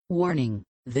Warning,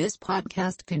 this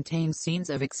podcast contains scenes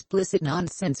of explicit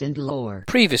nonsense and lore.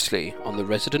 Previously on the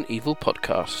Resident Evil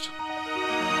podcast.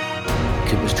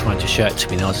 Kid was trying to show it to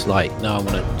me and I was like, no, I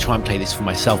want to try and play this for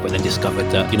myself, but then discovered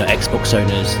that, Xbox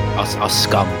owners are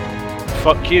scum.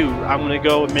 Fuck you, I'm gonna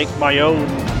go and make my own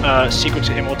Secret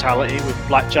to Immortality with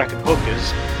blackjack and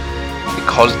hookers.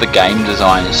 Because the game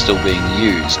design is still being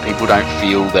used, people don't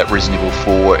feel that Resident Evil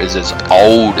 4 is as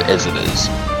old as it is.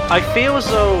 I feel as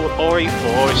though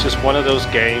RE4 is just one of those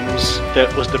games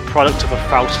that was the product of a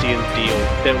Faustian deal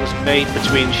that was made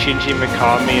between Shinji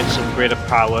Mikami and some greater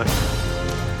power.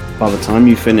 By the time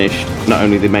you finished not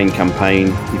only the main campaign,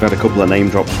 you've had a couple of name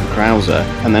drops from Krauser,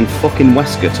 and then fucking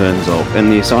Wesker turns up in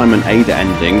the assignment Ada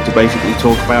ending to basically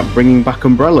talk about bringing back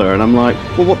Umbrella, and I'm like,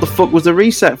 well, what the fuck was the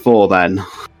reset for then?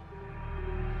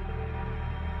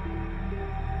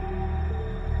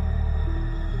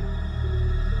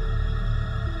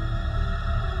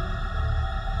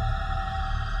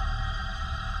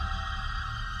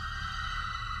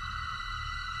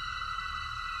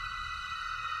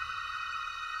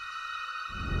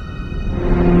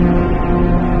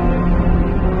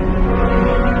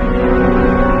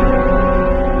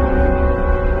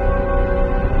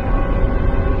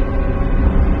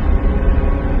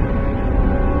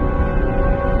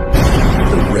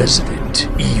 Resident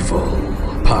Evil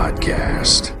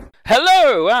Podcast.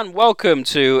 Hello and welcome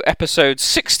to episode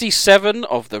 67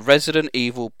 of the Resident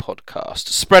Evil Podcast,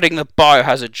 spreading the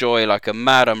biohazard joy like a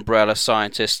mad umbrella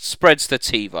scientist spreads the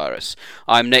T-virus.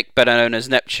 I'm Nick, better known as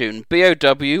Neptune,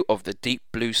 BOW of the Deep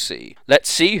Blue Sea. Let's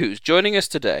see who's joining us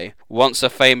today. Once a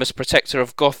famous protector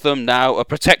of Gotham, now a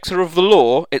protector of the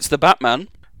law, it's the Batman.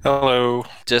 Hello.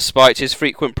 Despite his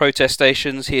frequent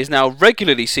protestations, he is now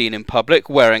regularly seen in public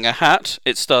wearing a hat.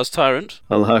 It stars Tyrant.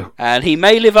 Hello. And he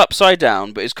may live upside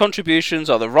down, but his contributions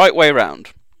are the right way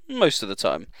round. Most of the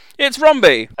time. It's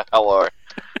Rombie. Hello.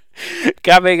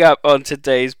 Coming up on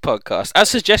today's podcast, as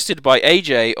suggested by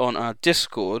AJ on our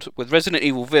Discord, with Resident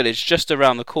Evil Village just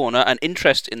around the corner and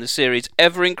interest in the series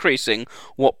ever increasing,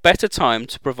 what better time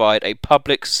to provide a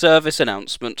public service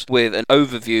announcement with an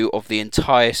overview of the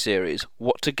entire series,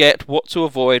 what to get, what to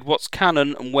avoid, what's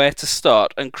canon and where to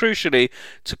start, and crucially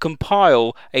to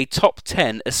compile a top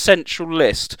 10 essential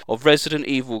list of Resident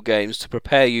Evil games to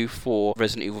prepare you for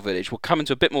Resident Evil Village. We'll come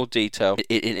into a bit more detail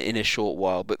in a short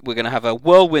while, but we're going to have a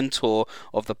whirlwind tour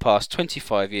of the past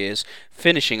 25 years,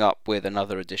 finishing up with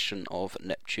another edition of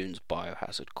Neptune's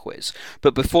Biohazard quiz.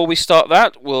 But before we start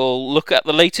that, we'll look at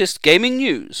the latest gaming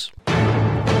news.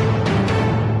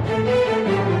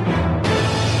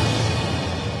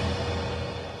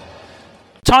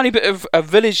 Tiny bit of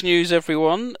Village news,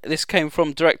 everyone. This came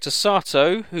from director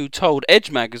Sato, who told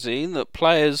Edge magazine that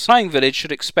players playing Village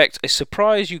should expect a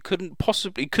surprise you could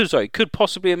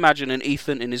possibly imagine in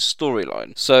Ethan in his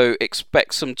storyline. So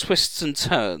expect some twists and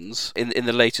turns in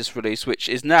the latest release, which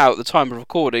is now, at the time of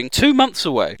recording, 2 months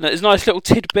away. Now, it's a nice little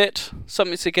tidbit,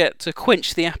 something to get to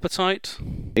quench the appetite.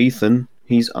 Ethan,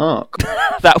 he's Ark.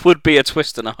 That would be a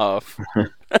twist and a half.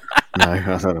 No,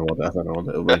 I don't know what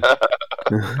it'll be.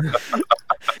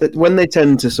 When they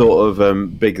tend to sort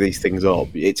of big these things up,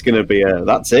 it's going to be a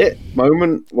that's it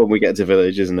moment when we get to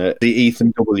Village, isn't it? The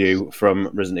Ethan W from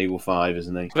Resident Evil 5,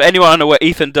 isn't he? For anyone unaware,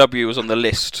 Ethan W was on the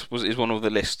list, is one of the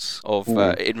lists of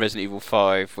in Resident Evil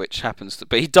 5, which happens to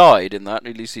be, he died in that,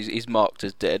 at least he's marked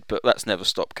as dead, but that's never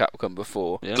stopped Capcom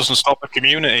before. Yeah? Doesn't stop the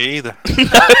community either.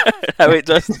 No, it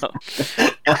does not.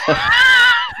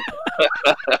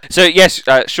 So yes,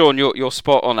 Sean, you're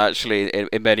spot on actually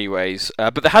in many ways,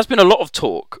 but there has been a lot of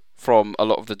talk from a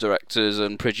lot of the directors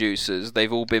and producers.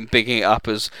 They've all been bigging it up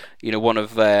as one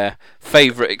of their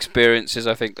favourite experiences.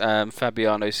 I think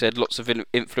Fabiano said lots of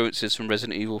influences from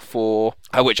Resident Evil 4,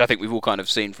 which I think we've all kind of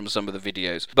seen from some of the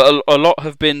videos, but a lot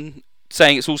have been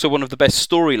saying it's also one of the best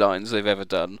storylines they've ever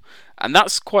done, and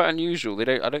that's quite unusual.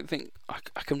 I don't think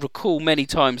I can recall many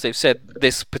times they've said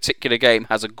this particular game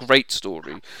has a great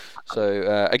story.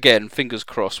 So again, fingers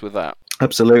crossed with that.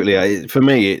 Absolutely. For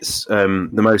me, it's the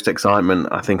most excitement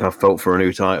I think I've felt for a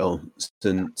new title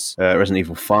since Resident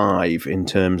Evil 5 in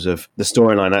terms of the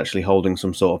storyline actually holding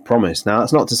some sort of promise. Now,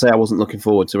 that's not to say I wasn't looking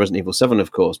forward to Resident Evil 7,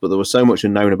 of course, but there was so much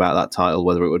unknown about that title,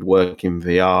 whether it would work in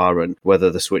VR and whether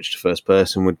the switch to first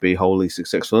person would be wholly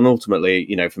successful. And ultimately,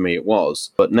 for me, it was.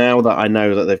 But now that I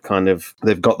know that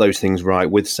they've got those things right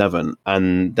with 7,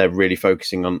 and they're really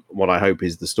focusing on what I hope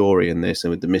is the story in this,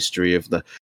 and with the mystery of the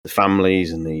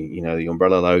families and the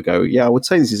Umbrella logo. Yeah, I would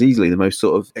say this is easily the most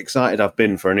sort of excited I've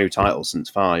been for a new title since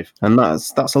 5. And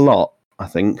that's a lot, I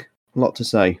think. A lot to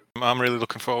say. I'm really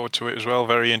looking forward to it as well.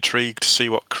 Very intrigued to see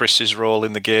what Chris's role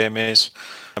in the game is,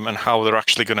 and how they're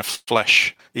actually going to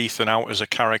flesh Ethan out as a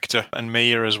character, and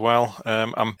Mia as well.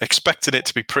 I'm expecting it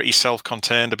to be pretty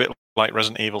self-contained, a bit like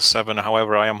Resident Evil 7.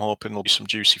 However, I am hoping there'll be some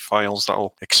juicy files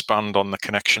that'll expand on the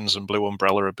connections and Blue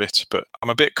Umbrella a bit. But I'm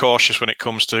a bit cautious when it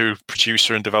comes to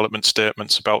producer and development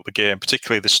statements about the game,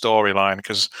 particularly the storyline,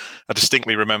 because I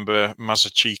distinctly remember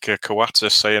Masachika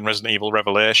Kawata saying Resident Evil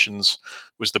Revelations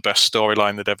was the best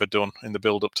storyline they'd ever done in the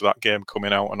build-up to that game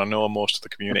coming out, and I know most of the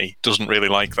community doesn't really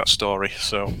like that story,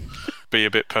 so be a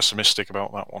bit pessimistic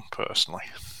about that one personally.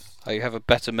 Oh, you have a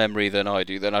better memory than I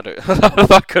do. Then I don't.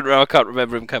 I can't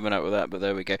remember him coming out with that. But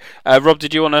there we go. Rob,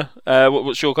 did you want to?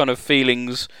 What's your kind of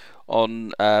feelings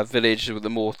on Village with the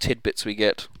more tidbits we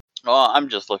get? Well, I'm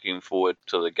just looking forward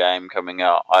to the game coming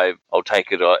out. I'll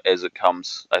take it as it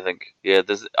comes. I think. Yeah.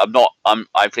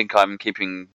 I think I'm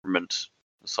keeping Mint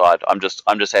aside. I'm just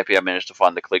happy I managed to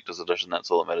find the collector's edition. That's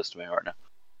all that matters to me right now.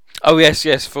 Oh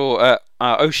yes, for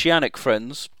our Oceanic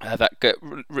friends that got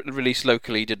released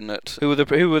locally, didn't it? Who were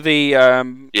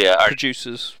the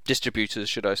producers, distributors,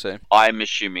 should I say? I'm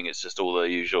assuming it's just all the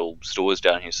usual stores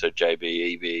down here. So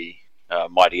JB,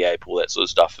 EB, Mighty Ape, all that sort of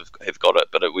stuff have got it.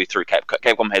 But we through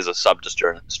Capcom has a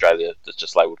sub-distro in Australia that's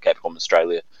just labelled Capcom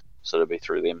Australia, so it'll be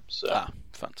through them. So.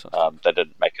 Fantastic. They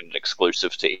didn't make it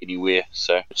exclusive to anywhere,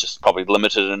 so it's just probably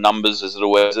limited in numbers as it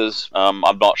always is.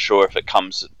 I'm not sure if it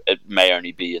comes. It may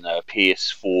only be in a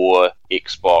PS4,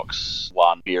 Xbox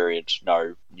One period,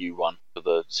 no new one for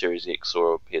the Series X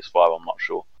or PS5. I'm not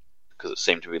sure because it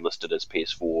seemed to be listed as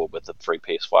PS4 with the free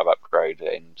PS5 upgrade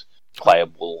and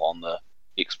playable on the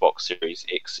Xbox Series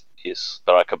X. Yes,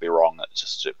 but I could be wrong.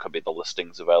 It could be the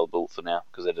listings available for now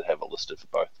because they did have it listed for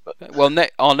both. But well,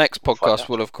 our next podcast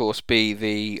will of course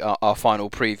be our final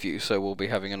preview, so we'll be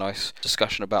having a nice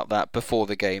discussion about that before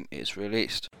the game is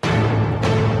released.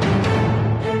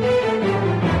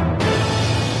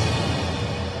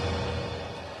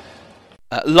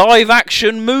 Live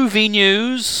action movie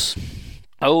news.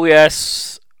 Oh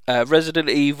yes. Resident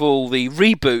Evil, the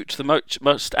reboot, the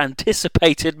most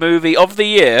anticipated movie of the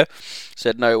year,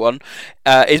 said no one,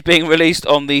 is being released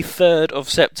on the 3rd of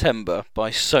September by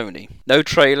Sony. No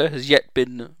trailer has yet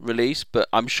been released, but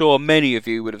I'm sure many of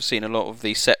you would have seen a lot of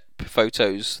the set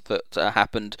photos that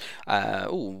happened,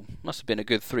 must have been a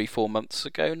good 3-4 months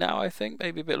ago now, I think,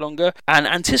 maybe a bit longer. And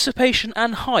anticipation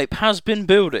and hype has been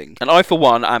building. And I, for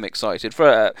one, am excited.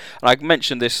 And I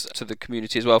mentioned this to the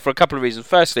community as well for a couple of reasons.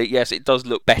 Firstly, yes, it does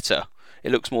look better.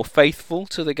 It looks more faithful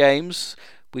to the games.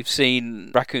 We've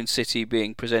seen Raccoon City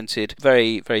being presented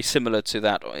very, very similar to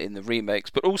that in the remakes.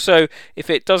 But also,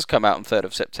 if it does come out on 3rd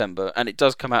of September, and it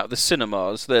does come out of the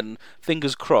cinemas, then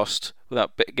fingers crossed,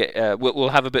 we'll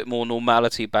have a bit more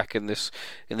normality back in this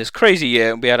crazy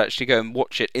year, and be able to actually go and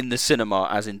watch it in the cinema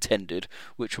as intended,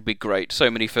 which would be great. So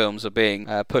many films are being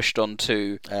pushed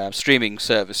onto streaming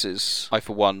services. I,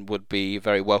 for one, would be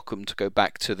very welcome to go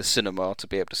back to the cinema to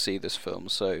be able to see this film.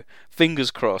 So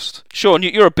fingers crossed. Sean,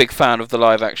 you're a big fan of the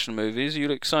live-action movies. Are you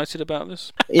excited about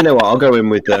this? You know what? I'll go in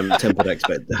with tempered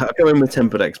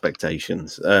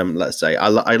expectations. Let's say I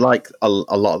like a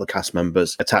lot of the cast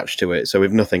members attached to it. So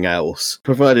if nothing else,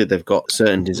 provided they've got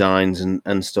certain designs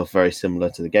and stuff very similar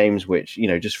to the games, which, you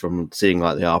know, just from seeing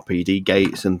like the RPD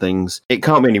gates and things, it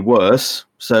can't be any worse.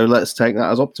 So let's take that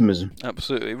as optimism.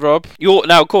 Absolutely. Rob,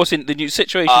 now, of course, in the new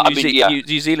situation,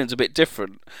 New Zealand's a bit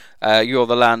different. You're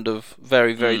the land of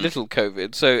very, very little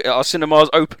COVID. So are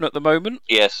cinemas open at the moment?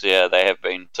 Yes, yeah, they have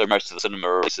been. So most of the cinema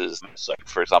releases, so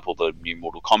for example, the new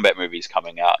Mortal Kombat movie is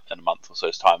coming out in a month or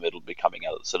so's time. It'll be coming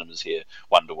out at the cinemas here.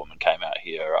 Wonder Woman came out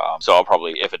here. So I'll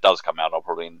probably, if it does come out, I'll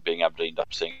probably be able to end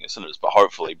up seeing it at cinemas. But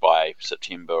hopefully by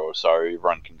September or so,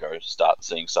 everyone can go start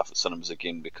seeing stuff at cinemas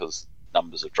again because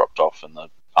numbers have dropped off and the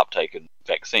uptake in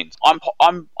vaccines. I'm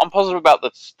positive about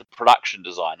the production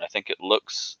design. I think it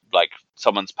looks like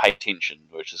someone's paid attention,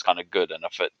 which is kind of good. And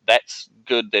if that's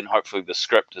good, then hopefully the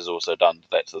script is also done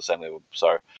that to the same level.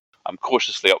 So I'm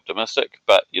cautiously optimistic,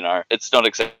 but you know, it's not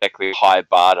exactly a high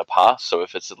bar to pass. So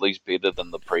if it's at least better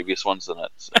than the previous ones, then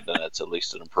it's at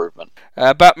least an improvement.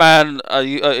 Batman, are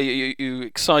you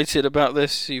excited about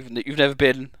this? You've never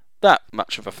been that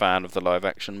much of a fan of the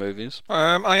live-action movies?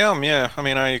 I am, yeah. I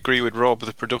mean, I agree with Rob.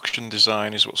 The production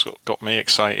design is what's got me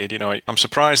excited. You know, I'm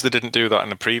surprised they didn't do that in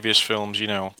the previous films. You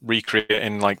know,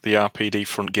 recreating like the RPD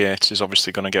front gate is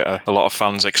obviously going to get a lot of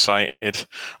fans excited.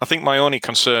 I think my only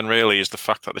concern really is the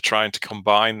fact that they're trying to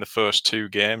combine the first two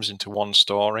games into one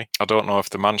story. I don't know if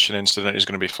the mansion incident is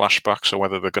going to be flashbacks or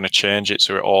whether they're going to change it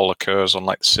so it all occurs on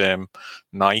like the same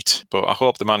night. But I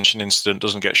hope the mansion incident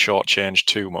doesn't get shortchanged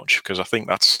too much, because I think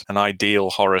that's an ideal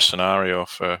horror scenario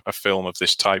for a film of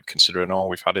this type, considering all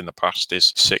we've had in the past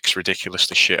is 6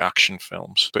 ridiculously shit action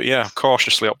films. But yeah,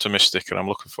 cautiously optimistic, and I'm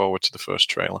looking forward to the first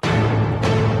trailer.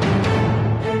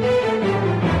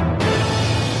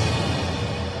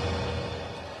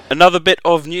 Another bit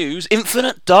of news,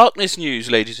 Infinite Darkness news,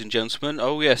 ladies and gentlemen.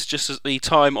 Oh yes, just at the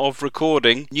time of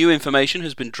recording, new information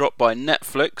has been dropped by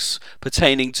Netflix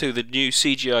pertaining to the new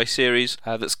CGI series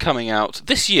that's coming out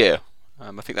this year.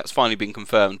 I think that's finally been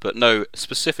confirmed, but no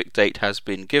specific date has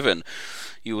been given.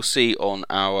 You will see on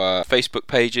our Facebook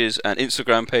pages and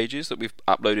Instagram pages that we've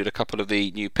uploaded a couple of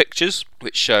the new pictures,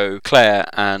 which show Claire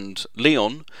and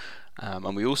Leon.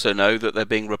 And we also know that they're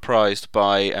being reprised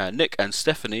by Nick and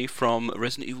Stephanie from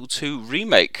Resident Evil 2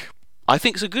 Remake. I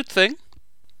think it's a good thing.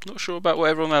 Not sure about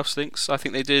what everyone else thinks. I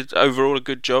think they did overall a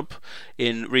good job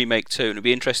in Remake 2. And it'll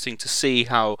be interesting to see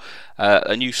how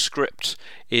a new script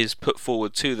is put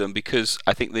forward to them, because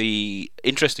I think the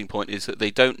interesting point is that they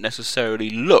don't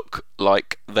necessarily look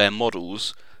like their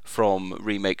models from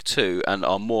Remake 2 and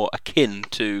are more akin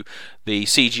to the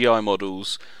CGI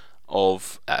models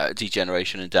of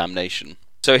Degeneration and Damnation.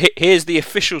 So here's the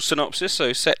official synopsis.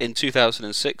 So set in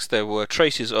 2006, there were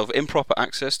traces of improper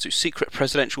access to secret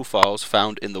presidential files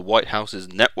found in the White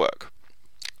House's network.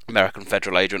 American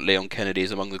federal agent Leon Kennedy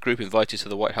is among the group invited to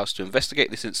the White House to investigate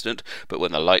this incident, but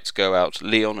when the lights go out,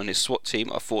 Leon and his SWAT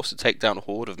team are forced to take down a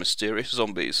horde of mysterious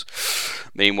zombies.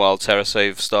 Meanwhile,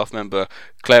 TerraSave staff member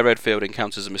Claire Redfield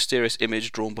encounters a mysterious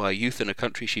image drawn by a youth in a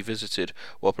country she visited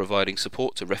while providing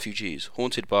support to refugees.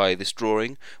 Haunted by this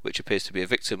drawing, which appears to be a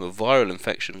victim of viral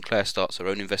infection, Claire starts her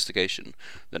own investigation.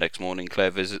 The next morning,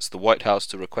 Claire visits the White House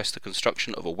to request the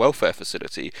construction of a welfare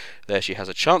facility. There she has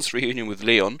a chance reunion with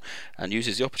Leon and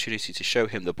uses the opportunity to show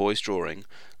him the boy's drawing.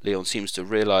 Leon seems to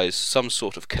realise some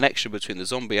sort of connection between the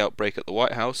zombie outbreak at the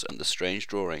White House and the strange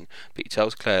drawing, but he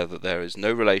tells Claire that there is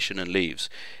no relation and leaves.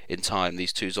 In time,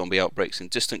 these two zombie outbreaks in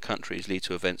distant countries lead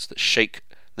to events that shake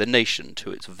the nation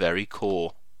to its very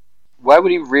core. Why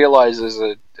would he realise there's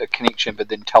a connection but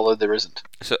then tell her there isn't?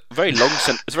 It's a very long, it's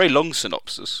a very long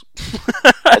synopsis.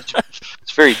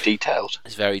 It's very detailed.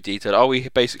 It's very detailed. Are we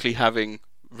basically having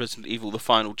Resident Evil the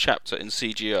final chapter in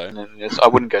CGI? No, I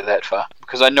wouldn't go that far,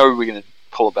 because I know we're going to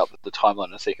pull about the timeline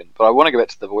in a second, but I want to go back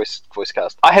to the voice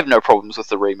cast. I have no problems with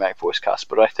the remake voice cast,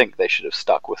 but I think they should have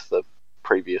stuck with the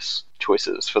previous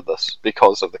choices for this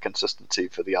because of the consistency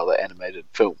for the other animated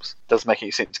films. It doesn't make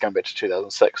any sense going back to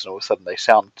 2006 and all of a sudden they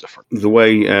sound different. The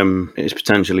way it's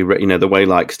potentially written, the way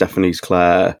like Stephanie's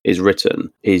Claire is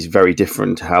written is very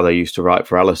different to how they used to write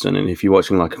for Alison. And if you're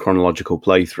watching like a chronological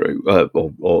playthrough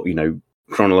or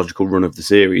chronological run of the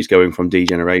series, going from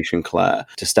Degeneration Claire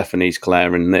to Stephanie's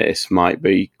Claire in this might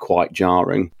be quite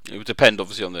jarring. It would depend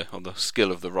obviously on the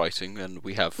skill of the writing, and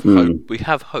we have hope. We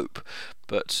have hope.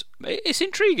 But it's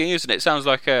intriguing, isn't it? It sounds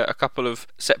like a couple of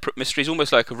separate mysteries,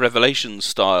 almost like a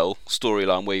Revelation-style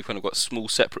storyline where you've kind of got small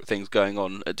separate things going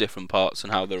on at different parts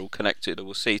and how they're all connected. And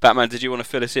we'll see. Batman, did you want to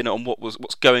fill us in on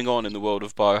what's going on in the world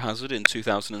of Biohazard in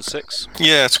 2006?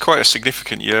 Yeah, it's quite a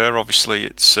significant year. Obviously,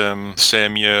 it's the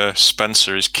same year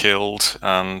Spencer is killed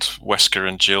and Wesker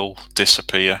and Jill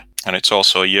disappear. And it's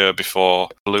also a year before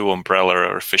Blue Umbrella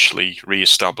are officially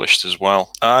re-established as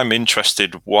well. I'm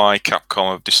interested why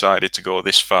Capcom have decided to go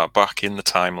this far back in the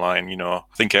timeline. I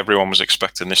think everyone was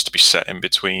expecting this to be set in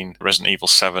between Resident Evil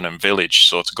 7 and Village.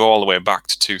 So to go all the way back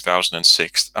to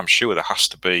 2006, I'm sure there has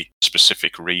to be a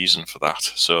specific reason for that.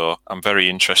 So I'm very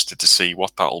interested to see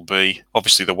what that'll be.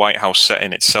 Obviously, the White House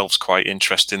setting itself is quite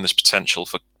interesting. There's potential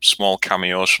for small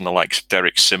cameos from the likes of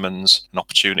Derek Simmons, an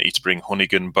opportunity to bring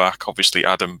Hunnigan back, obviously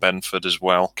Adam Benford as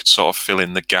well. Could sort of fill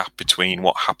in the gap between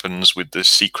what happens with the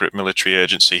secret military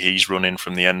agency he's running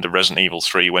from the end of Resident Evil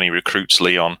 3 when he recruits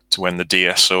Leon to when the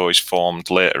DSO is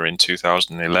formed later in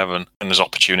 2011. And there's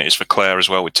opportunities for Claire as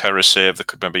well with TerraSave that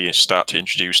could maybe start to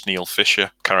introduce Neil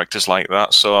Fisher, characters like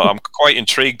that. So I'm quite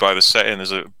intrigued by the setting.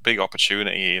 There's a big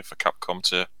opportunity here for Capcom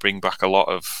to bring back a lot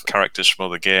of characters from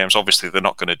other games. Obviously, they're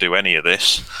not going to do any of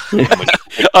this.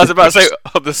 I was about to say,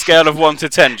 on the scale of 1 to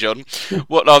 10, John,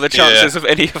 what are the chances of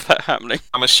any of that happening?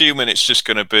 I'm assuming it's just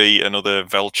going to be another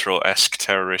Veltro-esque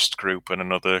terrorist group and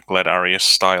another Glenn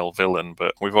Arias-style villain,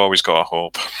 but we've always got a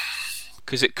hope.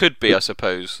 Because it could be, I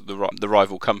suppose, the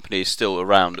rival company is still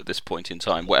around at this point in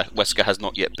time, where Wesker has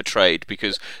not yet betrayed,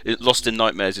 because Lost in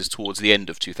Nightmares is towards the end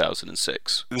of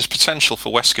 2006. There's potential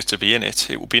for Wesker to be in it.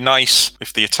 It would be nice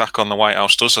if the attack on the White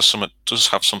House does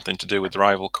have something to do with the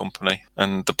rival company,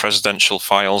 and the presidential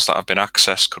files that have been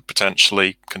accessed could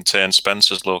potentially contain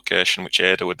Spencer's location, which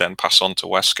Ada would then pass on to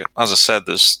Wesker. As I said,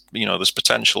 there's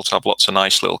potential to have lots of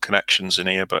nice little connections in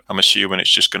here, but I'm assuming it's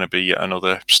just going to be yet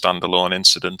another standalone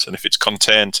incident, and if it's contained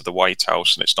to the White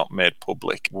House and it's not made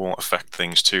public, it won't affect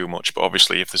things too much. But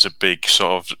obviously, if there's a big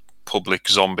sort of public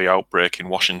zombie outbreak in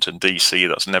Washington DC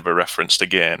that's never referenced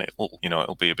again,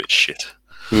 it'll be a bit shit.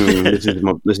 This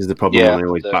is the problem when they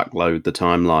always backload the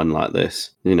timeline like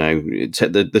this.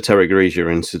 The Terra Grigia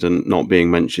incident not being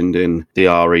mentioned in the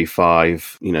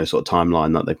RE5, sort of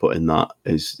timeline that they put in that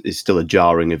is still a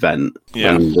jarring event.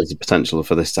 Yeah. And there's a potential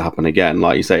for this to happen again.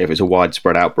 Like you say, if it's a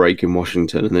widespread outbreak in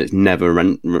Washington and it's never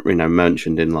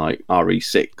mentioned in like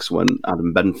RE6 when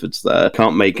Adam Benford's there,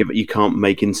 you can't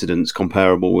make incidents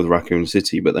comparable with Raccoon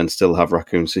City, but then still have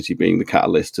Raccoon City being the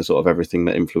catalyst to sort of everything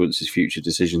that influences future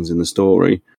decisions in the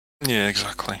story. Yeah,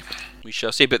 exactly. We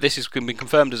shall see, but this has been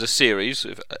confirmed as a series.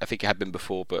 I think it had been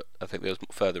before, but I think there's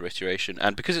further iteration.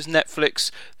 And because it's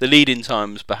Netflix, the lead-in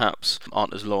times perhaps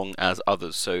aren't as long as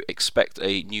others, so expect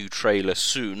a new trailer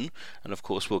soon. And of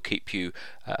course, we'll keep you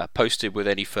posted with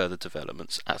any further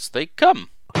developments as they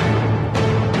come.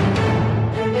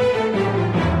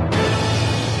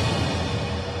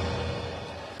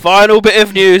 Final bit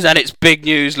of news, and it's big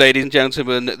news, ladies and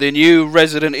gentlemen. The new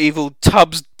Resident Evil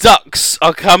Tubbs Ducks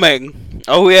are coming.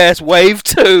 Oh yes, Wave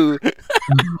 2.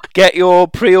 Get your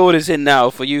pre-orders in now,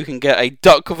 for you can get a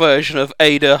duck version of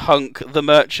Ada, Hunk, the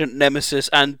Merchant, Nemesis,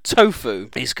 and Tofu.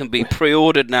 These can be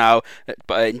pre-ordered now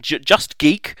by Just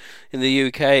Geek in the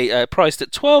UK, priced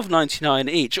at $12.99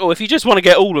 each. Or if you just want to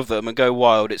get all of them and go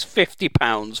wild, it's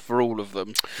 £50 for all of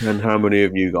them. And how many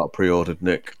of you got pre-ordered,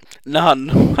 Nick? None.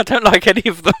 I don't like any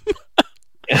of them.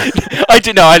 I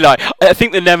do know. I lie. I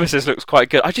think the Nemesis looks quite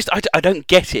good. I don't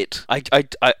get it.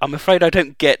 I'm afraid I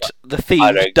don't get the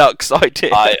themed ducks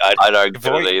idea. I don't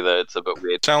get it either. It's a bit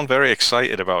weird. You sound very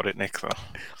excited about it, Nick, though.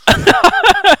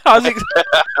 I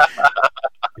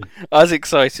was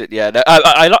excited. Yeah, no,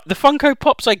 I like the Funko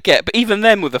Pops. I get, but even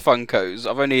then with the Funkos,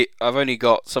 I've only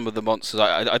got some of the monsters.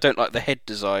 I don't like the head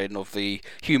design of the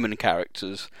human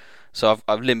characters. So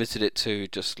I've limited it to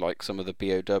just like some of the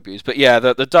BOWs. But yeah,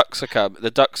 the ducks are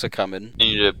coming. I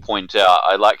need to point out,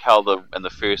 I like how in the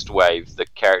first wave the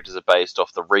characters are based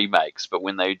off the remakes, but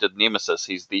when they did Nemesis,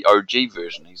 he's the OG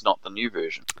version. He's not the new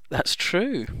version. That's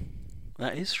true.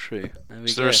 That is true.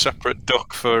 Is there a separate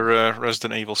duck for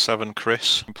Resident Evil 7,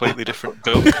 Chris? Completely different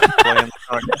duck playing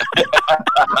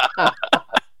the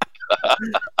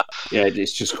Yeah,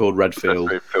 it's just called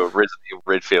Redfield.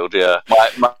 Redfield, yeah.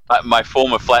 My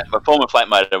former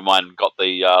flatmate of mine got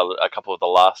a couple of the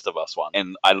Last of Us one,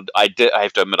 and I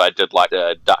have to admit I did like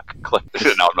the duck clip.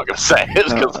 No, I'm not going to say it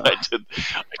because I did.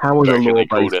 How would a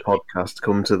law-based podcast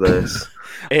come to this?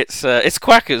 It's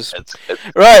Quackers.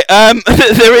 Right.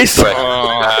 There is.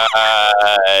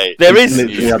 There is.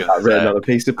 He had that written on a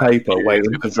piece of paper,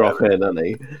 waiting to drop in, hasn't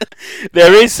he?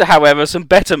 There is, however, some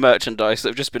better merchandise that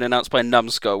have just been announced by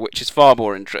Numskull, which is far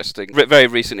more interesting. Very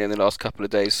recently, in the last couple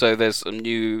of days. So there's some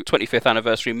new 25th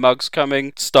anniversary mugs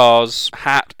coming, stars,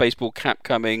 hat, baseball cap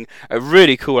coming, a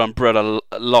really cool umbrella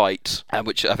light,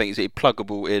 which I think is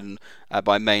pluggable in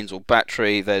by mains or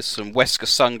battery. There's some Wesker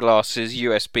sunglasses,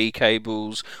 USB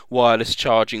cables, wireless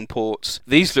charging ports.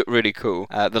 These look really cool.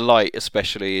 The light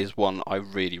especially is one I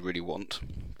really, really want.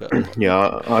 But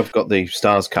yeah, I've got the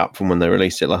stars cap from when they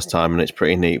released it last time, and it's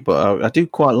pretty neat. But I do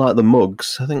quite like the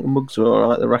mugs. I think the mugs are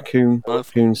alright. The Raccoon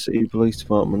City Police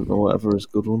Department or whatever is a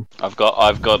good one. I've got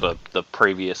the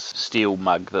previous steel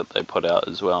mug that they put out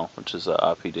as well, which is an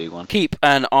RPD one. Keep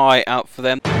an eye out for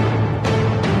them.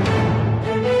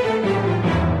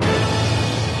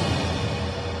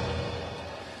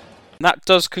 That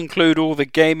does conclude all the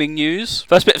gaming news.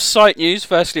 First bit of site news.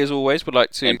 Firstly, as always, would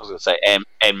like to... I was going to say,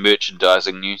 and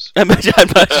merchandising news.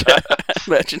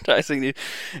 Merchandising news.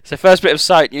 So first bit of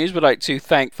site news, would like to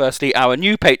thank, firstly, our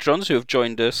new patrons who have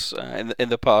joined us in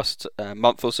the past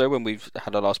month or so when we've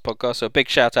had our last podcast. So a big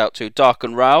shout out to Dark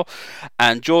and Rao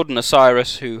and Jordan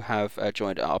Osiris, who have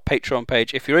joined our Patreon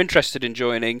page. If you're interested in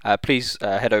joining, please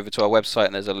head over to our website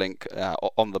and there's a link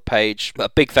on the page. But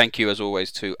a big thank you, as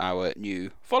always, to our new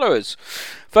followers.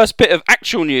 First bit of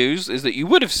actual news is that you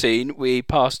would have seen we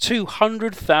passed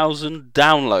 200,000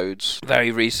 downloads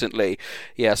very recently.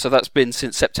 Yeah, so that's been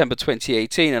since September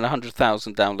 2018 and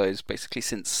 100,000 downloads basically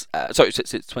since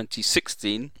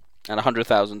 2016. and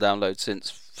 100,000 downloads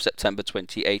since September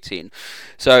 2018.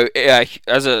 So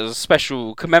as a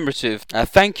special commemorative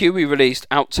thank you, we released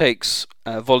Outtakes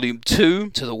Volume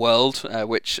 2 to the world,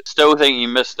 which... Still think you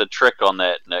missed a trick on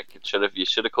that, Nick. You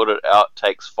should have called it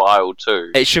Outtakes File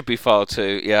 2. It should be File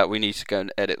 2, yeah, we need to go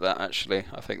and edit that, actually.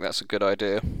 I think that's a good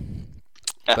idea.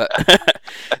 But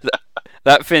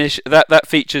that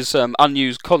features some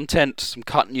unused content, some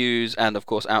cut news, and of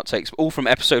course outtakes, all from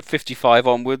episode 55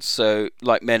 onwards. So,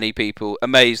 like many people,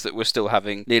 amazed that we're still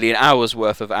having nearly an hour's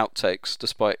worth of outtakes,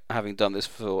 despite having done this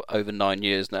for over 9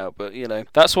 years now. But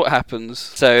that's what happens.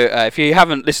 So, if you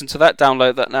haven't listened to that,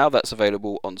 download that now. That's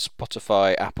available on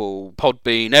Spotify, Apple,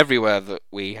 Podbean, everywhere that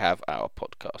we have our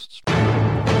podcasts.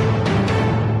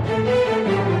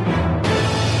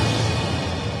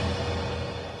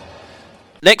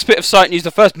 Next bit of site news,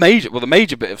 the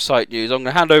major bit of site news, I'm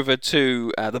going to hand over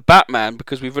to the Batman,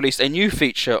 because we've released a new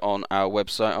feature on our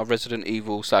website, our Resident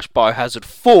Evil / Biohazard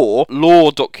 4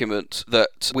 lore document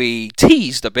that we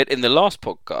teased a bit in the last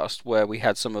podcast, where we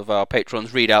had some of our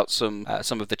patrons read out some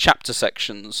of the chapter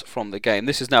sections from the game.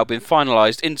 This has now been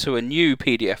finalised into a new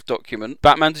PDF document.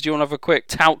 Batman, did you want to have a quick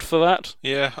tout for that?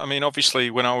 Yeah, I mean,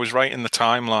 obviously, when I was writing the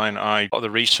timeline, a lot of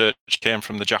the research came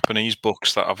from the Japanese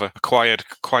books that I've acquired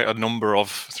quite a number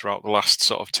of throughout the last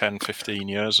sort of 10, 15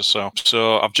 years or so.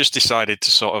 So I've just decided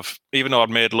to sort of, even though I'd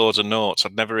made loads of notes,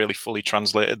 I'd never really fully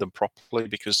translated them properly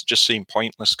because it just seemed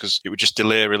pointless, because it would just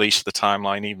delay release of the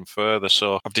timeline even further.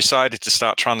 So I've decided to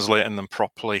start translating them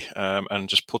properly and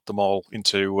just put them all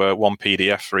into one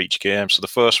PDF for each game. So the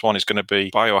first one is going to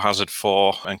be Biohazard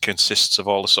 4 and consists of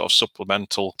all the sort of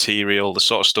supplemental material, the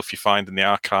sort of stuff you find in the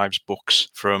archives books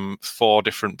from 4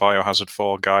 different Biohazard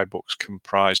 4 guidebooks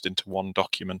comprised into one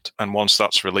document. And once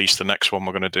that's released, the next one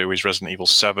we're going to do is Resident Evil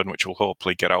 7, which will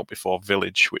hopefully get out before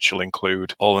Village, which will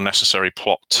include all the necessary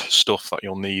plot stuff that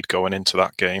you'll need going into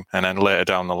that game. And then later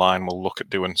down the line, we'll look at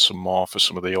doing some more for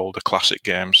some of the older classic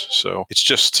games. So it's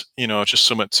just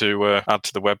something to add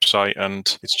to the website,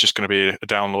 and it's just going to be a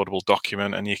downloadable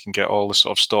document, and you can get all the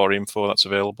sort of story info that's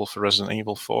available for Resident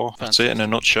Evil 4. Fantastic. That's it in a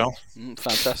nutshell.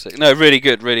 Fantastic. No, really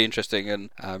good, really interesting,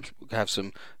 and have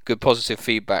some good positive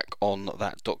feedback on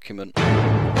that document.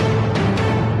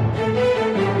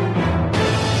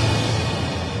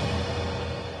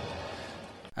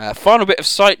 Final bit of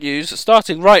site news,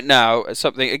 starting right now,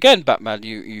 something, again, Batman,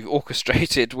 you've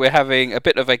orchestrated. We're having a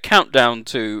bit of a countdown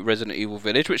to Resident Evil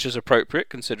Village, which is appropriate,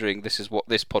 considering this is what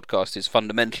this podcast is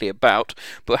fundamentally about,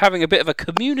 but having a bit of a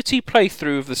community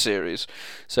playthrough of the series.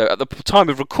 So at the time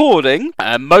of recording,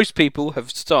 most people have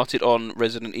started on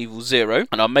Resident Evil 0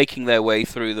 and are making their way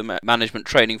through the management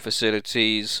training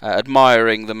facilities,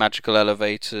 admiring the magical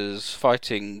elevators,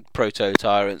 fighting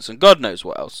proto-tyrants, and God knows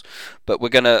what else. But we're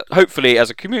going to, hopefully, as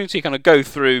a community, kind of go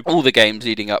through all the games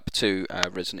leading up to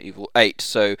Resident Evil 8.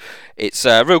 So it's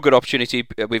a real good opportunity.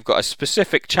 We've got a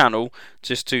specific channel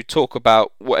just to talk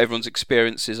about what everyone's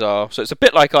experiences are. So it's a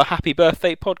bit like our Happy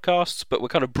Birthday podcasts, but we're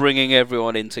kind of bringing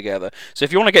everyone in together. So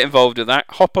if you want to get involved in that,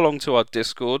 hop along to our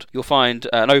Discord. You'll find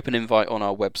an open invite on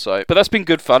our website. But that's been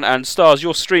good fun. And Stars,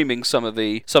 you're streaming some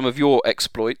of your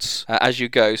exploits as you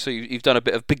go. So you've done a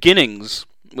bit of beginnings,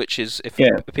 which is, if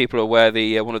people are aware,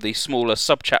 one of the smaller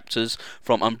sub-chapters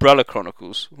from Umbrella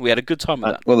Chronicles. We had a good time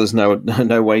with that. Well, there's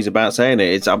no ways about saying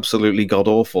it. It's absolutely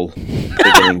god-awful.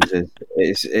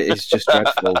 It's just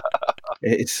dreadful.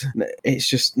 It's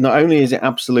just, not only is it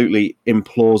absolutely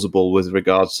implausible with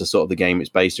regards to sort of the game it's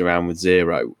based around with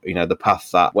Zero, the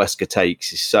path that Wesker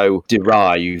takes is so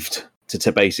derived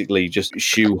to basically just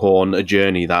shoehorn a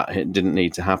journey that didn't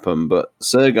need to happen. But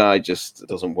Sergei just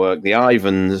doesn't work. The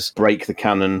Ivans break the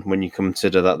canon when you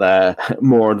consider that they're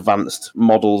more advanced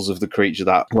models of the creature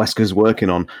that Wesker's working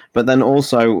on. But then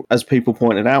also, as people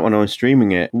pointed out when I was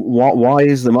streaming it, why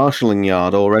is the marshalling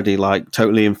yard already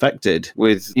totally infected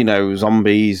with,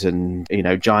 zombies and,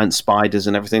 giant spiders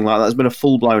and everything like that? There's been a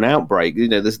full-blown outbreak.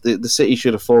 The city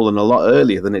should have fallen a lot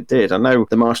earlier than it did. I know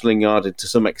the marshalling yard to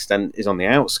some extent is on the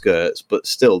outskirts, but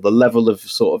still the level of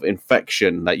sort of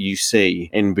infection that you see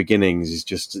in beginnings is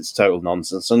just, it's total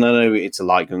nonsense. And I know it's a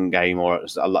light gun game or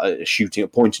a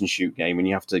point and shoot game, and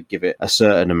you have to give it a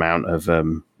certain amount of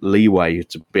leeway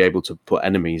to be able to put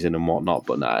enemies in and whatnot,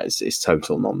 but no, it's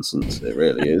total nonsense. It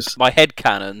really is. My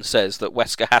headcanon says that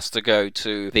Wesker has to go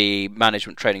to the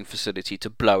management training facility to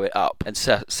blow it up and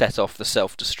set off the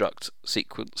self-destruct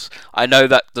sequence. I know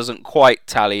that doesn't quite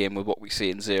tally in with what we see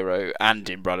in Zero and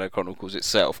in Umbrella Chronicles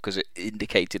itself, because it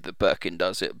indicated that Birkin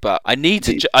does it, but I need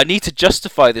to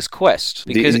justify this quest,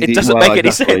 because it doesn't make any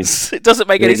sense. It doesn't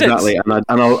make any sense. Exactly, and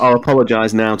I'll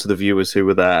apologise now to the viewers who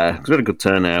were there, because we had a good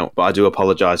turnout, but I do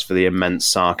apologise apologise for the immense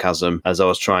sarcasm as I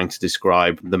was trying to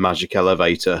describe the magic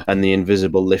elevator and the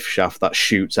invisible lift shaft that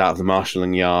shoots out of the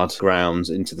marshalling yard grounds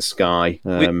into the sky.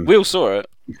 We all saw it.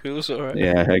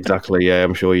 Yeah, exactly. Yeah,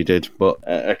 I'm sure you did. But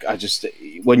I just,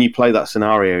 when you play that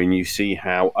scenario and you see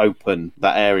how open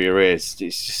that area is,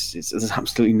 there's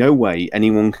absolutely no way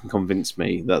anyone can convince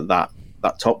me that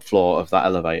top floor of that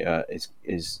elevator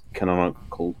is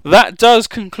canonical. That does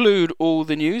conclude all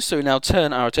the news, so we now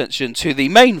turn our attention to the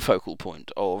main focal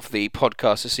point of the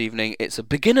podcast this evening. It's a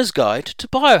beginner's guide to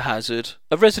Biohazard,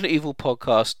 a Resident Evil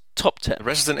podcast top 10. The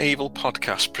Resident Evil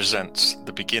podcast presents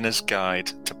the beginner's guide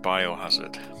to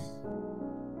Biohazard.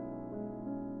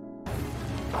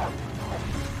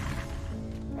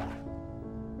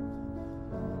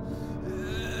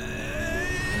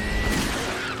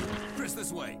 Chris,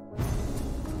 this way.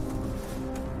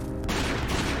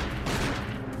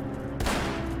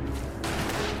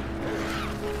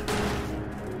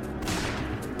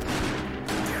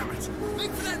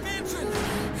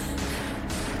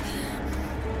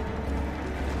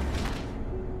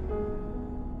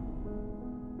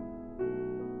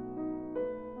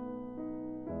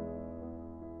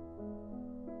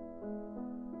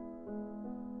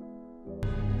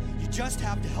 Just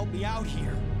have to help me out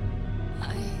here.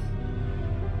 I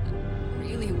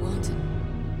really wanted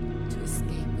to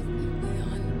escape with you,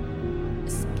 Leon.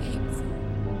 Escape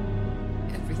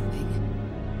from everything.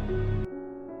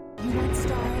 You want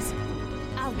stars?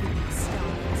 I'll give you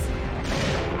stars.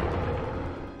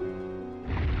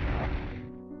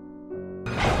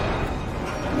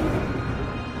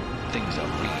 Things are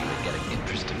really getting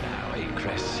interesting now, eh,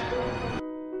 Chris?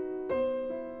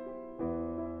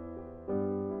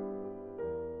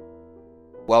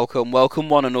 Welcome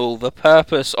one and all. The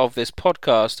purpose of this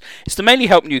podcast is to mainly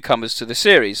help newcomers to the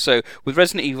series. So with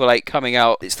Resident Evil 8 coming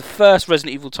out, it's the first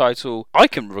Resident Evil title I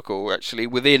can recall actually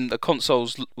within a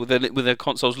console's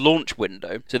launch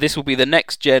window. So this will be the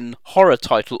next gen horror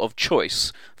title of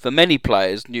choice for many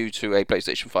players new to a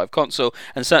PlayStation 5 console,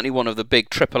 and certainly one of the big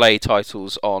AAA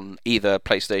titles on either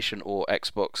PlayStation or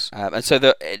Xbox. And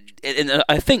so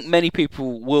I think many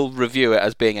people will review it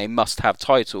as being a must-have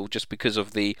title just because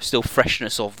of the still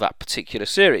freshness of that particular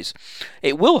series.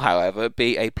 It will, however,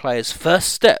 be a player's first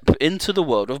step into the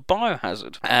world of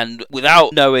Biohazard. And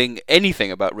without knowing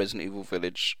anything about Resident Evil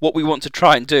Village, what we want to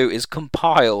try and do is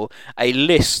compile a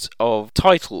list of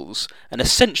titles, an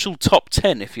essential top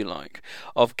 10, if you like,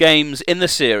 of games in the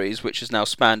series, which has now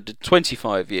spanned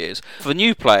 25 years, for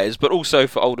new players, but also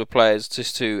for older players,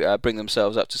 just to bring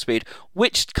themselves up to speed.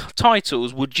 Which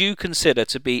titles would you consider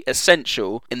to be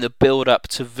essential in the build-up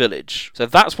to Village? So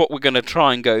that's what we're going to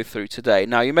try and go through today.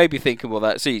 Now, you may be thinking, well,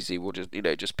 that's easy. We'll just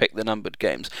pick the numbered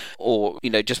games, or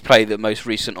just play the most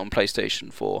recent on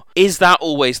PlayStation 4. Is that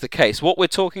always the case? What we're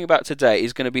talking about today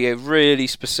is going to be a really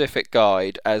specific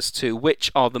guide as to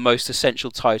which are the most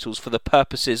essential titles for the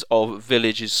purposes of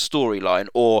Village's storyline,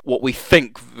 or what we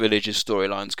think Village's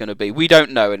storyline is going to be. We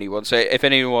don't know anyone, so if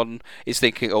anyone is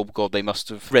thinking, oh god, they must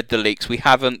have read the leaks, we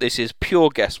haven't. This is pure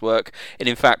guesswork, and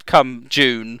in fact, come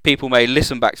June, people may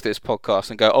listen back to this podcast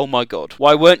and go, oh my god,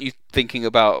 why weren't you thinking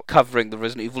about covering the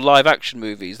Resident Evil live action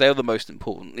movies? They are the most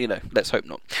important, let's hope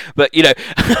not. But,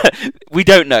 we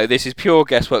don't know. This is pure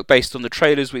guesswork based on the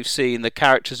trailers we've seen, the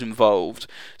characters involved.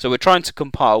 So we're trying to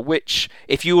compile which,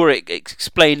 if you were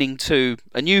explaining to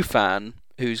a new fan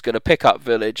who's going to pick up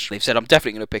Village, they've said, I'm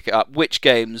definitely going to pick it up, which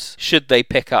games should they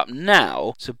pick up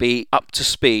now to be up to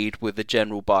speed with the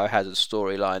general Biohazard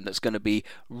storyline that's going to be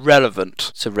relevant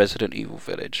to Resident Evil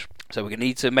Village? So we're going to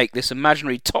need to make this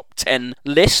imaginary top 10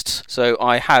 list. So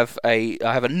I have a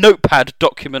notepad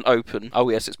document open. Oh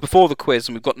yes, it's before the quiz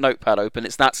and we've got notepad open.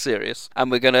 It's that serious. And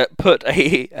we're going to put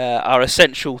our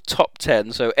essential top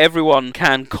 10. So everyone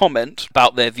can comment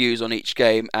about their views on each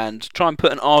game and try and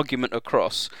put an argument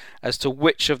across as to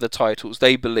which of the titles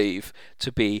they believe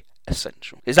to be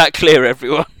essential. Is that clear,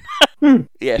 everyone?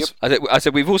 Yes. Yep. I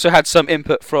said we've also had some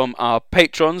input from our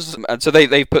patrons, and so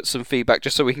they've put some feedback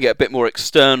just so we can get a bit more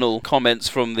external comments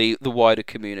from the wider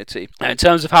community. And in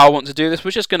terms of how I want to do this,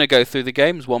 we're just going to go through the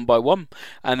games one by one,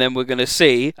 and then we're going to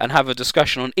see and have a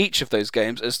discussion on each of those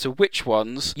games as to which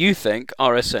ones you think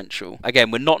are essential.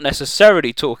 Again, we're not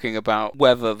necessarily talking about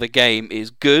whether the game is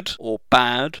good or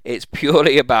bad. It's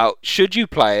purely about should you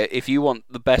play it if you want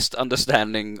the best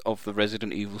understanding of the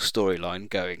Resident Evil storyline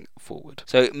going forward.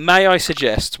 So may I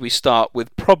suggest we start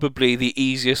with probably the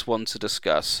easiest one to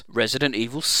discuss, Resident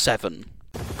Evil 7.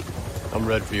 I'm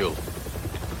Redfield.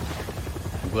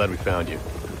 I'm glad we found you.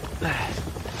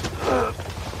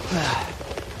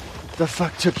 The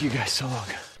fuck took you guys so long?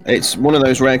 It's one of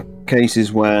those rare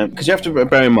cases where, because you have to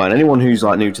bear in mind, anyone who's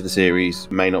like new to the series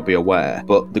may not be aware,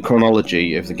 but the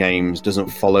chronology of the games doesn't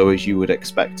follow as you would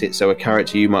expect it. So a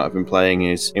character you might have been playing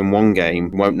is in one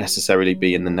game won't necessarily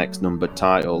be in the next numbered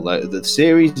title. The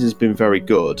series has been very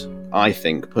good, I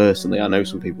think, personally. I know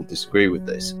some people disagree with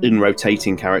this, in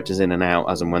rotating characters in and out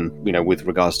as and when, with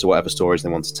regards to whatever stories they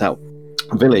want to tell.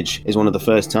 Village is one of the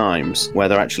first times where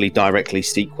they're actually directly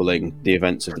sequeling the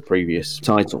events of the previous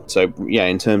title. So yeah,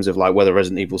 in terms of like whether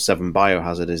Resident Evil 7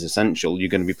 Biohazard is essential, you're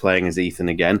going to be playing as Ethan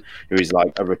again, who is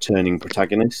like a returning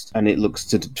protagonist, and it looks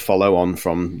to follow on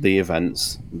from the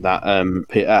events that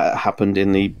happened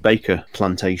in the Baker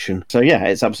plantation. So yeah,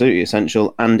 it's absolutely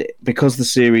essential, and because the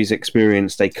series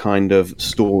experienced a kind of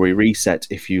story reset,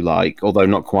 if you like, although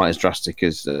not quite as drastic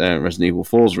as Resident Evil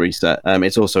 4's reset,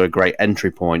 it's also a great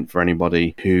entry point for anybody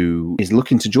who is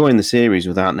looking to join the series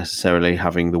without necessarily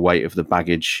having the weight of the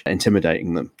baggage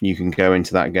intimidating them. You can go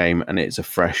into that game and it's a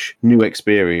fresh, new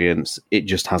experience. It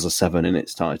just has a 7 in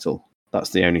its title.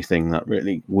 That's the only thing that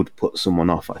really would put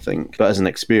someone off, I think. But as an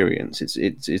experience,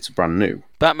 it's brand new.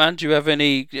 Batman, do you have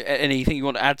anything you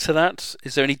want to add to that?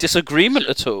 Is there any disagreement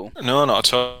at all? No,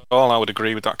 not at all. I would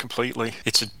agree with that completely.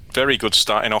 It's a very good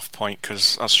starting off point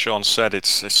because, as Sean said,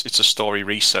 it's a story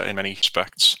reset in many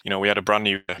respects. We had a brand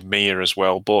new Mia as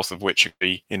well, both of which would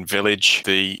be in Village.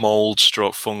 The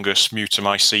mold/fungus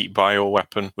mutamycete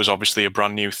bioweapon was obviously a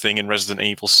brand new thing in Resident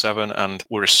Evil 7, and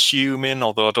we're assuming,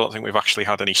 although I don't think we've actually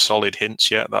had any solid hints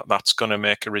yet, that that's going to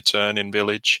make a return in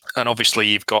Village. And obviously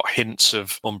you've got hints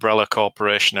of Umbrella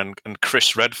Corporation, and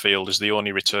Chris Redfield is the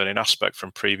only returning aspect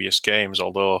from previous games,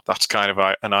 although that's kind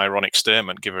of an ironic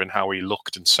statement given how he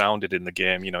looked and sounded in the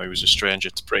game. He was a stranger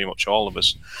to pretty much all of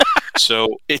us.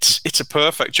 So it's a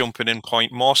perfect jumping in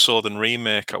point, more so than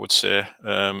Remake, I would say,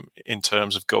 in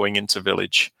terms of going into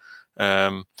Village.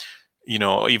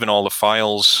 Even all the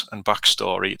files and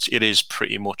backstory, it is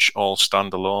pretty much all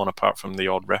standalone apart from the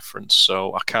odd reference.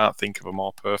 So I can't think of a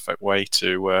more perfect way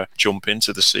to jump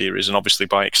into the series. And obviously,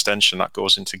 by extension, that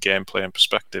goes into gameplay and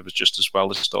perspective just as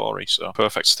well as story. So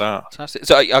perfect start. Fantastic.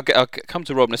 So I'll come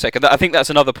to Rob in a second. I think that's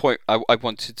another point I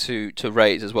wanted to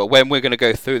raise as well. When we're going to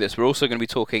go through this, we're also going to be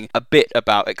talking a bit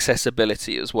about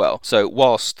accessibility as well. So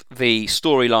whilst the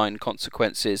storyline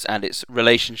consequences and its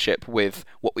relationship with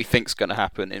what we think is going to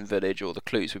happen in Village, or the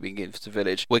clues we've been given to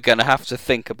Village, we're going to have to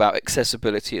think about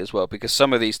accessibility as well, because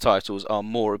some of these titles are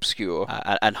more obscure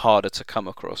and harder to come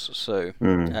across. So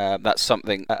that's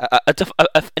something,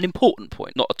 an important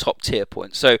point, not a top tier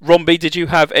point. So Rombie, did you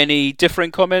have any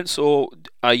differing comments, or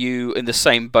are you in the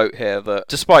same boat here that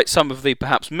despite some of the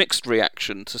perhaps mixed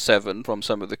reaction to 7 from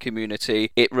some of the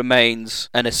community, it remains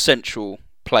an essential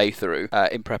playthrough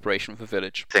in preparation for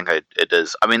Village? I think it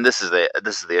is. I mean, this is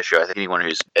the issue. I think anyone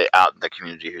who's out in the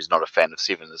community who's not a fan of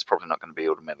 7 is probably not going to be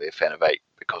automatically a fan of 8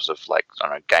 because of, like, I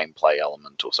don't know, gameplay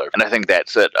element or so. And I think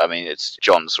that's it. I mean,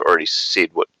 John's already said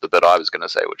what the bit I was going to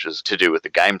say, which is to do with the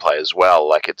gameplay as well.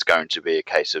 Like, it's going to be a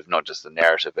case of not just the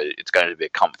narrative, but it's going to be a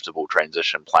comfortable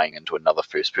transition playing into another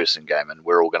first-person game, and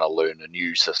we're all going to learn a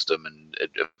new system, and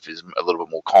there's a little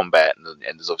bit more combat, and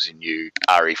there's obviously new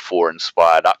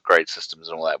RE4-inspired upgrade systems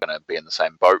and all that. Going to be in the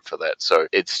same boat for that. So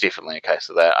it's definitely a case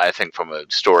of that. I think from a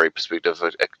story perspective,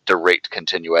 a direct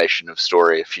continuation of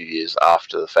story a few years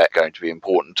after the fact going to be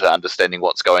important to understanding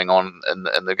what's going on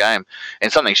in the game.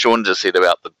 And something Sean just said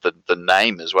about the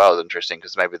name as well is interesting,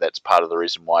 because maybe that's part of the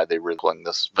reason why they're really calling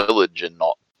this Village and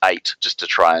not 8, just to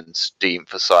try and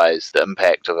de-emphasize the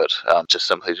impact of it, just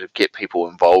simply to get people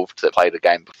involved that played the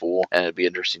game before. And it'd be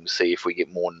interesting to see if we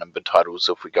get more numbered titles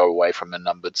if we go away from a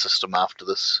numbered system after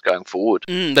this going forward.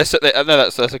 That's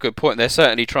a good point. They're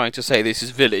certainly trying to say this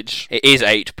is Village. It is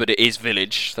 8, but it is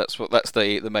Village. That's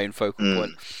the main focal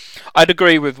point. I'd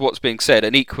agree with what's being said,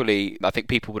 and equally, I think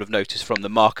people would have noticed from the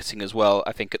marketing as well.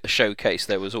 I think at the showcase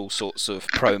there was all sorts of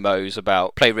promos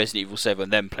about play Resident Evil 7,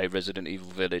 then play Resident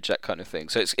Evil Village, that kind of thing.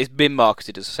 So it's been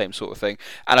marketed as the same sort of thing.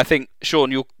 And I think,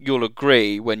 Sean, you'll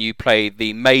agree, when you played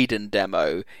the Maiden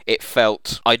demo, it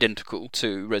felt identical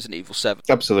to Resident Evil 7.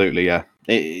 Absolutely, yeah.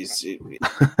 I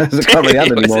can't really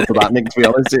add any more to that, Nick, to be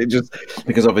honest. It just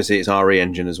because obviously it's RE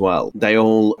engine as well. They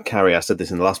all carry, I said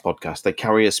this in the last podcast, they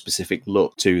carry a specific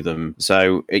look to them.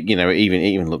 So it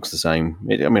even looks the same.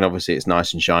 I mean, obviously it's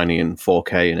nice and shiny and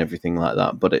 4K and everything like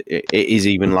that, but it is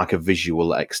even like a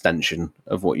visual extension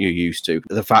of what you're used to.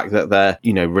 The fact that they're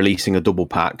releasing a double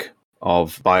pack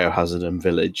of Biohazard and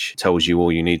Village tells you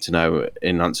all you need to know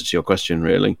in answer to your question,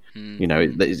 really. You know,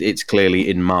 it's clearly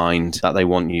in mind that they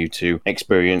want you to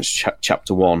experience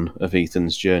chapter 1 of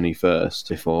Ethan's journey first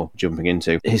before jumping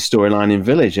into his storyline in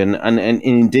Village. And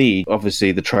indeed,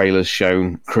 obviously, the trailer's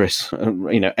shown Chris,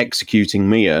 executing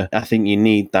Mia. I think you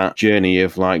need that journey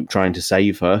of like trying to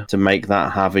save her to make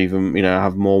that have even,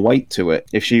 have more weight to it.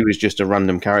 If she was just a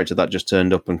random character that just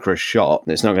turned up and Chris shot,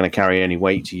 it's not going to carry any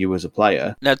weight to you as a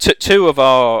player. Now, two of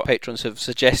our patrons have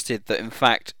suggested that, in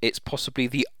fact, it's possibly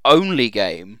the only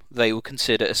game they will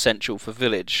consider essential for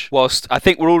Village. Whilst I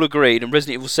think we're all agreed, and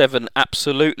Resident Evil 7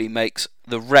 absolutely makes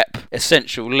the rep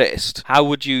essential list, how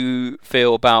would you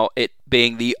feel about it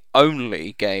being the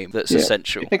only game that's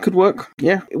essential? It could work,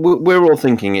 yeah. We're all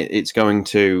thinking it's going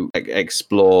to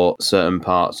explore certain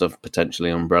parts of potentially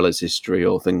Umbrella's history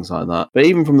or things like that. But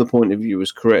even from the point of view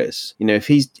as Chris, if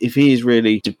he is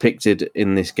really depicted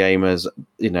in this game as,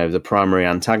 the primary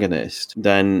antagonist,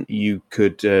 then you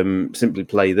could simply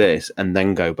play this and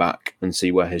then go back and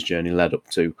see where his journey led up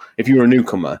to. If you're a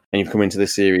newcomer and you've come into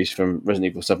this series from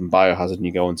Resident Evil 7 Biohazard and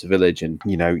you go onto Village and,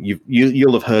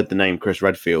 you'll have heard the name Chris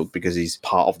Redfield because he's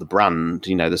part of the brand,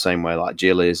 the same way like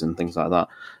Jill is and things like that.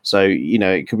 So,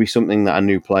 it could be something that a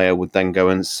new player would then go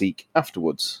and seek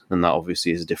afterwards. And that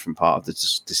obviously is a different part of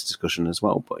this discussion as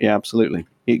well. But yeah, absolutely.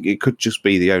 It could just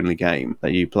be the only game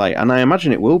that you play. And I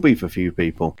imagine it will be for a few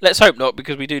people. Let's hope not,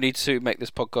 because we do need to make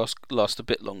this podcast last a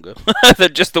bit longer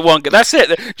than just the one game. That's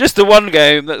it. Just the one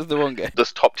game. That's the one game.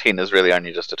 This top 10 is really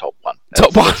only just a top 1.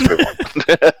 Top 1.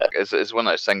 It's one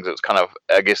of those things that's kind of,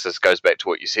 I guess this goes back to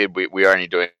what you said. We're only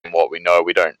doing what we know.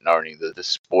 We don't know any of the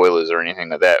spoilers or anything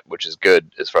like that, which is good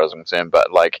as far as I'm concerned.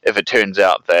 But like, if it turns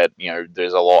out that,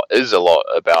 there's a lot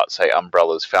about, say,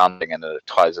 Umbrella's founding and it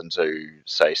ties into,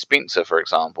 say, Spencer, for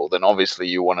example, then obviously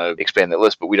you want to expand that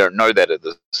list, but we don't know that at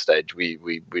this stage.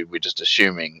 We're just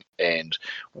assuming, and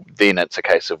then it's a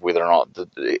case of whether or not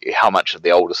how much of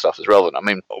the older stuff is relevant. I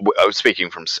mean, I was speaking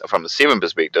from a 7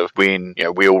 perspective, when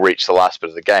we all reach the last bit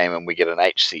of the game and we get an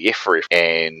HCF ref,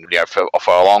 and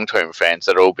for our long-term fans,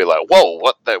 it'll all be like, whoa,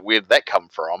 where'd that come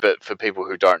from? But for people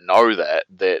who don't know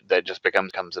that just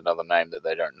becomes another name that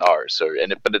they don't know. So,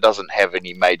 but it doesn't have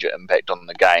any major impact on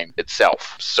the game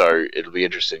itself. So it'll be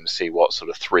interesting to see what sort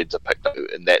of threads are picked up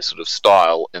in that sort of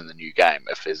style in the new game,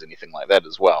 if there's anything like that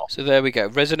as well. So there we go.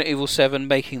 Resident Evil 7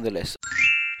 making the list.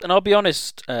 And I'll be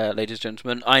honest, ladies and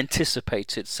gentlemen, I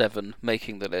anticipated 7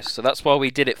 making the list, so that's why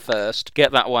we did it first.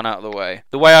 Get that one out of the way.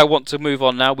 The way I want to move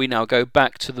on now, we now go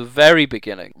back to the very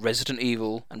beginning. Resident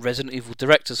Evil and Resident Evil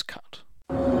Director's Cut.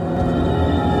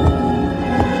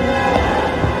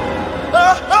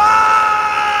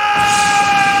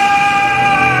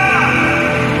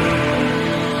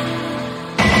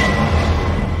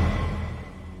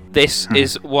 This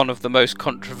is one of the most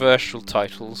controversial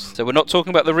titles. So we're not talking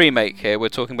about the remake here, we're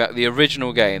talking about the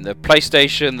original game. The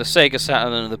PlayStation, the Sega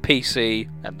Saturn, and the PC,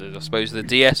 and I suppose the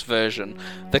DS version,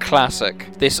 the classic.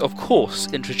 This, of course,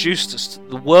 introduced us to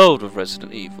the world of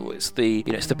Resident Evil. It's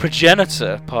the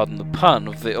progenitor, pardon the pun,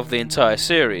 of the entire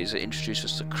series. It introduced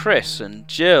us to Chris and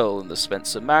Jill and the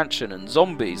Spencer Mansion and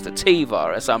zombies, the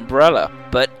T-Virus, Umbrella.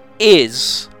 But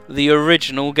is the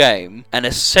original game an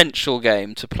essential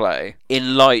game to play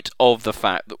in light of the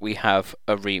fact that we have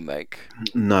a remake?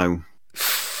 No.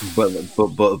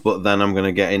 But then I'm going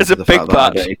to get into the fact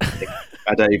that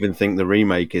I don't even think the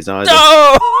remake is either.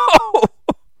 No!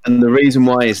 And the reason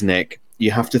why is, Nick,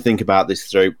 you have to think about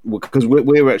this through, because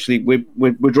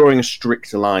we're drawing a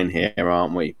strict line here,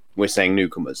 aren't we? We're saying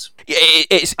newcomers. Yeah,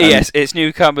 it's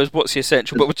newcomers. What's the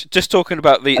essential? But we're just talking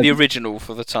about the original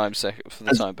for the time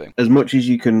being. As much as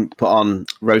you can put on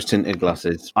rose-tinted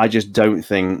glasses, I just don't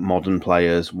think modern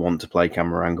players want to play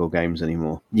camera angle games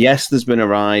anymore. Yes, there's been a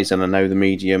rise, and I know the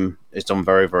medium is done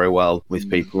very, very well with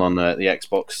people on the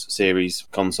Xbox Series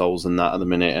consoles and that at the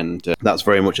minute, and that's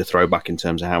very much a throwback in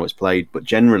terms of how it's played. But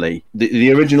generally,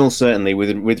 the original, certainly,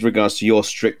 with regards to your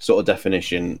strict sort of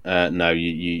definition, no,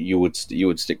 you would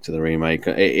stick to the remake.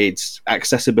 It's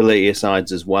accessibility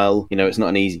asides as well. It's not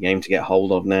an easy game to get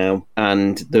hold of now,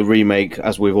 and the remake,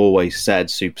 as we've always said,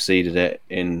 superseded it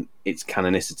in its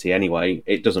canonicity anyway.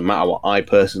 It doesn't matter what I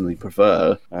personally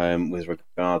prefer with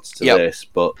regards to this,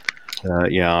 but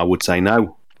I would say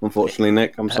no. Unfortunately,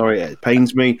 Nick, I'm sorry. It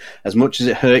pains me as much as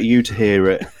it hurt you to hear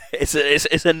it.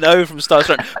 It's a no from start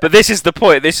to end. But this is the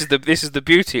point. This is the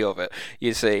beauty of it.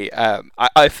 You see,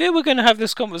 I feel we're going to have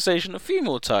this conversation a few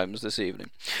more times this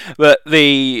evening. But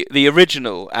the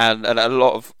original and a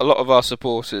lot of our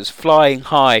supporters flying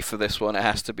high for this one, it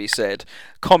has to be said.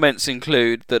 comments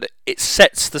include that it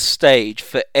sets the stage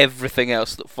for everything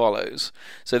else that follows.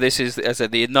 So this is, as I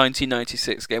said, the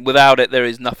 1996 game. Without it, there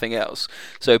is nothing else.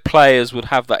 So players would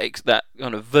have that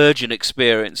kind of virgin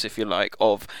experience, if you like,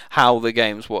 of how the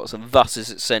games was, and thus is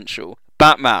essential.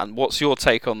 Batman, what's your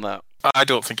take on that? I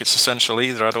don't think it's essential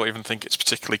either. I don't even think it's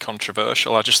particularly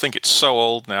controversial. I just think it's so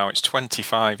old now. It's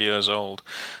 25 years old.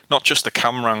 Not just the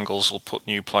camera angles will put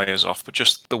new players off, but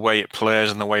just the way it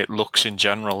plays and the way it looks in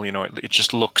general. You know, it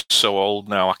just looks so old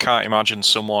now. I can't imagine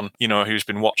someone, you know, who's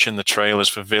been watching the trailers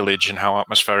for Village and how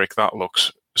atmospheric that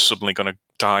looks suddenly going to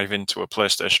dive into a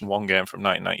PlayStation 1 game from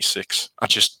 1996. I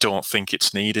just don't think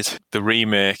it's needed. The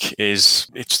remake is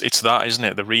it's that, isn't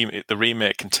it? The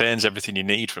remake contains everything you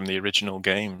need from the original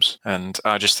games, and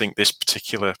I just think this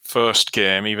particular first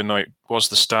game, even though it was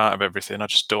the start of everything, I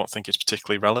just don't think it's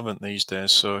particularly relevant these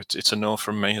days. So it's a no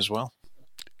from me as well.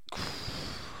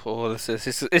 Oh, this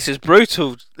is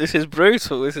brutal. This is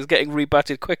brutal. This is getting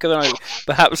rebutted quicker than I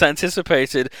perhaps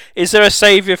anticipated. Is there a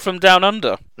saviour from Down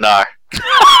Under? No.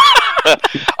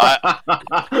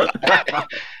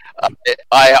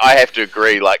 I have to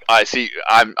agree. Like,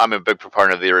 I'm a big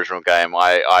proponent of the original game.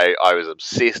 I was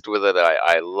obsessed with it.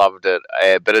 I loved it.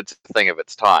 But it's a thing of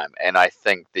its time, and I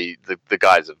think the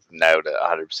guys have nailed it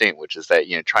 100%. Which is that,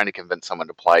 you know, trying to convince someone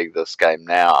to play this game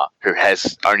now who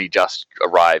has only just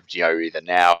arrived, you know, either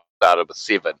now started with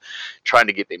 7, trying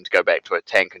to get them to go back to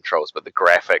tank controls, but the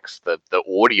graphics, the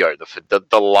audio,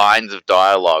 the lines of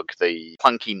dialogue, the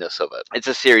clunkiness of it. It's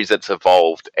a series that's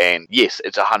evolved, and yes,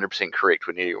 it's 100% correct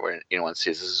when anyone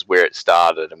says this is where it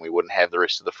started and we wouldn't have the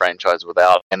rest of the franchise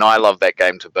without. And I love that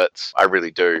game to bits. I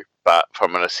really do. But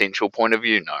from an essential point of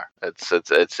view, no. It's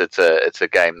a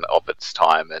game of its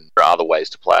time, and there are other ways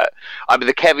to play it. I mean,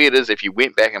 the caveat is, if you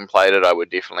went back and played it, I would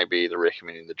definitely be either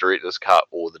recommending the Director's Cut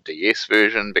or the DS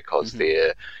version, because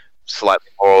they're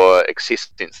slightly more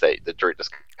accessible, since the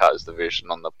Director's Cut is the version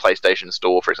on the PlayStation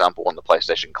Store, for example, on the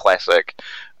PlayStation Classic.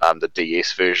 The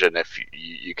DS version, if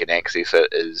you can access it,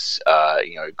 is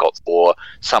got more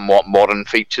somewhat modern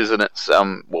features in its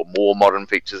more modern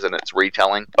features in its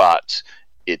retelling, but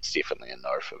it's definitely a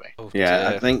no for me.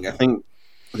 Yeah, I think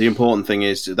the important thing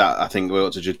is that I think we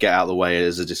ought to just get out of the way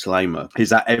as a disclaimer,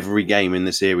 is that every game in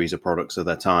the series are products of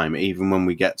their time. Even when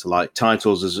we get to like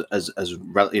titles as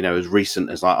recent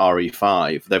as like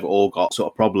RE5, they've all got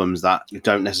sort of problems that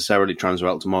don't necessarily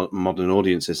translate to modern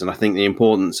audiences. And I think the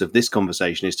importance of this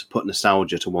conversation is to put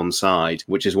nostalgia to one side,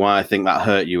 which is why I think that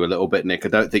hurt you a little bit, Nick. I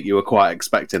don't think you were quite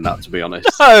expecting that, to be honest.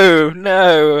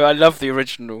 No, I love the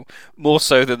original more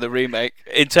so than the remake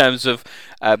in terms of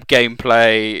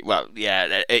gameplay. Well,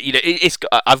 yeah.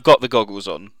 I've got the goggles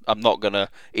on. I'm not gonna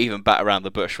even bat around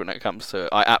the bush when it comes to it.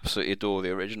 I absolutely adore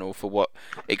the original for what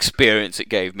experience it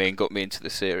gave me and got me into the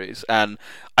series. And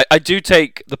I do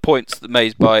take the points that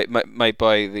made by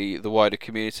the wider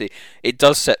community. It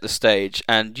does set the stage,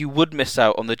 and you would miss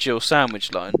out on the Jill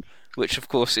sandwich line, which of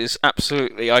course is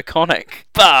absolutely iconic.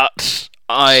 But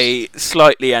I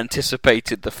slightly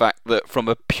anticipated the fact that from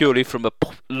a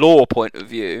lore point of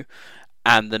view,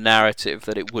 and the narrative,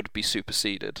 that it would be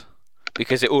superseded,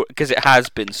 because it has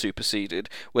been superseded.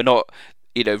 We're not,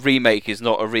 remake is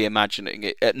not a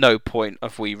reimagining. At no point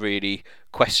have we really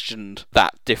questioned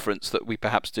that difference that we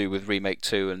perhaps do with Remake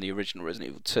 2 and the original Resident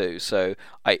Evil 2. So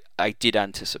I did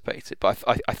anticipate it, but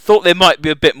I thought there might be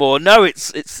a bit more. No,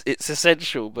 it's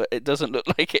essential, but it doesn't look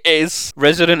like it is.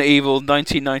 Resident Evil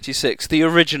 1996, the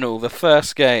original, the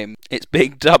first game. It's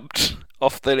being dumped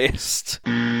off the list.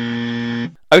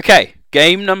 Okay,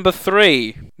 game number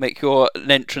 3. Make your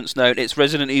entrance known. It's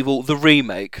Resident Evil the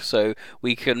Remake, so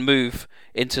we can move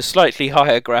into slightly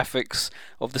higher graphics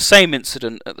of the same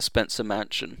incident at the Spencer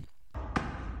Mansion.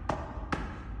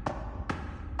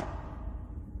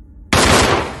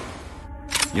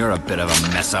 You're a bit of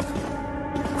a mess up.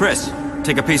 Chris,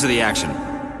 take a piece of the action.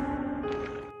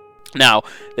 Now,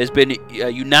 there's been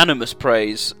unanimous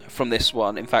praise from this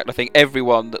one. In fact, I think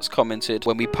everyone that's commented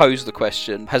when we posed the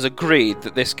question has agreed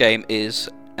that this game is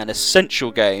an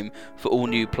essential game for all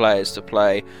new players to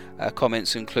play.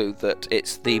 Comments include that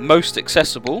it's the most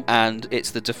accessible and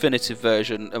it's the definitive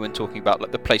version, and when talking about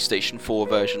like the PlayStation 4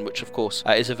 version, which of course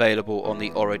is available on the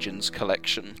Origins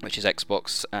collection, which is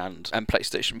Xbox and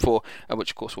PlayStation 4, and which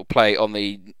of course will play on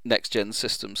the next gen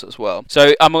systems as well.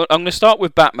 So I'm going to start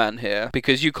with Batman here,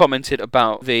 because you commented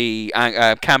about the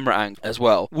camera angle as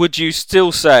well. Would you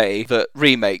still say that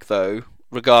Remake though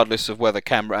regardless of whether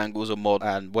camera angles are mod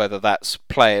and whether that's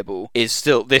playable,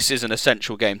 this is an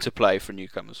essential game to play for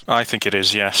newcomers. I think it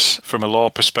is, yes. From a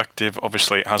lore perspective,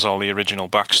 obviously it has all the original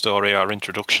backstory, our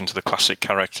introduction to the classic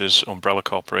characters, Umbrella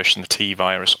Corporation, the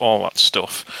T-Virus, all that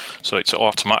stuff. So it's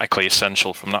automatically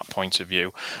essential from that point of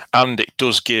view. And it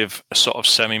does give a sort of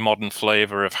semi-modern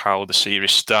flavour of how the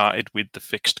series started with the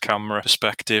fixed camera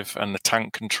perspective and the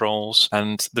tank controls.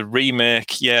 And the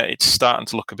remake, yeah, it's starting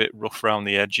to look a bit rough around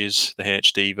the edges, the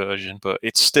HD version, but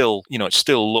it's still, it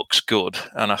still looks good.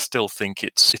 And I still think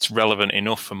it's relevant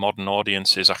enough for modern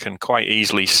audiences. I can quite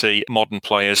easily see modern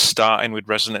players starting with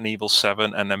Resident Evil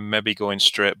 7 and then maybe going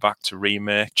straight back to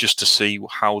remake just to see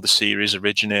how the series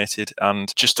originated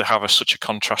and just to have such a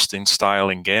contrasting style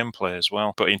in gameplay as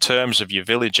well. But in terms of your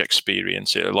village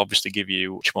experience, it'll obviously give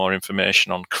you much more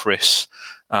information on Chris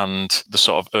and the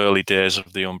sort of early days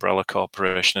of the Umbrella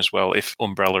Corporation as well, if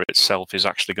Umbrella itself is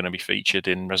actually going to be featured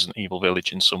in Resident Evil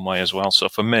Village in some way as well. So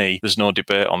for me, there's no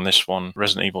debate on this one.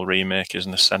 Resident Evil Remake is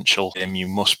an essential game you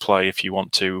must play if you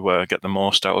want to get the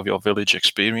most out of your Village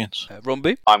experience.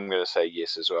 Rombie? I'm going to say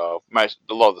yes as well.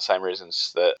 A lot of the same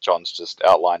reasons that John's just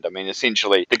outlined. I mean,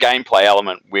 essentially, the gameplay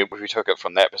element, if we took it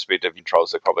from that perspective,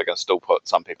 controls are probably going to still put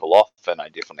some people off, and I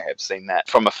definitely have seen that.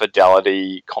 From a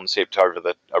fidelity concept over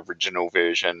the original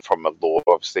version, from a lore,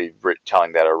 obviously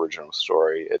telling that original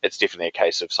story, it's definitely a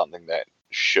case of something that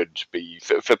should be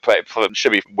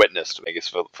should be witnessed, I guess,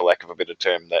 for lack of a better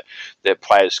term, that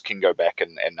players can go back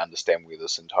and understand where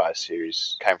this entire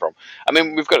series came from. I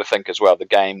mean, we've got to think as well, the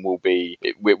game will be,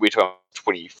 we're talking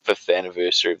 25th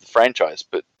anniversary of the franchise,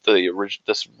 but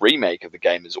this remake of the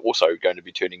game is also going to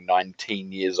be turning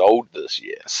 19 years old this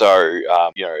year. So,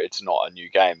 it's not a new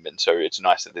game, and so it's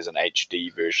nice that there's an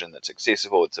HD version that's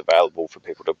accessible. It's available for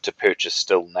people to purchase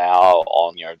still now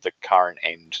on, the current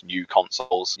and new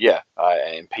consoles. Yeah,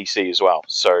 and PC as well.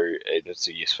 So it's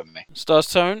a yes for me. Stars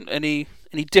Tone, any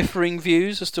differing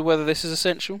views as to whether this is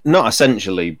essential? Not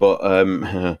essentially, but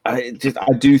I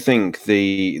do think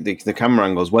the camera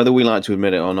angles, whether we like to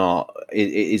admit it or not, it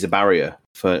is a barrier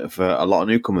for a lot of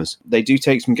newcomers. They do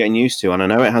take some getting used to, and I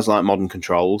know it has like modern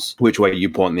controls, which way you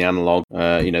point the analog,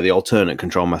 the alternate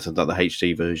control method that the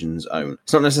HD versions own.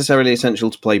 It's not necessarily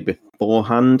essential to play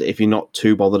beforehand if you're not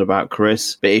too bothered about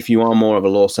Chris, but if you are more of a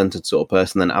lore-centered sort of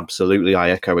person, then absolutely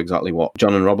I echo exactly what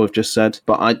John and Rob have just said.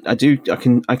 But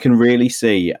I can really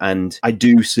see, and I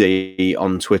do see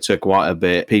on Twitter quite a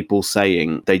bit people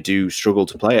saying they do struggle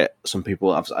to play it. Some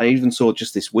people I even saw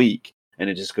just this week in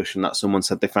a discussion that someone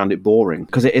said they found it boring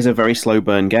because it is a very slow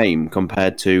burn game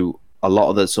compared to a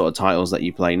lot of the sort of titles that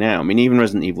you play now. I mean, even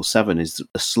Resident Evil 7 is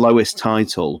the slowest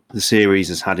title the series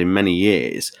has had in many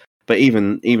years. But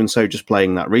even so, just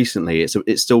playing that recently,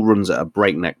 it still runs at a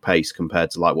breakneck pace compared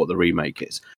to like what the remake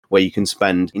is, where you can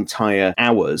spend entire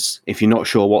hours, if you're not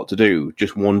sure what to do,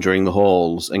 just wandering the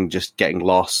halls and just getting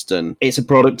lost. And it's a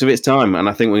product of its time, and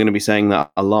I think we're going to be saying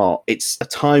that a lot. It's a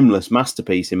timeless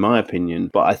masterpiece, in my opinion,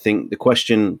 but I think the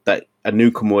question that a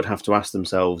newcomer would have to ask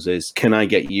themselves is, can I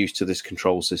get used to this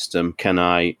control system? Can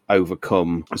I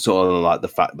overcome sort of like the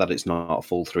fact that it's not a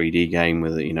full 3D game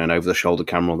with an over-the-shoulder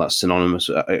camera that's synonymous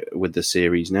with the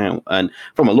series now? And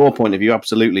from a lore point of view,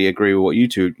 absolutely agree with what you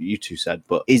two said,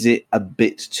 but is it a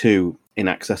bit too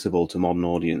inaccessible to modern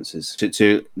audiences,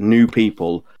 to new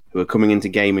people who are coming into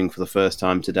gaming for the first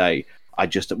time today? I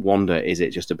just wonder, is it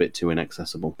just a bit too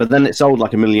inaccessible? But then it sold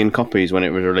like 1 million copies when it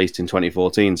was released in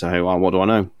 2014, so what do I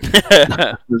know?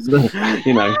 I was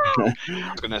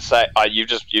going to say, you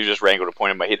just wrangled a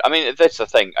point in my head. I mean, that's the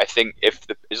thing. I think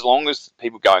as long as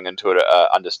people going into it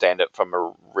understand it from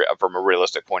a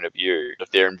realistic point of view, if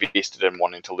they're invested in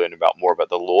wanting to learn more about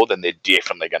the lore, then they're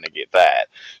definitely going to get that.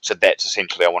 So that's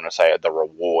essentially, I want to say, the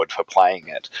reward for playing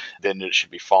it. Then it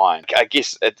should be fine. I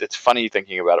guess it's funny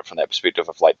thinking about it from that perspective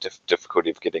of like difficulty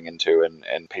of getting into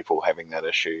and people having that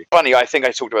issue. Funny, I think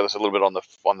I talked about this a little bit on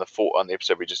the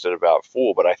episode we just did about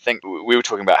 4, but I think we were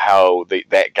talking about how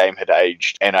that game had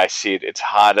aged, and I said it's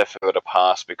harder for it to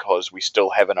pass because we still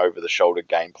have an over-the-shoulder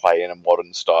gameplay in a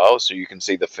modern style, so you can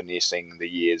see the finessing, the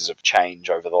years of change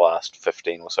over the last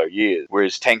 15 or so years.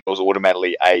 Whereas tank wars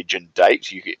automatically age and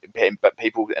date, but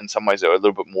people in some ways are a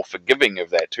little bit more forgiving of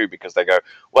that too, because they go,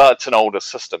 well, it's an older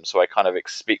system, so I kind of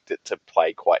expect it to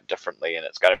play quite differently, and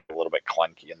it's going to be a little bit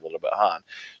clunky and a little bit hard.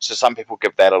 So some people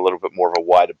give that a little bit more of a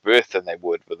wider berth than they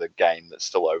would with a game that's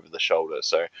still over the shoulder.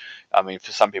 So, I mean,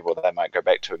 for some people, they might go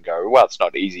back to and go, well, it's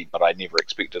not easy, but I never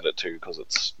expected it to because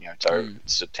it's,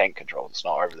 it's a tank control. It's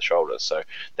not over the shoulder. So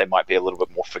they might be a little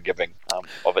bit more forgiving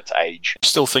of its age. I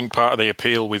still think part of the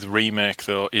appeal with Remake,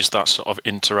 though, is that sort of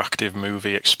interactive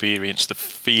movie experience, the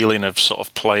feeling of sort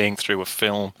of playing through a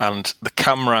film, and the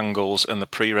camera angles and the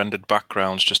pre-rendered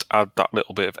backgrounds just add that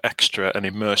little bit of extra and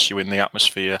immerse you in the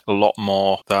atmosphere a lot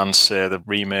more than, say, the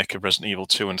remake of Resident Evil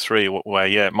 2 and 3, where,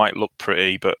 yeah, it might look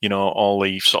pretty, but, all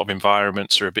the sort of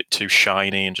environments are a bit too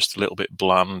shiny and just a little bit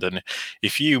bland. And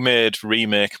if you made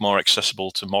Remake more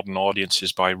accessible to modern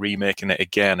audiences by remaking it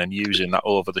again and using that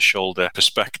over-the-shoulder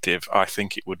perspective, I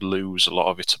think it would lose a lot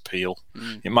of its appeal.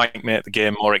 It might make the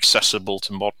game more accessible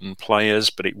to modern players,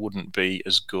 but it wouldn't be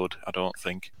as good, I don't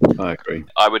think. I agree.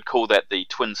 I would call that the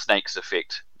Twin Snakes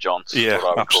effect, John. Yeah,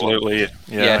 absolutely. Yeah,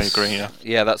 yes. I agree.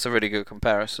 Yeah, that's a really good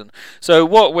comparison. So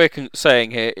what we're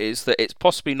saying here is that it's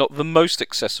possibly not the most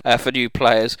accessible for new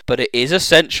players, but it is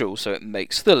essential, so it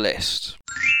makes the list.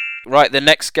 Right, the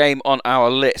next game on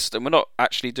our list, and we're not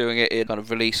actually doing it in kind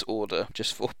of release order,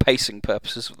 just for pacing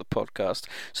purposes of the podcast.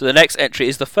 So the next entry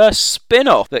is the first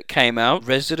spin-off that came out,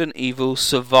 Resident Evil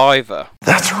Survivor.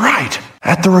 That's right!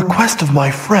 At the request of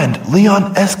my friend,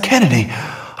 Leon S. Kennedy,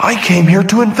 I came here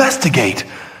to investigate.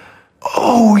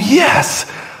 Oh, yes!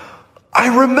 I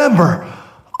remember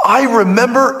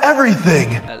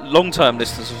everything! Long-time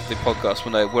listeners of the podcast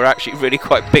will know we're actually really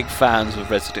quite big fans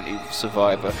of Resident Evil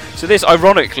Survivor. So this,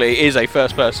 ironically, is a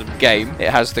first-person game. It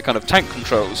has the kind of tank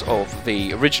controls of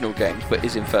the original games, but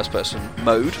is in first-person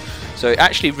mode. So it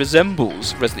actually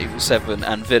resembles Resident Evil 7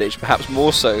 and Village, perhaps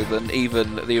more so than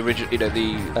even the original,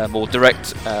 the more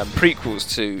direct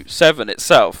prequels to 7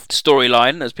 itself.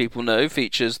 Storyline, as people know,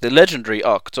 features the legendary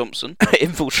Ark Thompson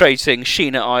infiltrating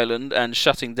Sheena Island and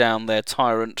shutting down their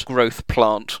tyrant growth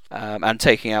plant, and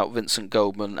taking out Vincent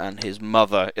Goldman and his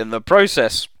mother in the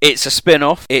process. It's a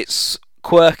spin-off. It's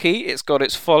quirky. It's got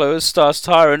its followers. Stars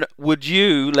Tyrant. Would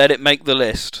you let it make the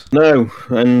list? No,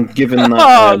 and given that...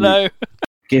 oh, no.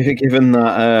 Given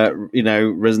that,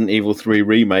 Resident Evil 3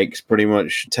 Remake's pretty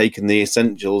much taken the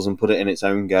essentials and put it in its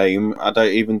own game, I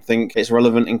don't even think it's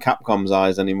relevant in Capcom's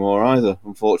eyes anymore either,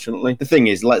 unfortunately. The thing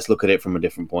is, let's look at it from a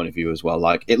different point of view as well.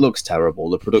 Like, it looks terrible.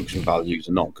 The production values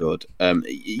are not good.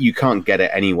 You can't get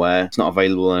it anywhere. It's not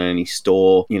available in any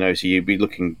store, so you'd be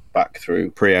looking back through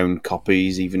pre-owned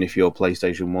copies, even if your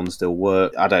PlayStation 1 still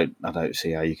works. I don't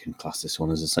see how you can class this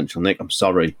one as essential, Nick. I'm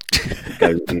sorry.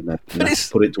 Put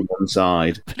it to one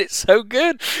side. But it's so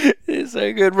good. It's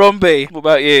so good. Rombie, what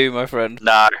about you, my friend?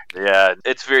 No, yeah,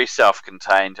 it's very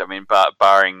self-contained. I mean,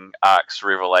 barring Ark's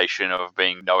revelation of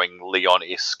knowing Leon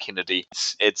S. Kennedy,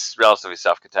 it's relatively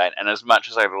self-contained. And as much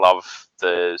as I love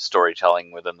the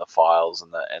storytelling within the files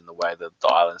and the way that the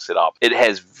island's set up, it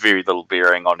has very little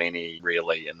bearing on any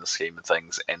really in the scheme of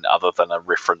things. And other than a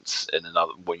reference in in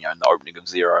the opening of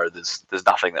Zero, there's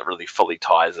nothing that really fully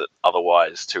ties it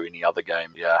otherwise to any other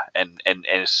game. Yeah, and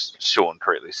as Sean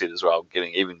correctly said as well,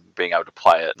 being able to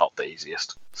play it, not the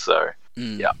easiest. So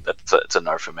yeah, it's a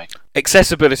no for me.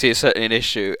 Accessibility is certainly an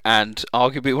issue, and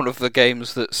arguably one of the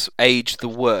games that's aged the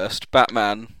worst.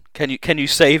 Batman. Can you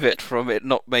save it from it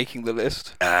not making the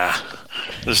list?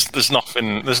 There's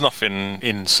nothing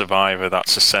in Survivor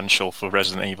that's essential for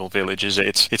Resident Evil Village, is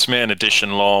it? Its main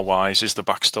addition lore-wise is the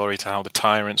backstory to how the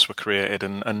tyrants were created,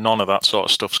 and none of that sort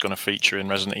of stuff's going to feature in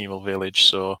Resident Evil Village.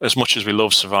 So as much as we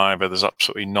love Survivor, there's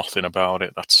absolutely nothing about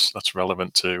it that's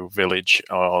relevant to Village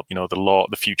or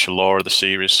the future lore of the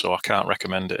series. So I can't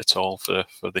recommend it at all for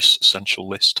this essential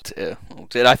list.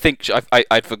 I think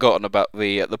I'd forgotten about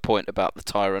the point about the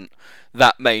tyrant.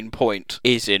 That main point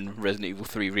is in Resident Evil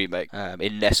 3 Remake.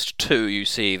 In Nest 2, you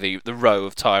see the row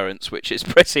of tyrants, which is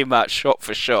pretty much shot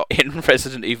for shot in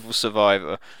Resident Evil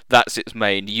Survivor. That's its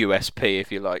main USP,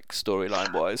 if you like,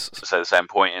 storyline-wise. So the same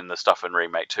point in the stuff in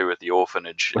Remake 2 with the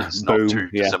orphanage is not too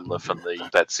dissimilar from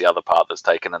that's the other part that's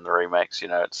taken in the remakes.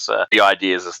 It's the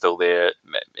ideas are still there,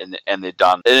 and they're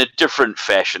done in a different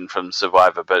fashion from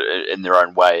Survivor, but in their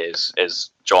own way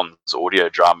as John's audio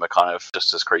drama, kind of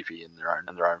just as creepy in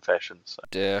their own fashion. So.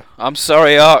 Dear, I'm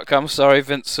sorry, Ark. I'm sorry,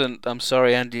 Vincent. I'm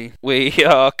sorry, Andy. We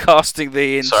are casting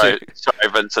thee into. Sorry,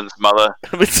 Vincent's mother.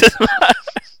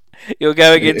 You're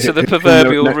going into the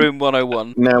proverbial room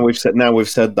 101. Now we've said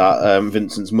that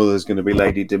Vincent's mother's going to be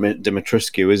Lady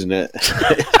Dimitrescu, isn't it?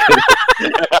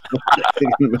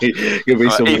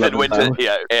 Ethan Winters,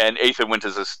 and Ethan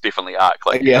Winters is definitely Ark,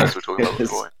 like you guys were talking about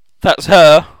before. That's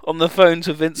her on the phone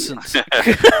to Vincent.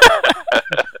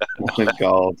 Oh my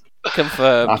God.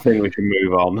 Confirmed. I think we can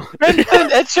move on.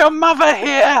 Vincent, it's your mother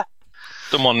here.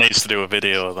 Someone needs to do a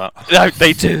video of that. No,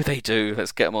 they do.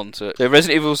 Let's get them onto it. So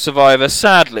Resident Evil Survivor,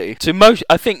 sadly,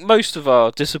 I think most of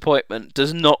our disappointment,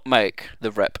 does not make the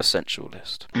Rep Essential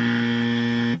list.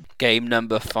 Game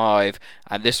number 5,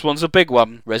 and this one's a big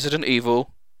one. Resident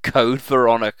Evil Code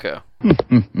Veronica.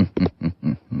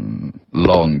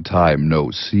 Long time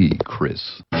no see,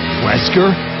 Chris.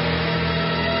 Wesker?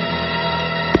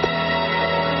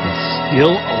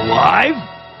 Still alive?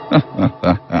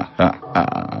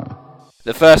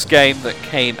 The first game that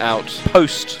came out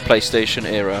post-PlayStation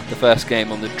era, the first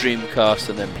game on the Dreamcast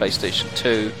and then PlayStation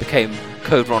 2, became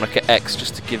Code Veronica X,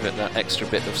 just to give it that extra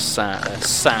bit of saz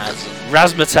and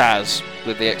razzmatazz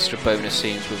with the extra bonus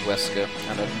scenes with Wesker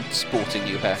and a sporting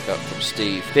new haircut from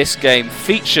Steve. This game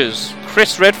features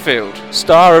Chris Redfield,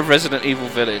 star of Resident Evil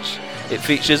Village. It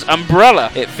features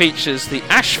Umbrella. It features the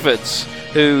Ashfords,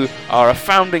 who are a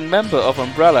founding member of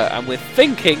Umbrella, and we're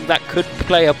thinking that could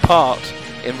play a part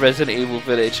in Resident Evil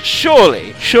Village.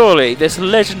 Surely this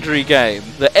legendary game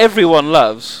that everyone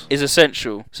loves is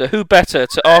essential. So who better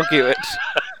to argue it?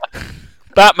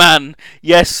 Batman,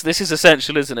 yes, this is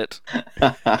essential, isn't it?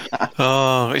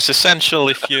 Oh, it's essential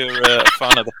if you're a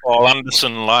fan of the Paul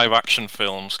Anderson live-action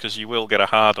films, because you will get a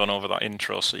hard-on over that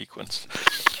intro sequence.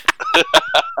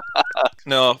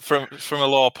 No, from a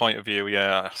law point of view,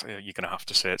 yeah, you're going to have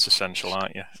to say it's essential,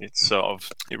 aren't you?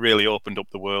 It really opened up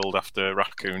the world after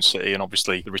Raccoon City, and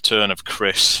obviously the return of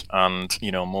Chris, and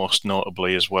most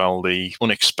notably as well the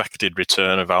unexpected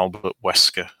return of Albert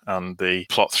Wesker and the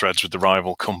plot threads with the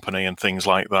rival company and things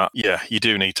like that. Yeah, you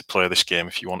do need to play this game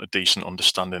if you want a decent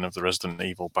understanding of the Resident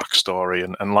Evil backstory,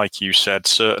 and like you said,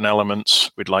 certain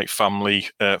elements with like founding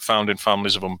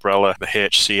families of Umbrella, the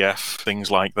HCF, things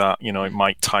like that. It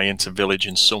might tie into Village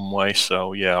in some way.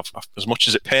 So yeah, as much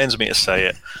as it pains me to say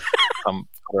it,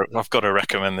 I've got to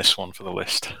recommend this one for the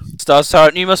list. Stars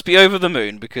Tyrant, you must be over the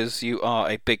moon because you are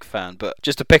a big fan. But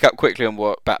just to pick up quickly on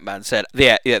what Batman said,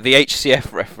 the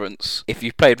HCF reference, if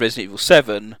you've played Resident Evil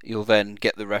 7, you'll then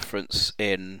get the reference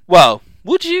in... Well,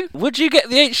 would you get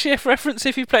the HCF reference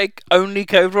if you played only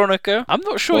Code Veronica? I'm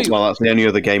not sure. Well, that's the only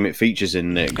other game it features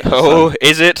in, Nick. Oh,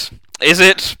 is it? Is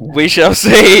it? We shall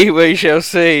see. We shall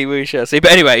see. We shall see.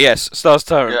 But anyway, yes, Stars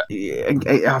Tyrant.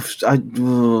 Yeah.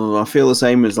 I feel the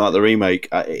same as like the remake.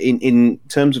 In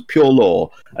terms of pure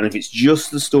lore, and if it's just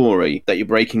the story that you're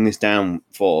breaking this down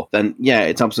for, then yeah,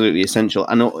 it's absolutely essential.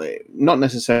 And not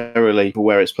necessarily for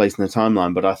where it's placed in the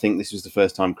timeline, but I think this was the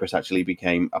first time Chris actually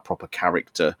became a proper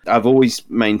character. I've always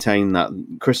maintained that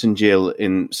Chris and Jill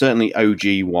in certainly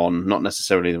OG1, not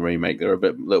necessarily the remake, they're a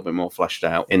little bit more fleshed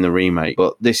out in the remake,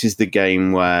 but this is the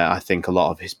game where I think a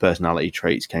lot of his personality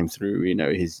traits came through,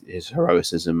 his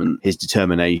heroicism and his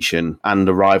determination, and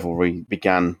the rivalry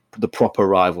began. The proper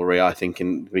rivalry, I think,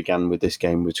 began with this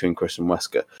game between Chris and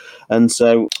Wesker. And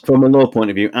so, from a lore point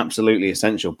of view, absolutely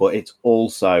essential, but it's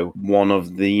also one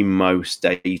of the most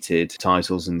dated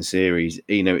titles in the series.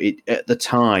 At the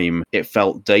time, it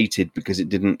felt dated because it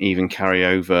didn't even carry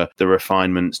over the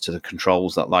refinements to the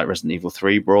controls that like Resident Evil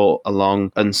 3 brought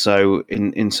along. And so,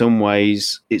 in some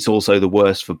ways, it's also the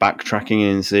worst for backtracking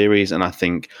in the series, and I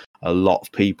think a lot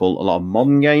of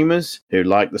modern gamers who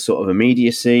like the sort of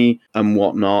immediacy and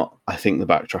whatnot, I think the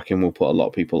backtracking will put a lot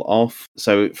of people off.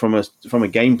 So from a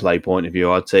gameplay point of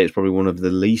view, I'd say it's probably one of the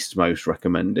least most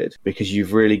recommended, because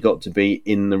you've really got to be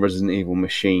in the Resident Evil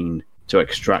machine to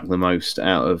extract the most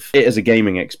out of it as a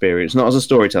gaming experience, not as a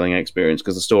storytelling experience,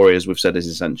 because the story, as we've said, is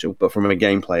essential. But from a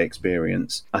gameplay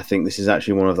experience, I think this is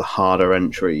actually one of the harder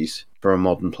entries for a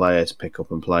modern player to pick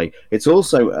up and play. It's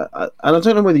also, and I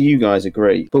don't know whether you guys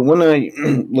agree, but when I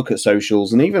look at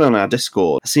socials and even on our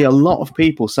Discord, I see a lot of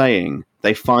people saying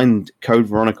they find Code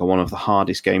Veronica one of the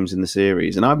hardest games in the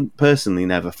series, and I've personally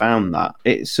never found that.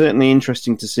 It's certainly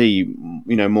interesting to see,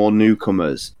 more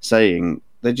newcomers saying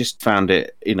they just found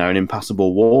it, an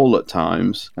impassable wall at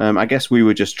times. I guess we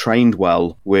were just trained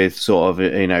well with sort of,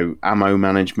 ammo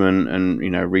management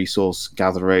and, resource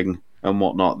gathering and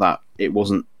whatnot, that it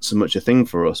wasn't so much a thing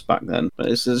for us back then. But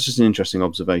it's just an interesting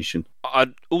observation.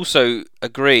 I'd also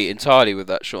agree entirely with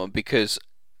that, Sean, because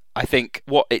I think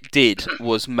what it did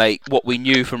was make what we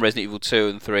knew from Resident Evil 2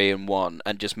 and 3 and 1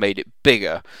 and just made it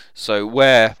bigger. So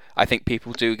where I think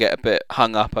people do get a bit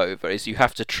hung up over is you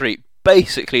have to treat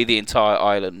basically the entire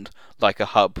island like a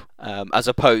hub, as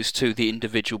opposed to the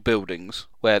individual buildings,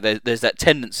 where there's that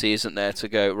tendency, isn't there, to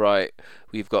go, right,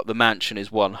 We've got the mansion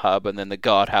is one hub, and then the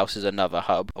guardhouse is another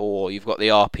hub, or you've got the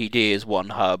RPD as one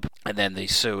hub, and then the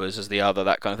sewers as the other,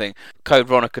 that kind of thing. Code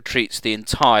Veronica treats the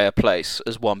entire place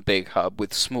as one big hub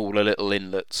with smaller little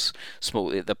inlets,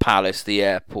 the palace, the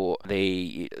airport,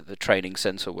 the training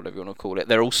centre, whatever you want to call it.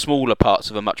 They're all smaller parts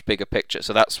of a much bigger picture,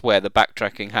 so that's where the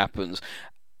backtracking happens,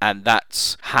 and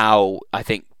that's how I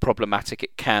think problematic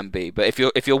it can be. But if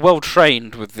you're well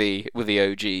trained with the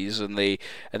OGs and the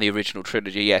original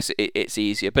trilogy, yes, it's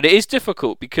easier. But it is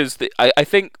difficult because I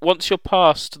think once you're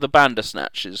past the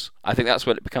Bandersnatches, I think that's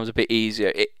when it becomes a bit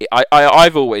easier.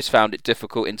 I've always found it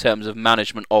difficult in terms of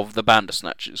management of the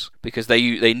Bandersnatches because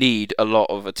they need a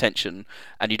lot of attention,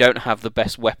 and you don't have the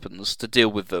best weapons to deal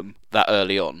with them that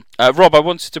early on. Rob, I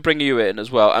wanted to bring you in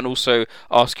as well, and also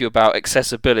ask you about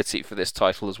accessibility for this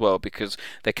title as well, because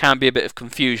there can be a bit of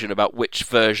confusion about which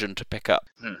version to pick up.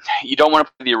 You don't want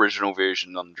to play the original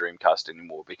version on the Dreamcast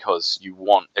anymore, because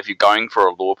if you're going for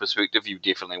a lore perspective, you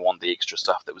definitely want the extra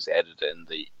stuff that was added in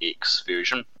the X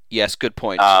version. Yes, good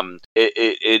point.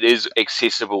 It is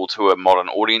accessible to a modern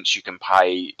audience. You can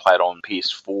play it on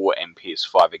PS4 and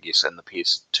PS5, I guess, and the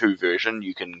PS2 version.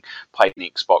 You can play an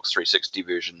Xbox 360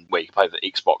 version, where you can play the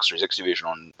Xbox 360 version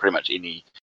on pretty much any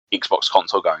Xbox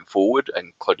console going forward,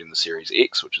 including the Series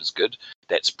X, which is good.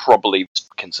 That's probably the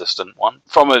consistent one.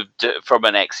 From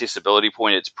an accessibility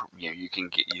point, it's you can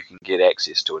get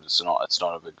access to it. It's not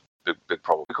a big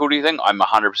problem. Difficulty thing, I'm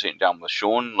 100% down with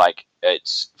Sean. Like,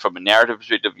 it's from a narrative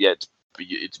perspective, yeah,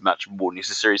 it's much more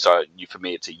necessary. So for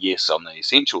me, it's a yes on the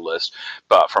essential list.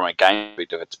 But from a game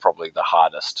perspective, it's probably the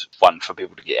hardest one for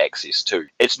people to get access to.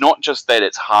 It's not just that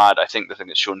it's hard. I think the thing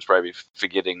that Sean's probably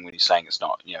forgetting when he's saying it's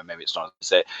not, maybe it's not, is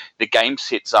that the game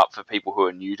sets up for people who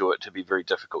are new to it to be very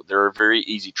difficult. There are very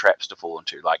easy traps to fall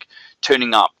into, like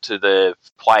turning up to the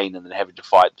plane and then having to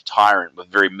fight the tyrant with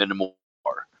very minimal,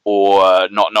 or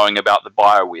not knowing about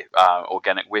the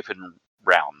organic weapon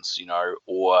rounds,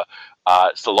 or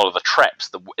it's a lot of the traps,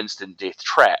 the instant death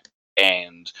trap,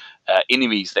 and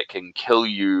enemies that can kill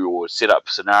you or set up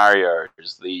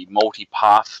scenarios, the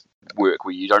multi-path work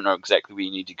where you don't know exactly where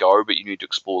you need to go, but you need to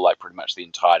explore like pretty much the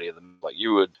entirety of them, like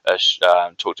you would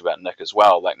talked about, Nick, as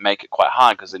well. Like, make it quite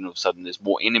hard, because then all of a sudden there's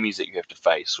more enemies that you have to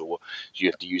face, or you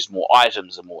have to use more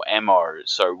items and more ammo.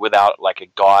 So without like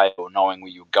a guide or knowing where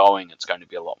you're going, it's going to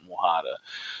be a lot more harder.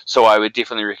 So I would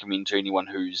definitely recommend to anyone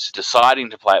who's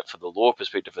deciding to play it for the lore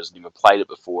perspective, has never played it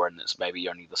before, and it's maybe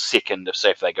only the second,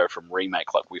 if they go from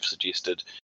remake like we've suggested,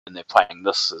 and they're playing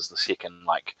this as the second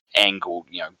like angled,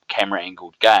 camera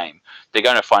angled game, they're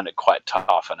going to find it quite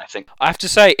tough. And I think I have to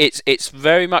say it's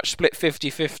very much split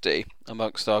 50-50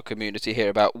 amongst our community here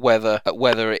about whether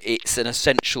it's an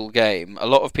essential game. A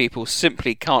lot of people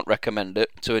simply can't recommend it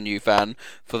to a new fan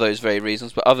for those very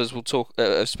reasons, but others will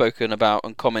have spoken about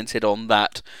and commented on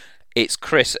that it's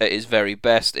Chris at his very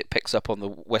best. It picks up on the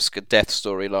Wesker death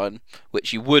storyline,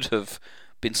 which you would have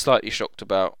been slightly shocked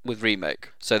about with remake.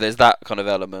 So there's that kind of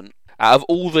element. Out of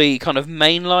all the kind of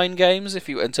mainline games,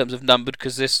 in terms of numbered,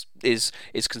 because this is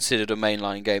considered a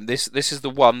mainline game, this is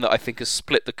the one that I think has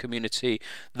split the community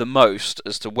the most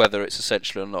as to whether it's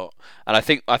essential or not. And I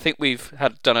think we've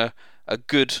done a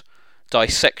good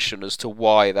dissection as to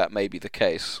why that may be the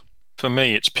case. For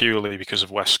me, it's purely because of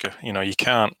Wesker. You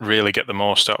can't really get the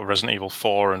most out of Resident Evil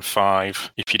 4 and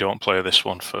 5 if you don't play this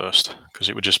one first, because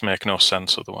it would just make no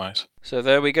sense otherwise. So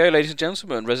there we go, ladies and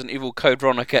gentlemen. Resident Evil Code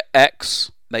Veronica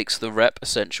X makes the rep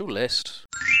essential list.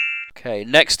 Okay,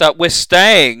 next up, we're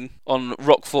staying on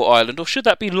Rockfort Island, or should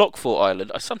that be Lockfort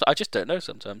Island? I just don't know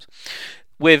sometimes.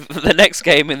 With the next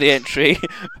game in the entry,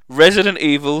 Resident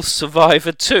Evil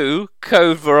Survivor 2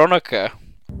 Code Veronica.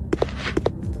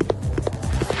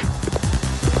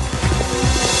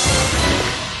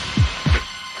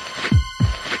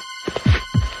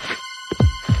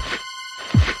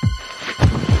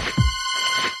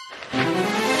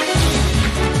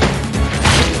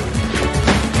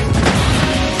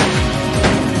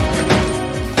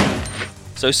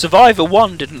 So Survivor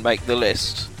 1 didn't make the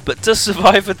list, but does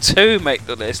Survivor 2 make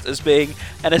the list as being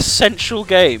an essential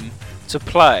game to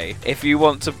play if you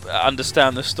want to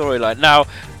understand the storyline? Now,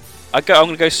 I'm going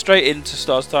to go straight into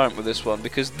Star's Tyrant with this one,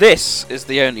 because this is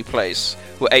the only place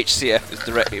where HCF is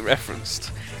directly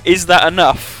referenced. Is that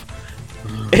enough?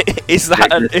 Is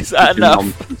that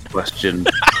enough? Question.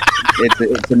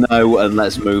 It's a no, and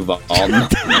let's move on.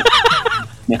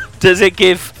 Does it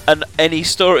give any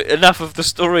story enough of the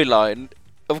storyline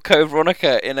of Code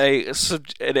Veronica in a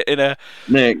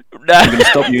Nick, I'm going to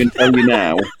stop you and tell you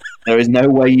now, there is no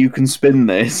way you can spin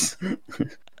this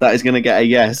that is going to get a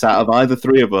yes out of either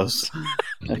three of us.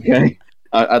 Okay?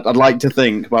 I'd like to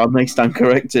think, but I may stand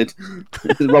corrected.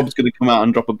 Rob's going to come out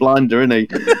and drop a blinder, isn't he?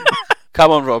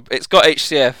 Come on, Rob. It's got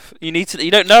HCF.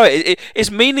 You don't know it.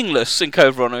 It's meaningless in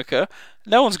Code Veronica.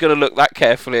 No one's going to look that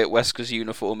carefully at Wesker's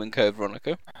uniform in Code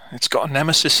Veronica. It's got a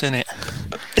nemesis in it.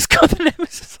 It's got the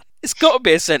nemesis. It's got to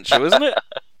be essential, isn't it?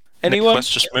 Anyone?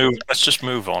 Nick, let's just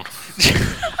move on.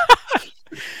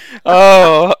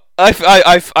 Oh, I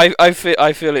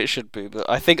feel it should be, but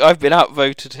I think I've been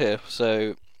outvoted here.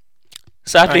 So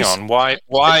sadly, hang on.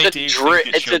 Why do you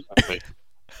think it should be?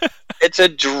 It's a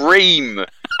dream,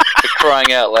 for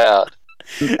crying out loud.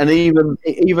 And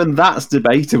even that's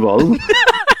debatable.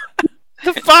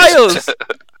 The files.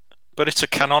 But it's a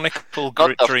canonical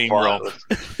dream, Rob.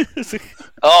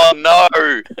 Oh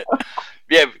no!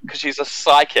 Yeah, because she's a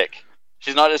psychic.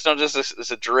 It's not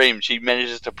just a dream. She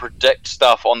manages to predict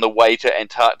stuff on the way to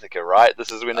Antarctica, right?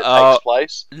 This is when it takes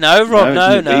place. No, Rob,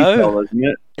 no. Veto, isn't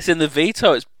it? It's in the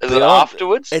veto. Is it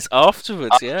afterwards? It's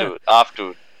afterwards, yeah.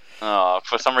 Afterwards. Oh,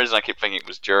 for some reason I keep thinking it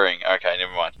was during. Okay,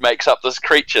 never mind. Makes up this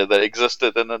creature that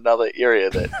existed in another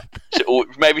area or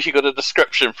maybe she got a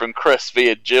description from Chris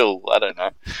via Jill. I don't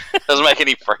know. Doesn't make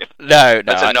any freaking. No.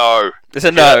 It's a no. It's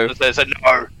a no. It's a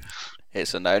no.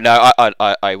 It's a no. No,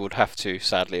 I would have to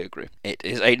sadly agree. It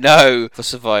is a no for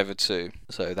Survivor 2.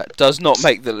 So that does not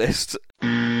make the list.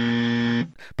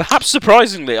 Perhaps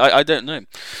surprisingly, I don't know.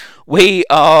 We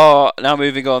are now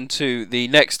moving on to the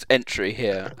next entry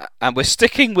here, and we're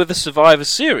sticking with the Survivor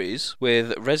series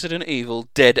with Resident Evil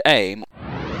Dead Aim.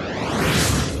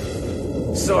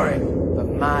 Sorry, but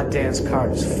my dance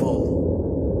card is full.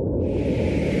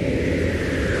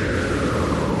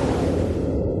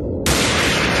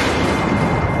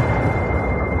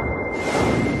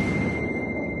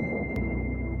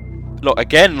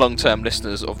 Again, long-term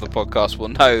listeners of the podcast will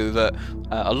know that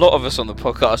a lot of us on the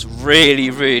podcast really,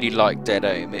 really like Dead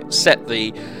Aim. It set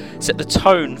the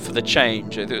tone for the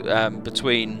change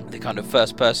between the kind of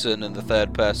first person and the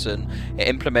third person.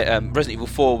 Resident Evil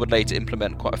 4 would later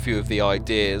implement quite a few of the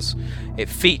ideas. It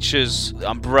features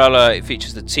Umbrella. It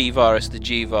features the T virus, the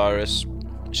G virus,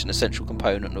 which is an essential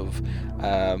component of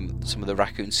some of the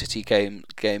Raccoon City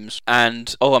games.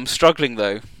 And I'm struggling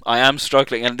though. I am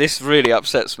struggling, and this really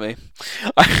upsets me.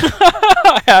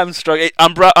 I am struggling.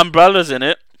 Umbrella's in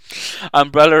it.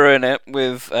 Umbrella in it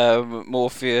with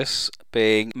Morpheus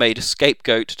being made a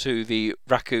scapegoat to the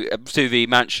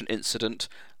mansion incident,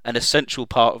 an essential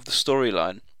part of the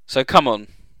storyline. So come on,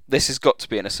 this has got to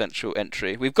be an essential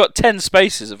entry. We've got 10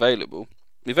 spaces available.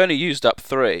 We've only used up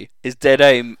 3. Is Dead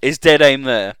Aim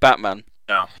there? Batman.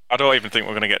 No, I don't even think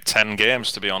we're going to get 10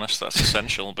 games, to be honest. That's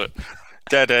essential, but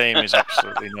Dead Aim is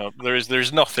absolutely no.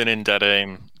 There's nothing in Dead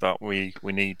Aim that we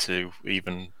need to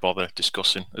even bother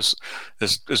discussing. As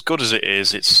good as it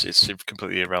is, it's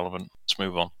completely irrelevant. Let's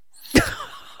move on.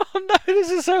 Oh no, this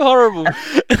is so horrible.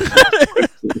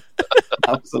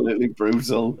 Absolutely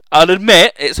brutal. I'll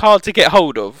admit it's hard to get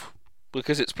hold of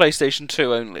because it's PlayStation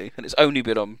 2 only, and it's only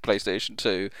been on PlayStation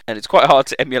 2, and it's quite hard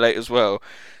to emulate as well.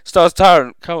 Stars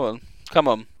Tyrant, come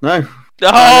on. No.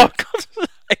 Oh, God's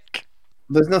sake.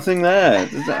 There's nothing there.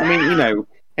 I mean,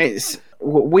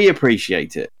 we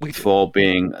appreciate it for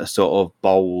being a sort of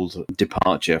bold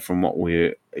departure from what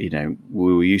we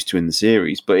were used to in the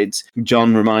series. But it's,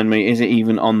 John, remind me, is it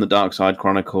even on the Dark Side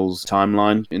Chronicles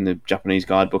timeline in the Japanese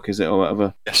guidebook, is it, or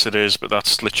whatever? Yes, it is, but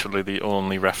that's literally the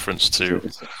only reference to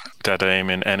Dead Aim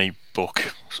in any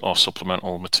book or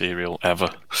supplemental material ever.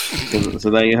 So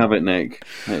there you have it, Nick.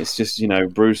 It's just,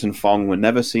 Bruce and Fong were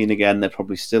never seen again. They're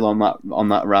probably still on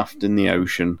that raft in the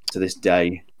ocean to this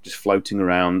day, just floating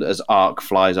around as Ark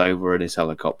flies over in his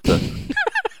helicopter.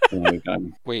 There we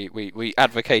go. We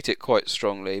advocate it quite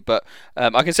strongly, but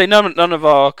I can say none of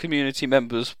our community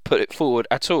members put it forward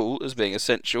at all as being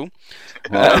essential.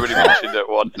 Nobody mentioned it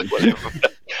once.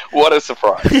 What a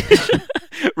surprise.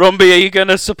 Rombie, are you going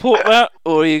to support that,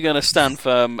 or are you going to stand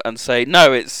firm and say,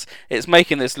 no, it's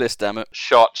making this list, damn it?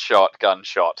 Shot,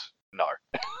 gunshot. No.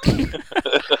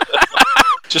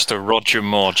 Just a Roger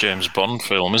Moore James Bond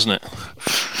film, isn't it?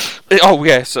 Oh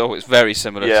yes, it's very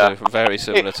similar to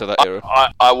that era.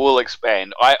 I will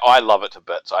expand. I love it to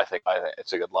bits. I think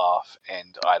it's a good laugh,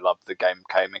 and I love the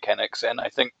gameplay mechanics, and I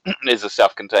think as a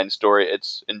self-contained story,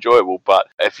 it's enjoyable. But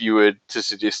if you were to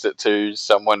suggest it to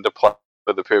someone to play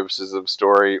for the purposes of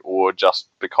story, or just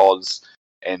because,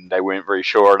 and they weren't very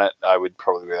sure on it, I would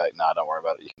probably be like, nah, don't worry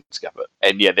about it, you can skip it.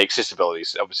 And yeah, the accessibility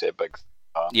is obviously a big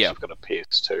You've got a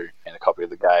PS2 and a copy of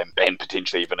the game, and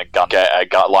potentially even a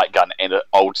light gun and an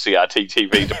old CRT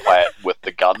TV to play it with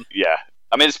the gun. Yeah.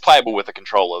 I mean, it's playable with a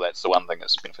controller. That's the one thing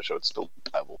that's beneficial. It's still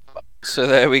playable. But, so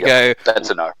there we go. That's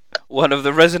a no. One of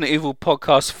the Resident Evil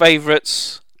podcast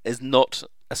favourites is not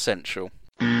essential.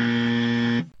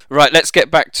 Right, let's get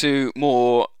back to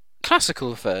more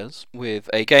classical affairs with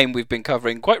a game we've been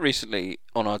covering quite recently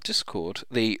on our Discord,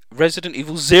 the Resident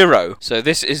Evil 0. So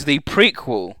this is the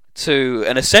prequel to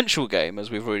an essential game,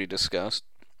 as we've already discussed.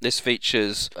 This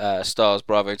features stars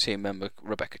Bravo team member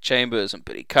Rebecca Chambers and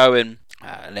Billy Cohen,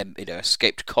 an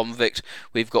escaped convict.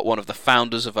 We've got one of the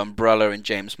founders of Umbrella in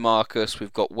James Marcus.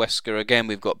 We've got Wesker again.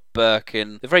 We've got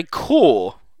Birkin. The very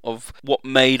core of what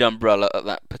made Umbrella at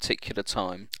that particular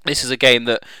time. This is a game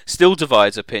that still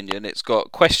divides opinion. It's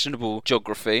got questionable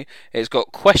geography. It's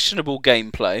got questionable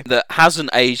gameplay that hasn't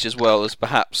aged as well as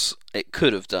perhaps it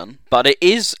could have done. But it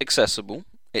is accessible.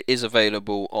 It is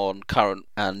available on current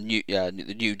and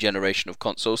the new generation of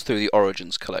consoles through the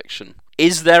Origins collection.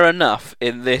 Is there enough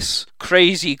in this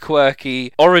crazy,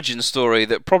 quirky origin story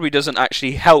that probably doesn't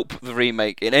actually help the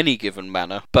remake in any given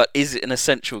manner, but is it an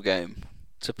essential game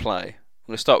to play? I'm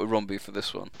going to start with Rombie for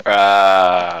this one.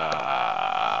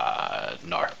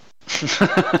 No.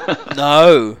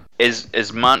 No.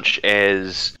 As much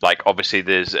as, like, obviously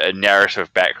there's a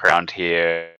narrative background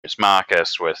here, it's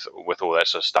Marcus with all that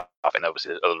sort of stuff, and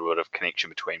obviously a little bit of connection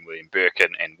between William Birkin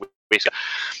and Wesker.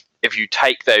 If you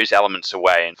take those elements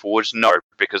away and forwards, no,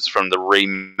 because from the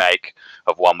remake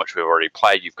of one which we've already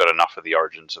played, you've got enough of the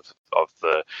origins of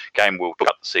the game. We'll talk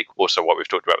about the sequel, also what we've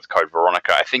talked about with Code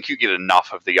Veronica. I think you get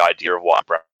enough of the idea of what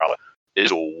Umbrella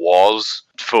is or was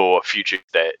for future.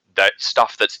 That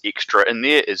stuff that's extra in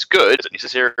there is good. Is it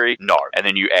necessary? No. And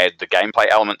then you add the gameplay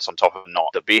elements on top of not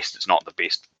the best. It's not the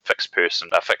best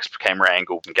fixed camera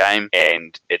angle game,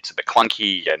 and it's a bit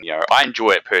clunky. And I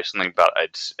enjoy it personally, but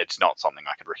it's not something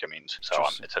I could recommend. So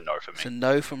it's a no for me. It's a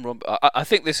no from Rob. I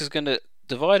think this is going to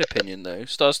divide opinion though.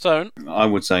 Starstone? I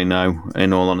would say no,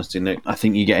 in all honesty, Nick. I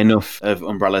think you get enough of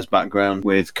Umbrella's background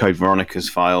with Code Veronica's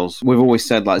files. We've always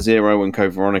said like Zero and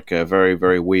Code Veronica are very,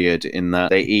 very weird in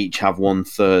that they each have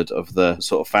 1/3 of the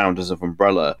sort of founders of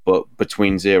Umbrella, but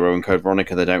between Zero and Code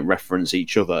Veronica they don't reference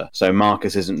each other. So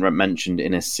Marcus isn't mentioned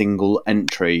in a single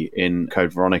entry in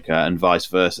Code Veronica, and vice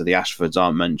versa. The Ashfords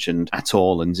aren't mentioned at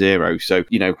all in Zero. So,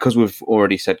 because we've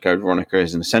already said Code Veronica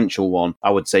is an essential one, I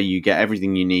would say you get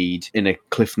everything you need in a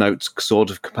Cliff Notes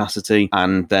sort of capacity,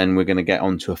 and then we're going to get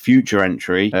onto a future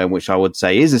entry, which I would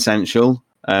say is essential,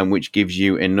 which gives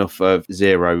you enough of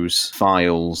Zero's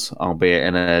files, albeit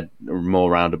in a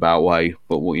more roundabout way,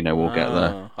 but we'll get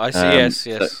there. I see.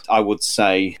 Yes. I would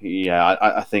say,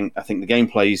 I think the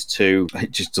gameplay's too.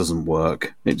 It just doesn't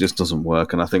work. It just doesn't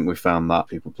work, and I think we found that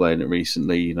people playing it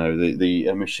recently. The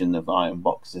omission of item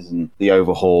boxes and the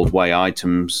overhauled way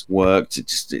items worked.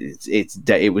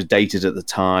 It was dated at the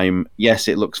time. Yes,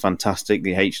 it looks fantastic.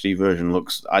 The HD version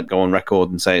looks. I'd go on record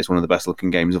and say it's one of the best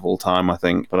looking games of all time. I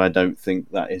think, but I don't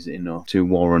think that is enough to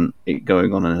warrant it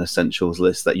going on an essentials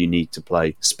list that you need to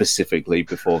play specifically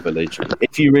before Village.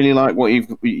 If you really like what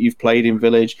you've played in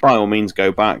Village, by all means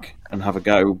go back and have a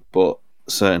go, but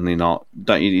certainly not.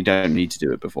 You don't need to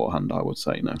do it beforehand, I would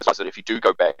say. No. So if you do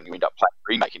go back and you end up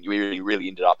playing remake and you really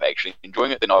ended up actually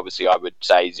enjoying it, then obviously I would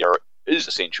say Zero is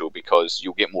essential because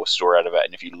you'll get more story out of it,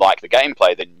 and if you like the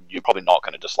gameplay, then you're probably not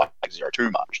going to dislike Zero too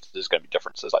much. There's going to be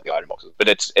differences like the item boxes, but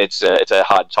it's a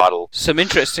hard title. Some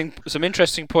interesting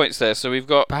points there. So we've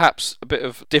got perhaps a bit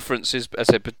of differences,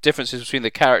 differences between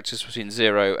the characters between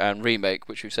Zero and remake,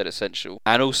 which we've said essential,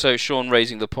 and also Sean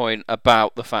raising the point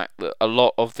about the fact that a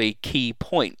lot of the key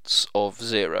points of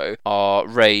Zero are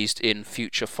raised in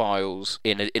future files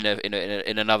in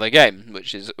another game,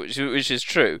 which is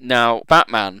true. Now,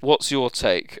 Batman, what's your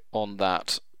take on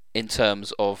that in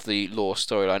terms of the lore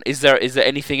storyline? Is there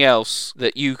anything else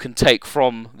that you can take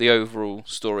from the overall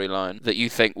storyline that you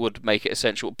think would make it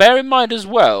essential? Bear in mind as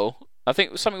well, I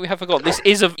think something we have forgotten,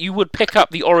 you would pick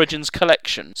up the Origins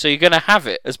collection, so you're going to have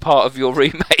it as part of your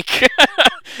remake.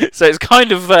 So it's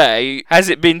kind of there. Has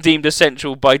it been deemed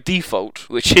essential by default?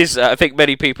 Which is, I think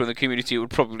many people in the community would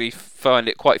probably find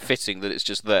it quite fitting that it's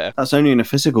just there. That's only in a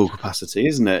physical capacity,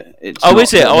 isn't it? Is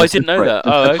it? I didn't know that.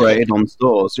 Separated on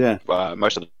stores, yeah.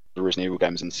 Most of the Resident Evil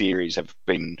games in the series have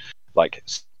been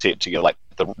set together, like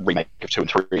the remake of 2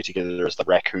 and 3 together as the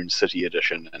Raccoon City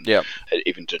edition, and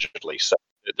even digitally. So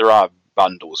there are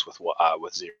bundles with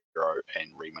Zero and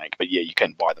remake, but yeah, you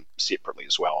can buy them separately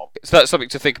as well. So that's something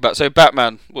to think about. So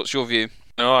Batman, what's your view?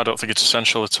 No, I don't think it's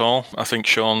essential at all. I think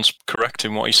Sean's correct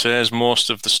in what he says.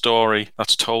 Most of the story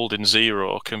that's told in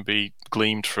Zero can be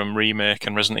gleaned from Remake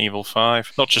and Resident Evil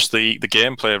 5. Not just the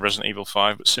gameplay of Resident Evil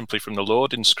 5, but simply from the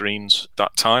loading screens.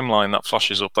 That timeline that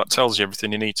flashes up, that tells you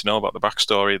everything you need to know about the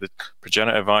backstory, the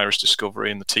progenitor virus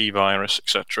discovery and the T virus,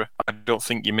 etc. I don't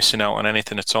think you're missing out on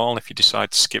anything at all if you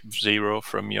decide to skip Zero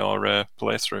from your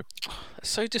playthrough. It's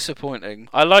so disappointing.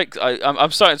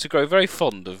 I'm starting to grow very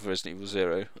fond of Resident Evil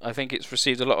 0. I think it's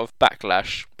received a lot of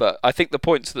backlash, but I think the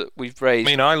points that we've raised...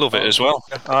 I mean, I love it as well.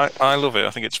 I love it. I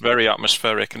think it's very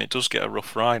atmospheric and it does get a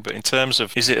rough ride, but in terms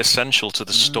of, is it essential to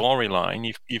the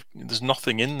storyline, there's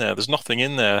nothing in there. There's nothing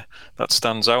in there that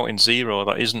stands out in Zero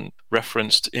that isn't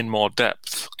referenced in more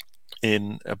depth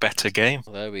in a better game.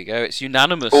 Well, there we go. It's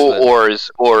unanimous. Or is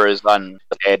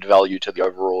add value to the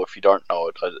overall. If you don't know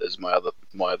it, is my other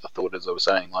thought. As I was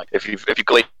saying, like if you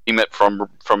glean it from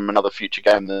another future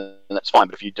game, then that's fine.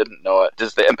 But if you didn't know it,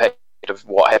 does the impact of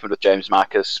what happened with James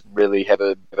Marcus really have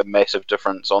a massive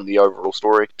difference on the overall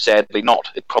story? Sadly not.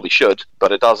 It probably should,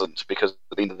 but it doesn't, because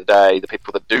at the end of the day, the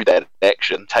people that do that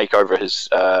action take over his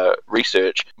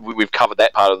research. We've covered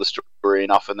that part of the story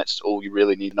enough, and that's all you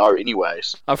really need to know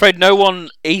anyways. I'm afraid no one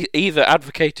either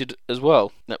advocated as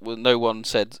well. No one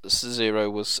said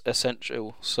Zero was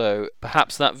essential, so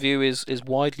perhaps that view is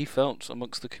widely felt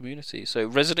amongst the community. So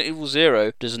Resident Evil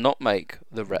 0 does not make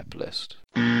the rep list.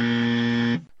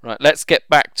 Right, let's get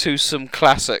back to some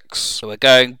classics. So we're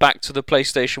going back to the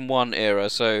PlayStation 1 era.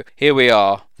 So here we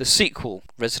are, the sequel,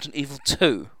 Resident Evil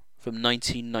 2 from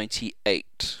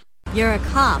 1998. You're a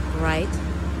cop, right?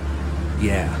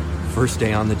 Yeah, first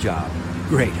day on the job.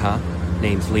 Great, huh?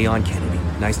 Name's Leon Kennedy.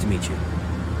 Nice to meet you.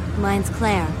 Mine's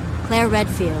Claire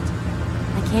Redfield.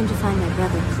 I came to find my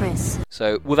brother Chris.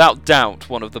 So, without doubt,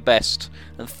 one of the best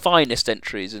and finest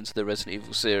entries into the Resident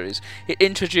Evil series. It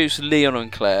introduced Leon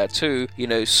and Claire, two,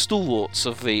 stalwarts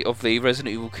of the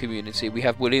Resident Evil community. We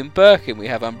have William Birkin, we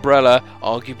have Umbrella,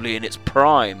 arguably in its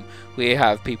prime. We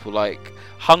have people like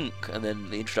Hunk, and then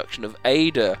the introduction of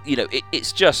Ada.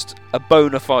 It's just a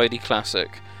bona fide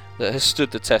classic that has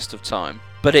stood the test of time.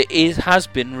 But it has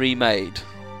been remade.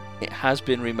 It has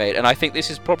been remade, and I think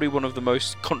this is probably one of the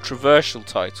most controversial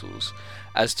titles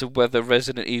as to whether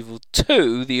Resident Evil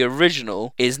 2, the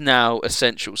original, is now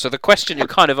essential. So the question you're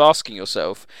kind of asking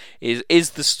yourself is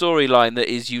the storyline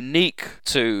that is unique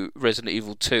to Resident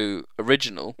Evil 2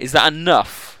 original, is that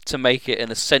enough to make it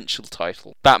an essential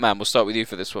title? Batman, we'll start with you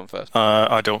for this one first.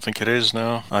 I don't think it is,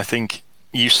 no. I think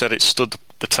you said it stood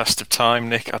the test of time,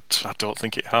 Nick. I don't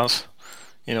think it has.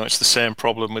 It's the same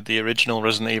problem with the original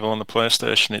Resident Evil on the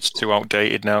PlayStation. It's too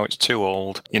outdated now. It's too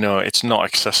old. It's not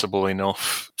accessible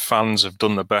enough. Fans have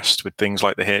done the best with things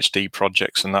like the HD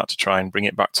projects and that to try and bring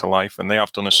it back to life, and they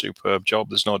have done a superb job.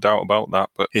 There's no doubt about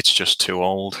that, but it's just too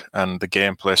old, and the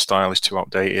gameplay style is too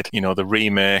outdated. The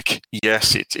remake,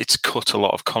 yes, it's cut a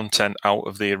lot of content out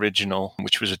of the original,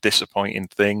 which was a disappointing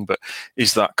thing, but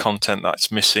is that content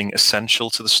that's missing essential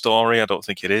to the story? I don't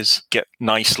think it is. Get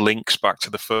nice links back to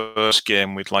the first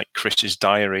game with like Chris's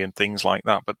diary and things like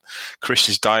that, but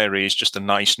Chris's diary is just a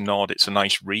nice nod. It's a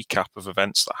nice recap of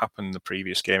events that happened in the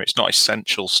previous game. It's not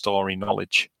essential story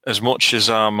knowledge. As much as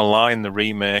I malign the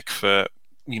remake for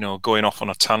going off on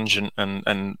a tangent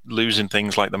and losing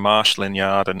things like the marshalling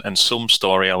yard and some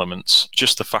story elements,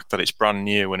 just the fact that it's brand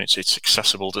new and it's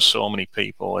accessible to so many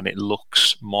people and it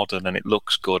looks modern and it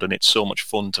looks good and it's so much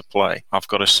fun to play, I've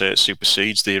got to say it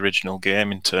supersedes the original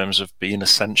game in terms of being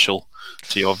essential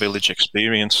to your village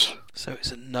experience. So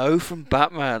it's a no from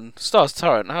Batman. Stars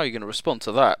Tyrant, how are you going to respond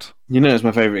to that? It's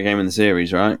my favourite game in the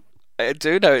series, right? I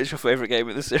do know it's your favourite game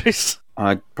in the series.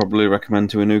 I'd probably recommend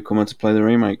to a newcomer to play the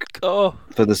remake. Oh.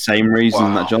 For the same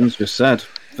reason that John's just said.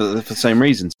 For the same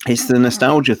reasons. It's the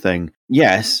nostalgia thing.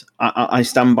 Yes, I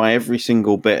stand by every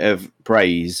single bit of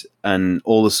praise and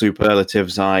all the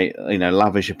superlatives I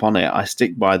lavish upon it. I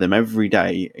stick by them every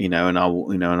day, and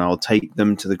I'll take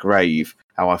them to the grave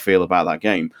how I feel about that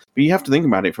game. But you have to think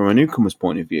about it from a newcomer's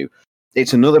point of view.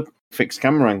 It's another fixed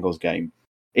camera angles game.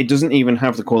 It doesn't even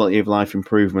have the quality of life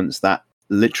improvements that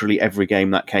literally every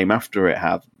game that came after it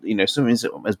have. Something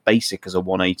as basic as a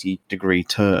 180-degree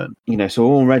turn. So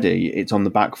already it's on the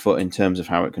back foot in terms of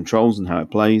how it controls and how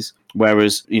it plays.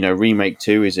 Whereas, Remake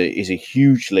 2 is a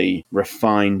hugely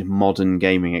refined modern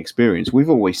gaming experience. We've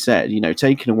always said,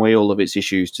 taking away all of its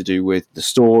issues to do with the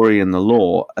story and the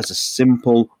lore as a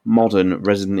simple modern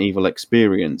Resident Evil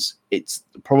experience, it's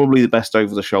probably the best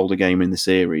over-the-shoulder game in the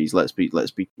series. Let's be,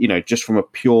 just from a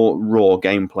pure raw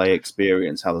gameplay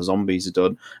experience, how the zombies are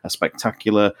done, are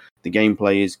spectacular. The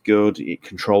gameplay is good. It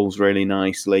controls really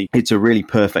nicely. It's a really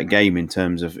perfect game in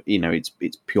terms of, its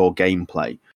pure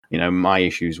gameplay. my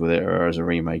issues with it are as a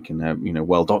remake, and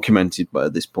well documented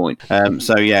at this point.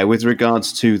 So yeah, with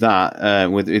regards to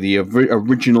that, with the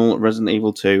original Resident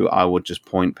Evil 2, I would just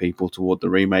point people toward the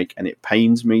remake, and it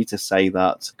pains me to say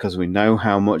that because we know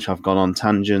how much I've gone on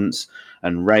tangents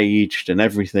and raged and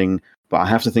everything. But I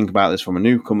have to think about this from a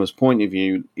newcomer's point of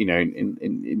view,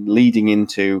 in leading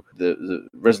into the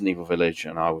Resident Evil Village,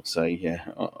 and I would say,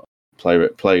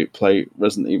 play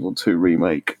Resident Evil 2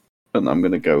 remake, and I'm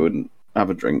going to go and have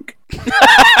a drink.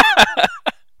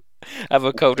 Have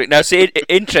a cold drink. Now, see,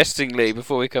 interestingly,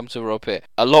 before we come to Rob here,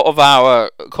 a lot of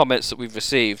our comments that we've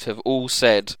received have all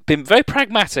been very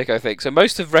pragmatic, I think. So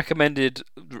most have recommended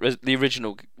the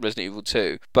original Resident Evil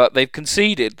 2, but they've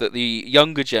conceded that the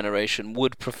younger generation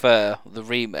would prefer the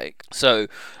remake. So,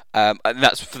 and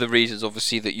that's for the reasons,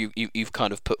 obviously, that you've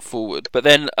kind of put forward. But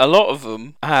then a lot of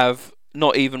them have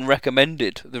not even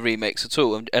recommended the remakes at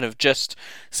all, and have just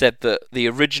said that the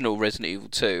original Resident Evil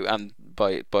 2, and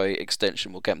by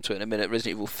extension, we'll get to it in a minute,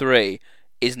 Resident Evil 3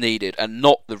 is needed and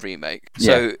not the remake.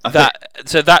 So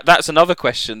that's another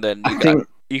question then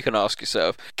you can ask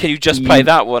yourself. Can you just play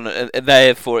that one and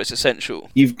therefore it's essential?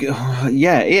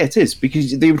 It is,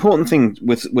 because the important thing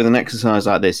with an exercise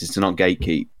like this is to not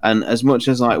gatekeep. And as much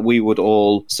as we would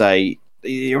all say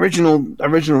the original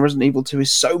Resident Evil 2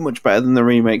 is so much better than the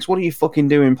remakes, what are you fucking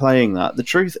doing playing that? The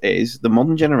truth is, the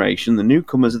modern generation, the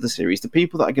newcomers of the series, the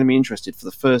people that are going to be interested for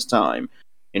the first time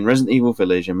in Resident Evil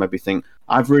Village and maybe think,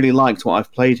 I've really liked what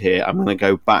I've played here, I'm going to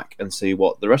go back and see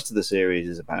what the rest of the series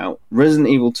is about. Resident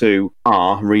Evil 2,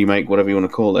 remake, whatever you want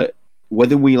to call it,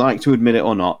 whether we like to admit it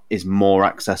or not, is more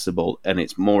accessible, and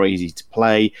it's more easy to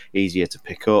play, easier to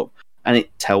pick up, and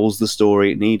it tells the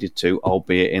story it needed to,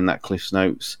 albeit in that Cliff's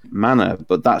Notes manner.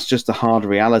 But that's just the hard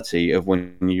reality of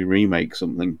when you remake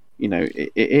something.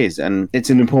 It is, and it's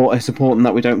important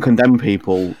that we don't condemn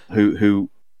people who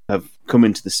have come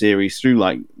into the series through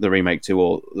the remake 2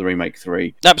 or the remake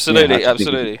 3. Absolutely.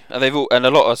 And a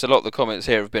lot of the comments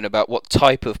here have been about what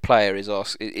type of player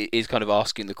is kind of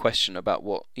asking the question about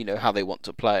what how they want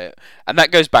to play it, and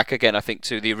that goes back again, I think,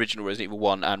 to the original Resident Evil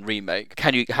 1 and remake.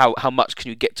 How much can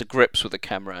you get to grips with the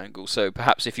camera angle? So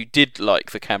perhaps if you did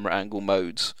like the camera angle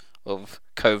modes of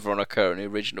Code Veronica and the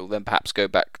original, then perhaps go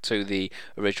back to the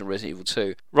original Resident Evil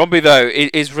 2. Rombie, though,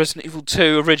 is Resident Evil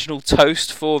 2 original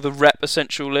toast for the rep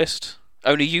essential list?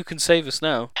 Only you can save us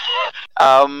now.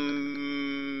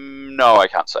 No, I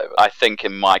can't save it. I think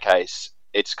in my case,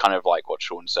 it's kind of like what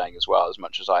Sean's saying as well. As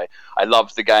much as I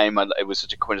loved the game, it was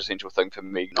such a quintessential thing for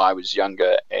me when I was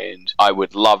younger, and I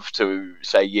would love to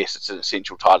say, yes, it's an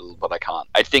essential title, but I can't.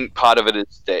 I think part of it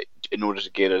is that in order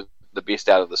to get the best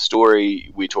out of the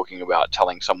story, we're talking about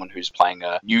telling someone who's playing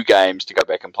new games to go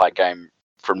back and play a game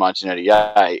from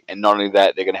 1988, and not only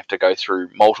that, they're going to have to go through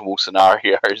multiple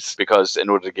scenarios, because in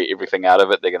order to get everything out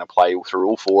of it, they're going to play through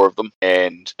all 4 of them,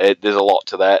 and there's a lot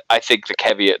to that. I think the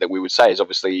caveat that we would say is,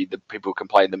 obviously, the people who can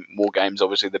play the more games,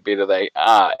 obviously, the better they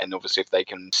are, and obviously if they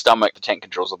can stomach the tank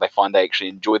controls, or they find they actually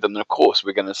enjoy them, then of course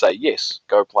we're going to say, yes,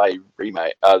 go play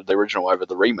the original over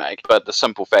the remake. But the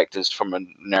simple fact is, from a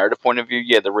narrative point of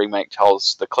view, the remake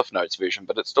tells the Cliff Notes version,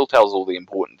 but it still tells all the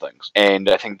important things, and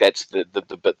I think that's the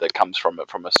bit that comes from it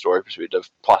from a story perspective,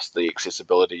 plus the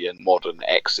accessibility and modern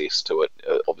access to it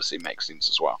obviously makes sense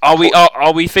as well.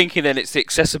 Are we thinking then it's the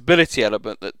accessibility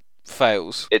element that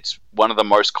fails? It's one of the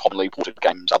most commonly ported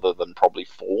games other than probably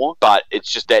 4, but it's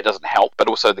just that doesn't help, but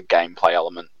also the gameplay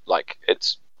element,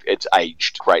 it's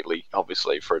aged greatly,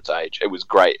 obviously, for its age. It was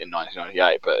great in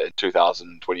 1998, but in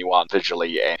 2021,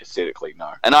 visually and aesthetically,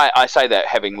 no. And I say that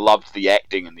having loved the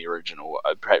acting in the original,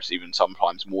 perhaps even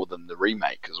sometimes more than the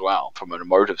remake as well, from an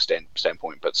emotive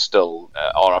standpoint, but still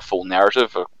on a full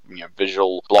narrative, a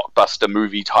visual blockbuster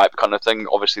movie type kind of thing.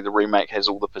 Obviously, the remake has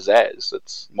all the pizzazz.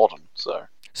 It's modern, so.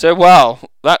 So, well,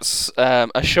 that's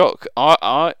a shock.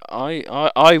 I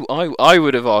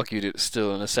would have argued it's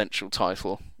still an essential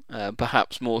title.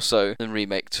 Perhaps more so than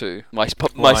Remake 2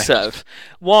 myself.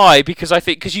 Why? Because I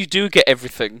think you do get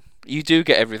everything.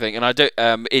 And I don't.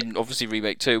 In obviously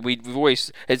Remake 2, we've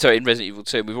always in Resident Evil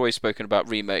 2, we've always spoken about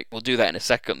Remake. We'll do that in a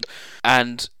second.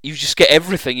 And you just get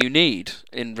everything you need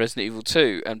in Resident Evil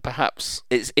 2, and perhaps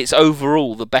it's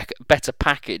overall the better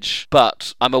package.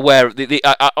 But I'm aware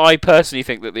I personally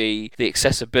think that the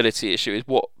accessibility issue is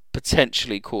what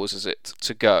potentially causes it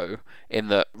to go. In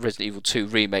that Resident Evil 2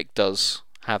 Remake does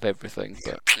have everything.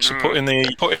 But So putting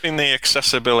the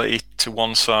accessibility to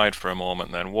one side for a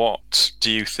moment, then what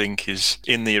do you think is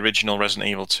in the original Resident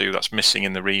Evil 2 that's missing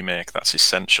in the remake that's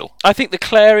essential? I think the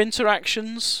Claire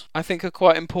interactions I think are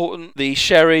quite important. The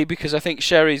Sherry, because I think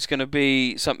Sherry's going to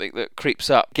be something that creeps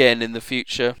up again in the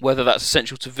future. Whether that's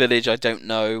essential to Village, I don't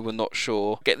know. We're not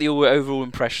sure. Get the overall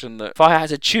impression that if I had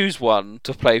to choose one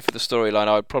to play for the storyline,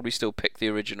 I would probably still pick the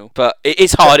original. But it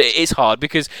is hard. It is hard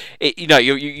because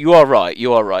you are right.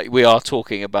 You are right. We are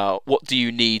talking about what do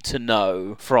you need to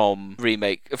know from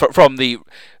the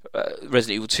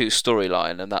Resident Evil 2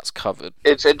 storyline, and that's covered.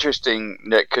 It's interesting,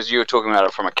 Nick, because you were talking about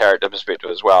it from a character perspective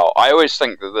as well. I always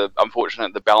think that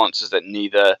the balance is that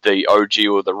neither the OG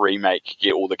or the remake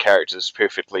get all the characters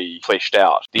perfectly fleshed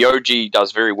out. The OG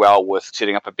does very well with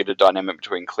setting up a better dynamic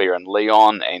between Claire and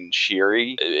Leon and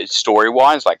Sherry,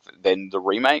 story-wise, than the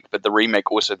remake. But the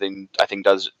remake also then, I think,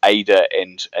 does Ada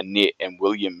and Annette and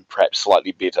William perhaps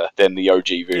slightly better than the OG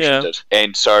version did.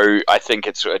 And so I think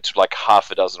it's like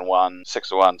half a dozen one,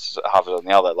 6 of one, half of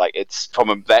the other. It's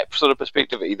from that sort of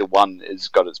perspective, either one has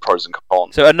got its pros and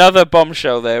cons. So another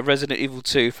bombshell there, Resident Evil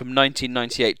 2 from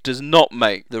 1998 does not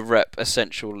make the rep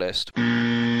essential list.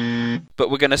 But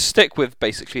we're going to stick with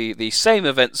basically the same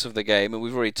events of the game, and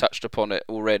we've already touched upon it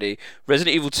already.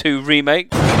 Resident Evil 2 Remake.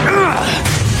 Don't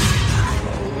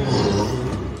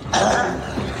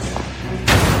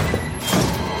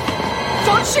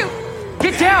shoot!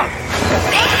 Get down!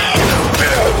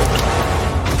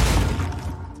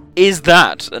 Is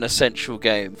that an essential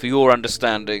game for your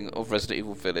understanding of Resident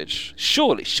Evil Village?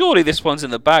 Surely this one's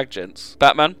in the bag, gents.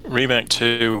 Batman? Remake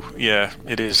 2, yeah,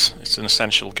 it is. It's an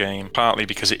essential game, partly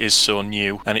because it is so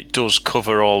new, and it does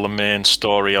cover all the main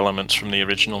story elements from the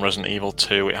original Resident Evil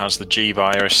 2. It has the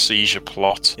G-Virus seizure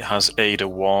plot, it has Ada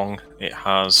Wong, it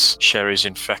has Sherry's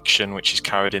infection, which is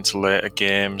carried into later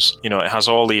games. It has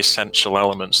all the essential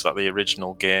elements that the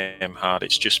original game had.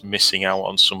 It's just missing out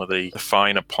on some of the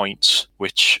finer points,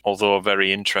 which, although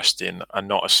very interesting, are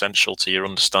not essential to your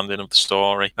understanding of the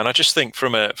story. And I just think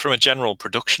from a general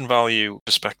production value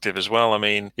perspective as well, I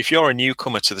mean, if you're a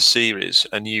newcomer to the series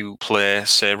and you play,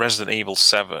 say, Resident Evil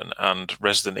 7 and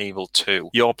Resident Evil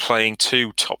 2, you're playing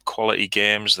two top quality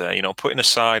games there, putting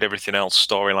aside everything else,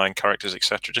 storyline, characters,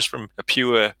 etc. Just from a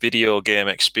pure video game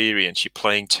experience, you're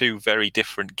playing two very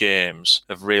different games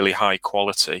of really high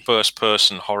quality. First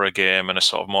person horror game and a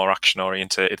sort of more action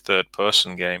oriented third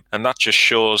person game. And that just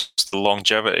shows the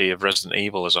longevity of Resident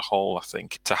Evil as a whole, I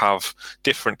think. To have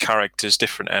different characters,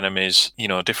 different enemies,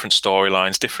 different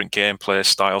storylines, different gameplay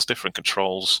styles, different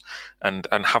controls, and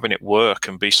having it work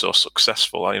and be so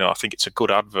successful. I think it's a good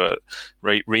advert,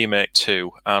 Remake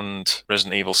 2 and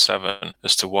Resident Evil 7,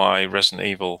 as to why Resident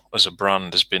Evil as a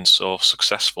brand has been so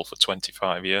successful for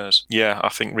 25 years. Yeah, I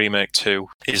think Remake 2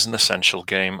 is an essential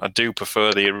game. I do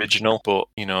prefer the original, but,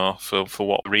 for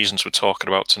what reasons we're talking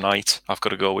about tonight, I've got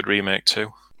to go with Remake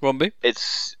 2. Rombie?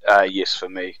 It's yes for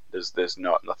me. There's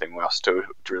nothing else to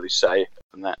really say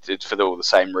than that. It's for all the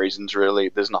same reasons, really.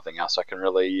 There's nothing else I can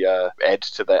really add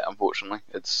to that, unfortunately.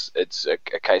 It's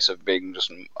a case of being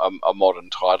just a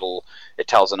modern title. It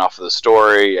tells enough of the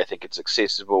story. I think it's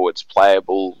accessible. It's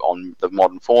playable on the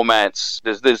modern formats.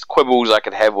 There's quibbles I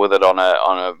could have with it on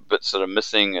a bit sort of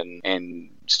missing and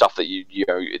stuff that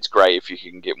it's great if you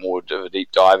can get more of a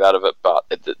deep dive out of it, but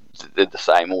they're the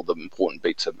same. All the important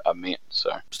beats are met.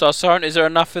 So, Star Siren, is there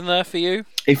enough in there for you?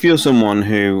 If you're someone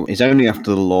who is only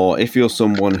after the lore, if you're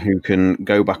someone who can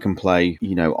go back and play,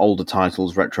 older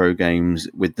titles, retro games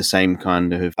with the same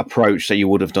kind of approach that you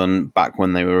would have done back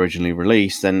when they were originally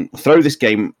released, then throw this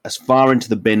game as far into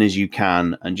the bin as you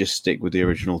can and just stick with the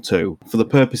original 2. For the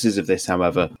purposes of this,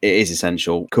 however, it is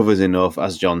essential. Covers enough,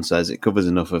 as John says, it covers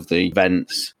enough of the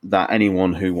events that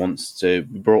anyone who wants to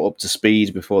be brought up to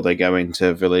speed before they go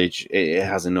into Village, it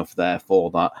has enough there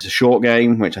for that. It's a short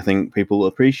game, which I think people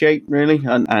appreciate, really.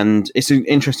 And it's an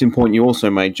interesting point you also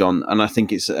made, John, and I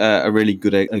think it's a really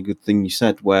good thing you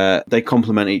said, where they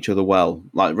complement each other well,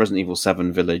 like Resident Evil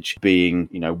 7 Village being,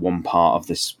 one part of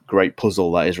this great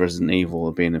puzzle that is Resident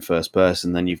Evil being in first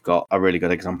person. Then you've got a really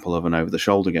good example of an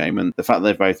over-the-shoulder game, and the fact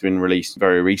they've both been released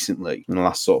very recently, in the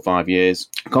last sort of 5 years,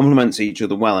 complements each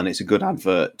other well, and it's a good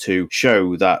advert to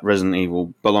show that Resident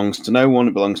Evil belongs to no one,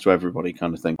 it belongs to everybody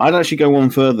kind of thing. I'd actually go one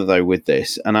further, though, with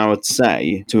this, and I would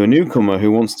say to a newcomer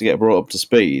who wants to get brought up to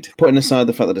speed, putting aside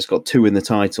the fact that it's got 2 in the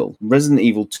title, Resident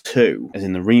Evil 2, as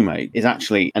in the remake, is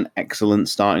actually an excellent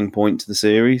starting point to the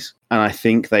series. And I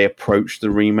think they approached the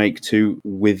remake 2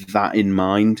 with that in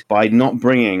mind, by not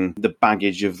bringing the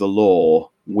baggage of the lore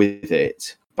with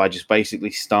it, by just basically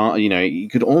you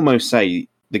could almost say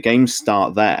the games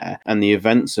start there, and the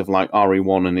events of like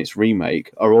RE1 and its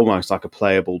remake are almost like a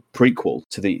playable prequel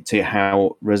to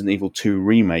how Resident Evil 2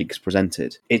 remake's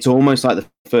presented. It's almost like the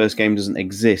first game doesn't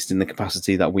exist in the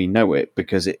capacity that we know it,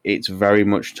 because it's very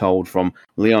much told from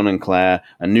Leon and Claire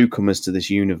and newcomers to this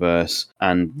universe,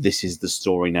 and this is the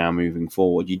story now moving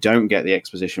forward. You don't get the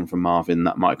exposition from Marvin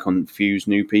that might confuse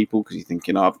new people, because you're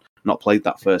thinking, I've not played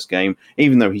that first game,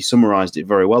 even though he summarised it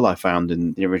very well, I found,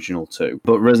 in the original 2.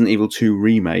 But Resident Evil 2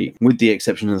 Remake, with the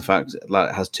exception of the fact that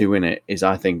it has 2 in it, is,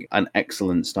 I think, an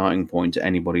excellent starting point to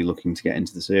anybody looking to get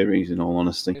into the series, in all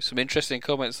honesty. Some interesting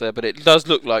comments there, but it does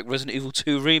look like Resident Evil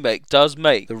 2 Remake does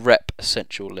make the rep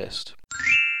essential list.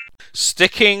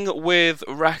 Sticking with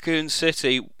Raccoon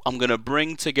City, I'm going to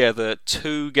bring together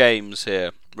 2 games here.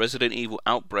 Resident Evil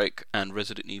Outbreak and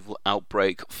Resident Evil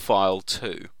Outbreak File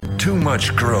 2. Too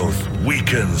much growth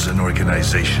weakens an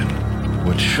organization.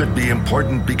 What should be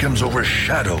important becomes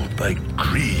overshadowed by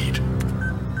greed.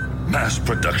 Mass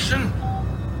production?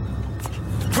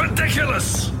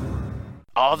 Ridiculous!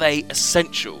 Are they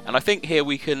essential? And I think here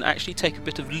we can actually take a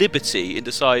bit of liberty in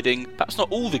deciding, perhaps not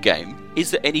all the game,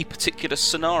 is there any particular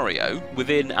scenario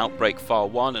within Outbreak File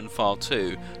 1 and File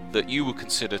 2 that you would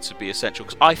consider to be essential?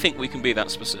 Because I think we can be that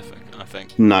specific, I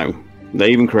think. No. They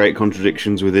even create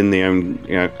contradictions within the own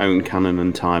canon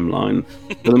and timeline.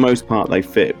 For the most part, they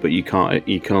fit, but you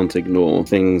can't ignore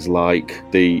things like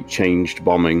the changed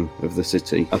bombing of the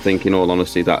city. I think, in all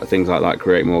honesty, that things like that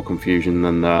create more confusion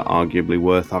than they're arguably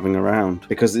worth having around,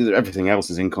 because everything else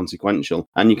is inconsequential.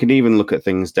 And you can even look at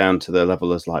things down to the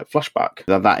level as like flashback.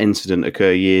 That incident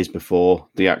occurred years before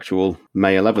the actual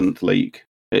May 11th leak.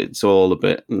 It's all a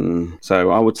bit. So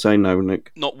I would say no,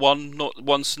 Nick. Not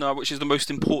one scenario, which is the most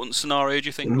important scenario. Do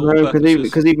you think? No,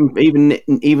 because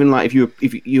even like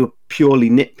if you're purely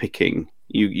nitpicking,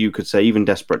 you could say even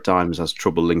Desperate Times has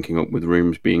trouble linking up with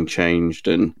rooms being changed,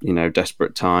 and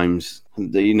Desperate Times,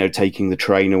 taking the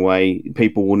train away.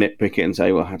 People will nitpick it and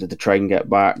say, well, how did the train get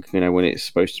back? When it's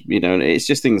supposed to. And it's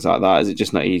just things like that. Is it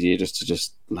just not easier just to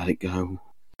let it go?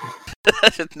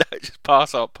 No, just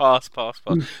pass.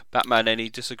 Batman, any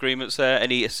disagreements there?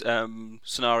 Any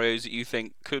scenarios that you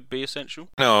think could be essential?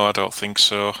 No, I don't think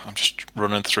so. I'm just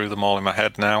running through them all in my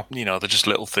head now. They're just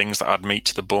little things that add meat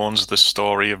to the bones of the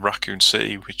story of Raccoon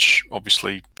City, which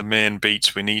obviously the main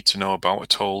beats we need to know about are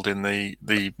told in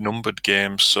the numbered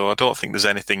games. So I don't think there's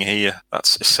anything here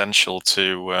that's essential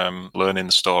to learning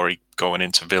the story going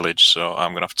into Village. So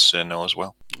I'm going to have to say no as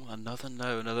well. Another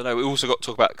no. We also got to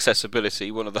talk about accessibility.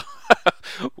 One of the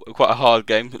quite a hard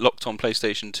game, locked on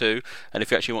PlayStation 2, and if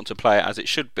you actually want to play it as it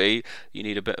should be, you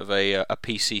need a bit of a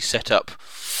PC setup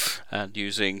and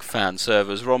using fan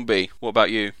servers. Rombie, what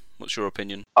about you? What's your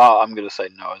opinion? I'm going to say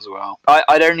no as well.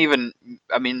 I don't even...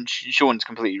 I mean, Sean's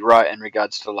completely right in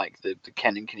regards to like the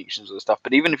canon connections and stuff,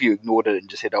 but even if you ignored it and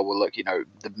just said, oh, well, look,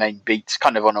 the main beats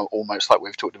kind of on almost like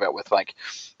we've talked about with like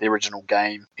the original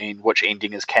game, and which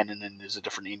ending is canon and there's a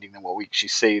different ending than what we actually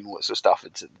see and all that sort of stuff.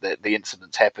 It's the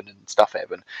incidents happen and stuff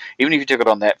happen. Even if you took it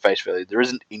on that face value, there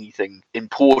isn't anything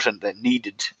important that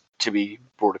needed to be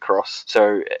brought across.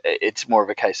 So it's more of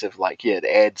a case of like, yeah, it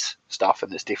adds stuff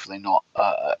and it's definitely not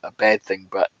a bad thing,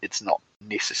 but it's not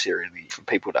necessarily for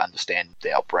people to understand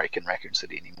the outbreak in Raccoon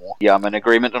City anymore. Yeah, I'm in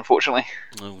agreement, unfortunately.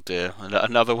 Oh dear,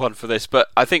 another one for this. But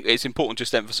I think it's important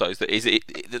just to emphasise that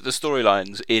the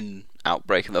storylines in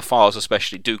Outbreak and the files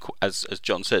especially do, as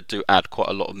John said, do add quite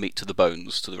a lot of meat to the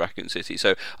bones to the Raccoon City.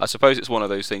 So I suppose it's one of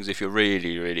those things, if you're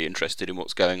really, really interested in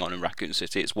what's going on in Raccoon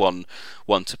City, it's one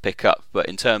to pick up. But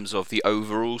in terms of the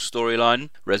overall storyline,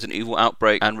 Resident Evil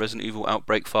Outbreak and Resident Evil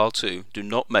Outbreak File 2 do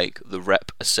not make the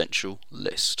rep essential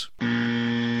list.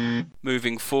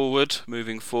 Moving forward,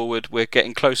 we're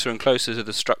getting closer and closer to the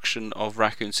destruction of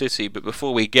Raccoon City, but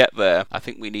before we get there, I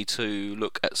think we need to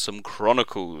look at some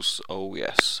chronicles. Oh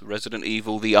yes, Resident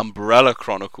Evil The Umbrella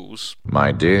Chronicles.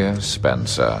 My dear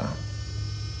Spencer,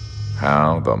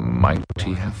 how the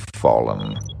mighty have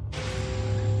fallen.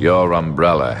 Your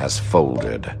umbrella has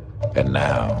folded, and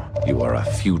now you are a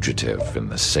fugitive in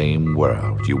the same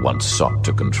world you once sought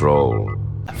to control.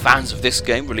 Fans of this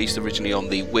game, released originally on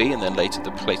the Wii and then later the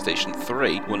PlayStation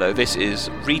 3, will know this is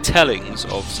retellings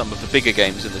of some of the bigger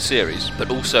games in the series,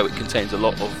 but also it contains a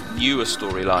lot of newer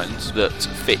storylines that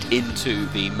fit into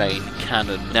the main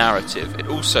canon narrative. It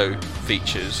also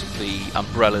features the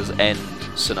Umbrella's End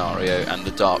scenario and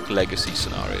the Dark Legacy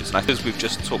scenarios. And because we've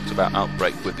just talked about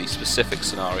Outbreak with the specific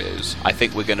scenarios, I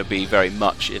think we're going to be very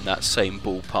much in that same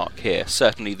ballpark here.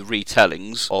 Certainly the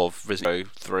retellings of Resident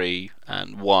Evil 3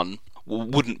 and 1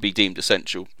 wouldn't be deemed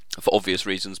essential. for obvious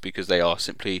reasons, because they are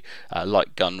simply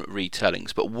light gun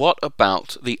retellings. But what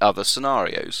about the other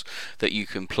scenarios that you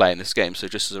can play in this game? So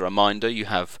just as a reminder, you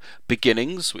have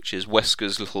Beginnings, which is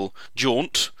Wesker's little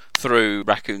jaunt through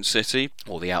Raccoon City,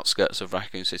 or the outskirts of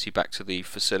Raccoon City, back to the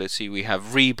facility. We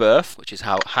have Rebirth, which is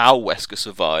how Wesker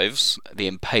survives the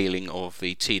impaling of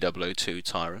the T-002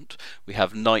 Tyrant. We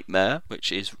have Nightmare,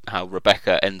 which is how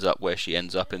Rebecca ends up where she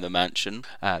ends up in the mansion.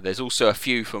 There's also a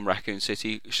few from Raccoon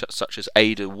City, such as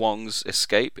Ada Wong's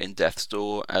escape in Death's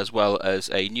Door, as well as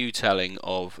a new telling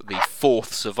of the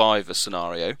fourth survivor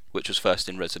scenario, which was first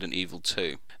in Resident Evil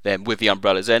 2. Then with the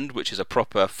Umbrella's End, which is a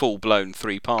proper full-blown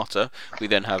three-parter, we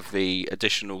then have the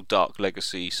additional Dark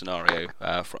Legacy scenario,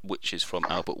 which is from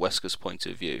Albert Wesker's point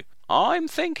of view. I'm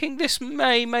thinking this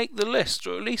may make the list,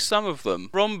 or at least some of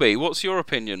them. Rombie, what's your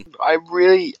opinion? I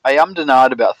am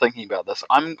denied about thinking about this.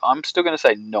 I'm still going to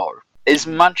say no. As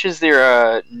much as there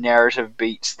are narrative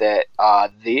beats that are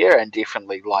there, and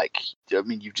definitely,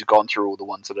 you've just gone through all the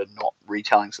ones that are not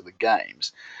retellings of the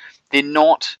games, they're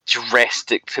not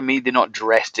drastic. To me, they're not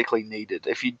drastically needed.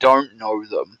 If you don't know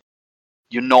them,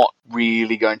 you're not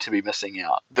really going to be missing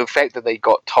out. The fact that they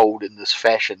got told in this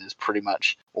fashion is pretty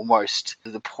much almost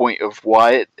the point of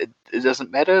why it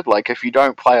doesn't matter. Like, if you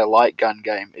don't play a light gun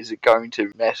game, is it going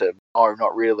to matter? No,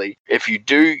 not really. If you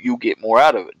do, you'll get more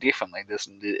out of it, definitely.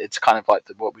 It's kind of like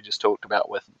what we just talked about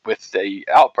with the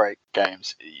Outbreak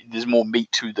games. There's more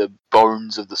meat to the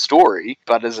bones of the story,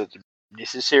 but is it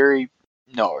necessary?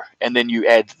 No. And then you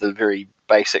add the very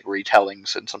basic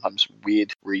retellings and sometimes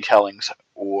weird retellings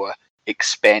or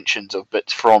expansions of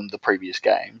bits from the previous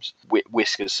games,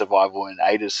 Wesker's survival and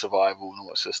Ada's survival and all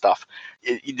that sort of stuff.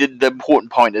 The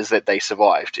important point is that they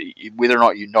survived. Whether or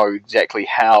not you know exactly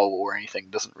how or anything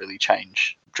doesn't really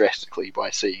change drastically by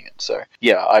seeing it. So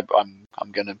yeah, I'm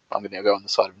gonna go on the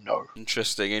side of no.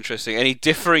 Interesting. Any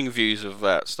differing views of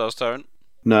that, Stars Tyrant?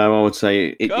 No, I would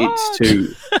say it's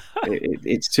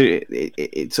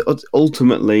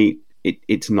ultimately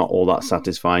it's not all that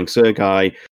satisfying.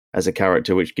 Sergei as a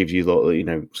character, which gives you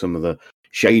some of the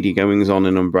shady goings on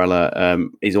in Umbrella,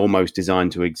 is almost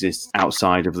designed to exist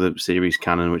outside of the series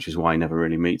canon, which is why he never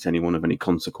really meets anyone of any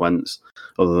consequence,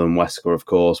 other than Wesker, of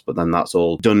course. But then that's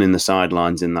all done in the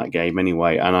sidelines in that game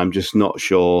anyway. And I'm just not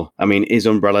sure. I mean, is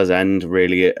Umbrella's End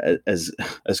really as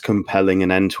compelling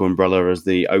an end to Umbrella as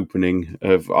the opening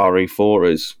of RE4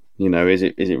 is? Is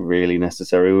it really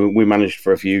necessary? We managed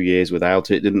for a few years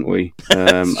without it, didn't we?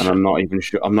 And I'm not even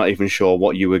sure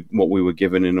what we were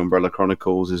given in Umbrella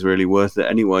Chronicles is really worth it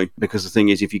anyway. Because the thing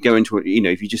is, if you go into it,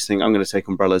 if you just think I'm going to take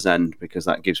Umbrella's End because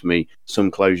that gives me some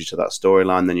closure to that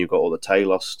storyline, then you've got all the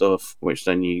Talos stuff, which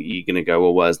then you're going to go,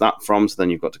 well, where's that from? So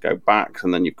then you've got to go back,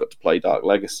 and then you've got to play Dark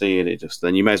Legacy, and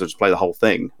then you may as well just play the whole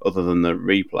thing, other than the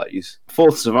replays.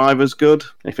 Fourth Survivor's good.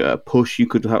 If it a push, you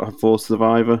could have Fourth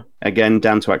Survivor. Again,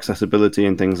 down to accessibility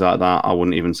and things like that, I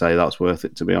wouldn't even say that's worth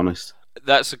it, to be honest.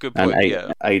 That's a good point,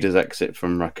 and Ada's exit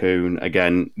from Raccoon,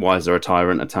 again, why is there a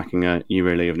tyrant attacking her? You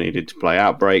really have needed to play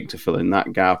Outbreak to fill in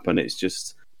that gap, and it's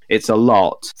a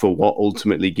lot for what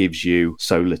ultimately gives you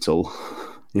so little.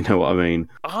 You know what I mean?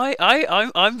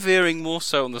 I'm veering more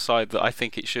so on the side that I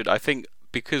think it should. I think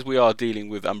because we are dealing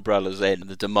with Umbrella's End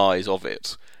and the demise of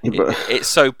it, it's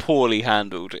so poorly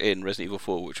handled in Resident Evil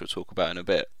 4, which we'll talk about in a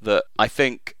bit, that I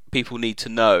think people need to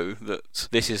know that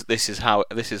this is how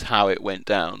it went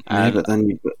down. Yeah, but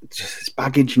then it's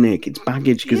baggage, Nick. It's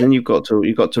baggage because then you've got to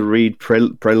read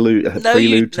prelude. I don't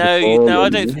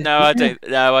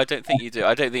think you do.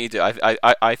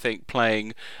 I think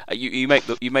playing. You make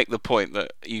the point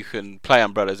that you can play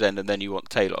Umbrella's End and then you want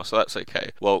Talos, so that's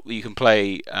okay. Well, you can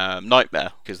play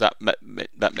Nightmare because that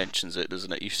mentions it,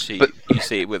 doesn't it? You see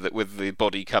it with the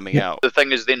body coming out. The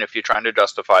thing is, then if you're trying to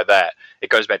justify that, it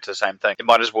goes back to the same thing. It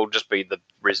might as well just be the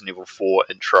Resident Evil 4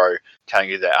 intro telling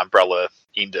you that Umbrella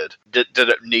ended. Did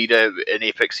it need an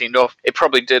epic send-off? It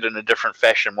probably did in a different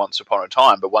fashion once upon a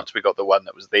time, but once we got the one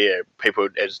that was there, people,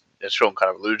 as Sean kind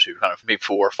of alluded to, kind of maybe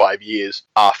 4 or 5 years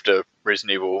after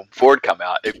Resident Evil 4 had come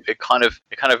out, it kind of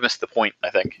missed the point, I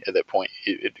think, at that point.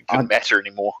 It couldn't matter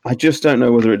anymore. I just don't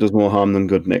know whether it does more harm than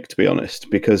good, Nick, to be honest,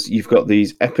 because you've got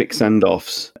these epic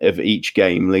send-offs of each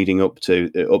game leading up to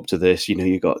this.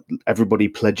 You've got everybody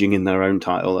pledging in their own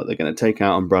title that they're going to take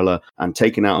out Umbrella, and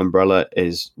taking out Umbrella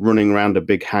is running around a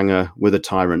big hangar with a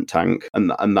tyrant tank,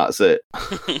 and that's it.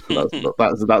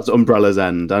 that's Umbrella's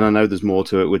End. And I know there's more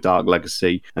to it with Dark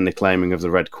Legacy and the claiming of the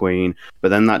Red Queen, but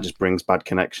then that just brings bad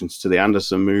connections to the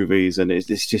Anderson movies, and it's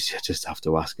just, you just have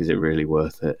to ask, is it really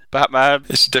worth it? Batman.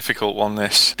 It's a difficult one,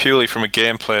 this. Purely from a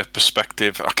gameplay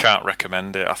perspective, I can't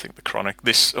recommend it. I think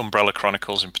this Umbrella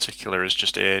Chronicles in particular has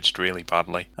just aged really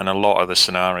badly, and a lot of the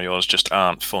scenarios just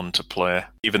aren't fun to play.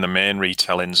 Even the main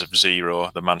retellings of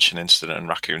Zero, the Mansion Incident, and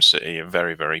Raccoon City are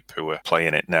very, very poor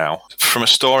playing it now. From a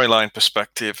storyline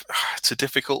perspective, it's a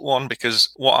difficult one, because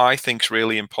what I think is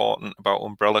really important about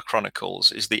Umbrella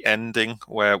Chronicles is the ending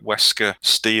where Wesker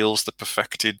steals the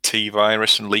perfected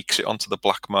T-virus and leaks it onto the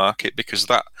black market, because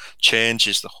that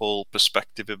changes the whole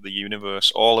perspective of the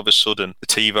universe. All of a sudden, the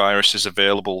T-virus is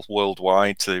available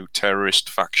worldwide to terrorist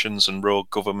factions and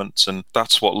rogue governments, and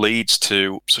that's what leads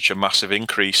to such a massive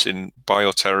increase in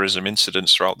bioterrorism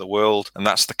incidents throughout the world. And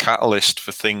that's the catalyst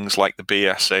for things like the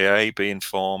BSAA being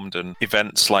formed, and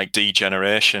events like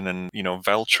Degeneration and,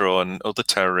 Veltro and other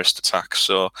terrorist attacks.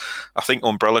 So I think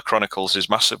Umbrella Chronicles is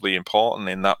massively important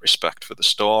in that respect for the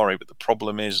story, but the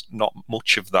problem is not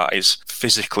much of that is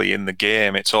physically in the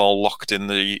game. It's all locked in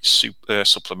the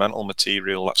supplemental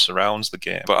material that surrounds the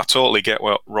game. But I totally get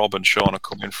where Rob and Sean are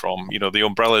coming from. The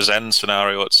Umbrella's End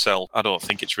scenario itself, I don't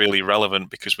think it's really relevant,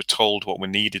 because we're told what we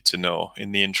needed to know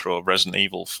in the intro of Resident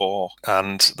Evil 4,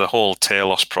 and the whole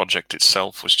Talos project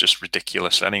itself was just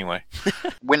ridiculous anyway.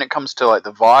 When it comes to like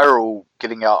the viral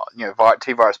getting out,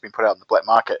 T-virus being put out in the black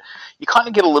market, you kind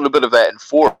of get a little bit of that in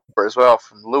 4 as well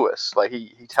from Lewis. Like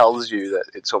he tells you that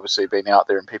it's obviously been out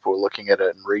there and people are looking at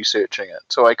it and researching it.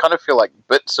 So I kind of feel like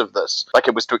bits of this, like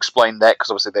it was to explain that, because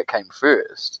obviously that came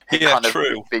first.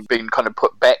 True. Been kind of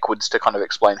put backwards to kind of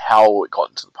explain how it got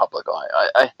into the public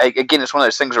eye. Again, it's one of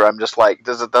those things where I'm just like,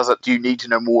 do you need to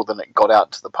know more than it got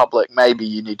out to the public? Maybe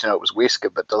you need to know it was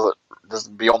Wesker, but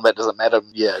beyond that, does it matter?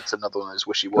 Yeah, it's another one of those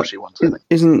wishy-washy ones, I think.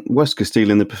 Isn't Wesker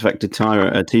stealing the perfected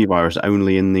T-virus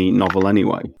only in the novel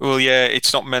anyway? Well, yeah,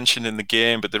 it's not mentioned in the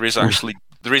game, but there is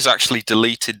actually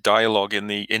deleted dialogue in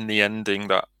the ending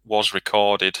that was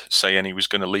recorded saying he was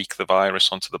going to leak the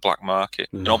virus onto the black market.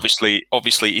 And obviously,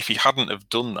 if he hadn't have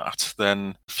done that,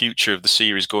 then the future of the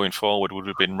series going forward would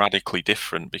have been radically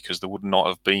different, because there would not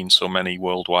have been so many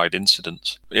worldwide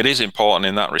incidents. It is important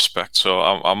in that respect, so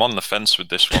I'm on the fence with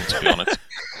this one, to be honest.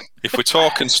 If we're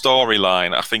talking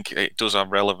storyline, I think it does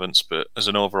have relevance, but as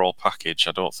an overall package,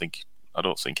 I don't think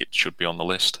it should be on the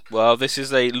list. Well, this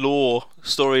is a lore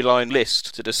storyline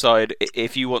list to decide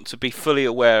if you want to be fully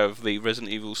aware of the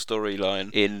Resident Evil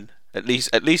storyline in at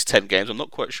least 10 games. I'm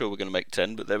not quite sure we're going to make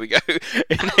 10, but there we go.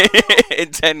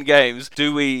 In 10 games,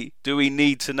 do we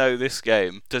need to know this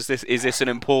game? Is this an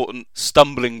important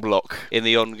stumbling block in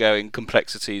the ongoing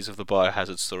complexities of the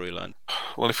Biohazard storyline?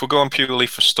 Well, if we're going purely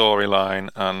for storyline,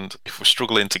 and if we're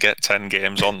struggling to get 10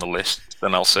 games on the list,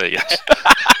 then I'll say yes.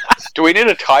 Do we need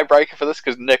a tiebreaker for this?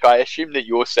 Because Nick, I assume that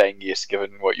you're saying yes,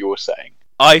 given what you're saying.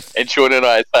 And Sean and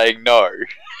I are saying no.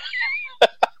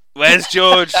 Where's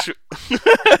George?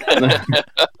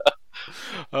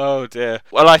 Oh dear.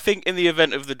 Well, I think in the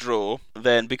event of the draw,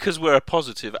 then, because we're a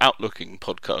positive, outlooking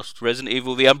podcast, Resident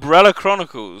Evil: The Umbrella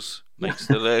Chronicles makes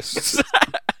the list.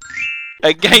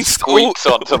 Squeaks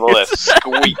onto the list.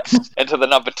 Squeaks into the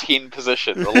number 10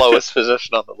 position, the lowest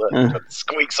position on the list. But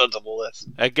squeaks onto the list.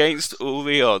 Against all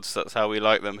the odds. That's how we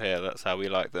like them here. That's how we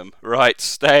like them. Right,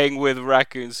 staying with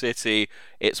Raccoon City,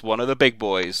 it's one of the big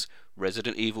boys.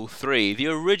 Resident Evil 3, the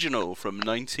original from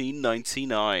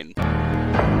 1999.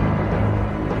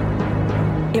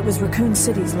 It was Raccoon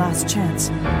City's last chance,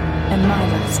 and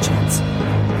my last chance.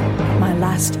 My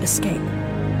last escape.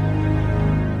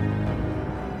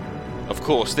 Of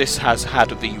course, this has had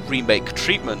the remake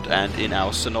treatment, and in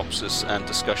our synopsis and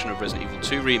discussion of Resident Evil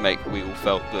 2 Remake, we all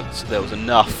felt that there was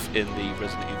enough in the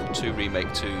Resident Evil 2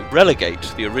 Remake to relegate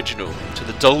the original to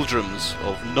the doldrums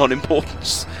of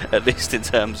non-importance, at least in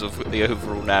terms of the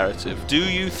overall narrative. Do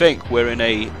you think we're in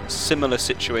a similar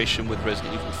situation with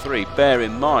Resident Evil 3? Bear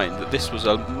in mind that this was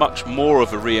a much more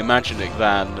of a reimagining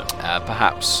than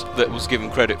perhaps that was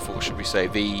given credit for, should we say.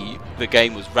 The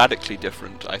game was radically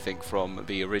different, I think, from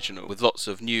the original, with lots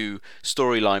of new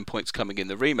storyline points coming in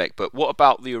the remake. But what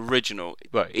about the original?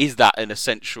 Well, is that an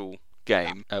essential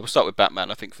game? We'll start with Batman,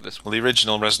 I think, for this one. Well, the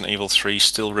original Resident Evil 3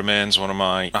 still remains one of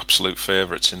my absolute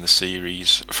favourites in the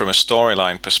series. From a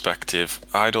storyline perspective,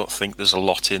 I don't think there's a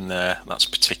lot in there that's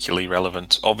particularly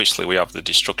relevant. Obviously, we have the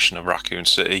destruction of Raccoon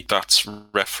City. That's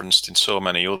referenced in so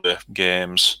many other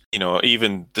games.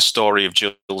 Even the story of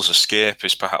Jill's escape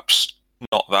is perhaps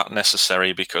not that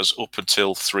necessary, because up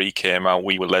until 3 came out,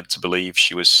 we were led to believe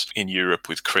she was in Europe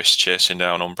with Chris chasing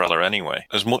down Umbrella anyway.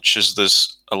 As much as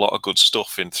there's a lot of good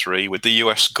stuff in 3. With the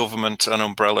US government and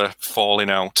Umbrella falling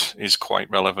out is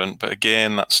quite relevant, but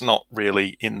again, that's not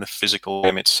really in the physical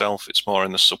game itself. It's more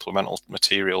in the supplemental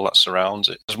material that surrounds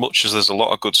it. As much as there's a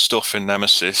lot of good stuff in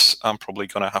Nemesis, I'm probably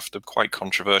going to have to quite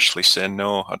controversially say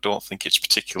no. I don't think it's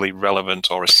particularly relevant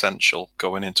or essential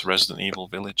going into Resident Evil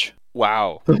Village.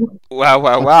 Wow.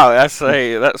 Wow. That's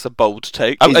a bold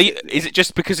take. Is it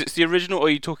just because it's the original, or are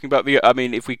you talking about the... I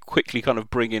mean, if we quickly kind of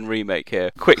bring in remake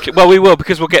here. Quickly. Well, we will,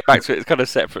 because we'll get back to it kind of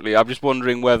separately. I'm just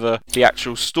wondering whether the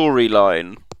actual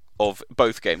storyline of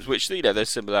both games, which, there's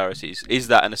similarities, is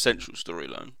that an essential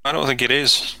storyline? I don't think it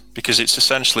is, because it's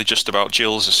essentially just about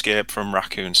Jill's escape from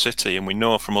Raccoon City, and we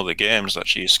know from other games that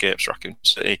she escapes Raccoon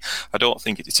City. I don't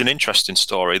think it's an interesting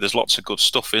story. There's lots of good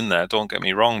stuff in there, don't get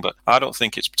me wrong, but I don't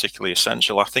think it's particularly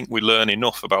essential. I think we learn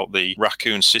enough about the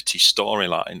Raccoon City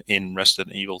storyline in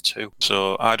Resident Evil 2.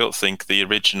 So I don't think the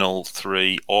original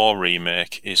 3 or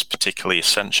remake is particularly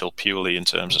essential purely in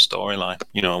terms of storyline.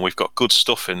 And we've got good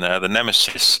stuff in there. The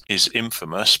Nemesis is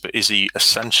infamous, but is he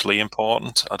essentially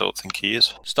important? I don't think he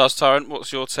is. Stars Tyrant,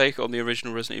 what's your take on the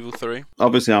original Resident Evil 3?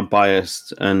 Obviously, I'm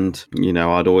biased, and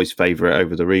I'd always favour it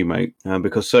over the remake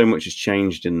because so much has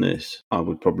changed in this. I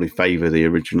would probably favour the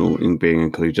original in being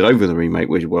included over the remake,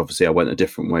 which obviously I went a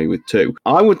different way with 2.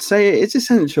 I would say it is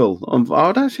essential. I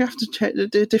would actually have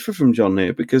to differ from John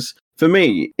here, because for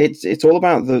me, it's all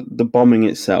about the bombing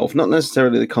itself, not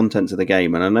necessarily the contents of the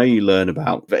game. And I know you learn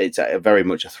about, it's very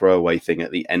much a throwaway thing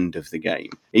at the end of the game.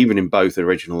 Even in both the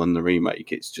original and the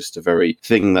remake, it's just a very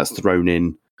thing that's thrown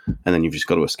in, and then you've just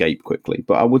got to escape quickly.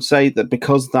 But I would say that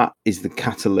because that is the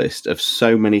catalyst of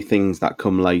so many things that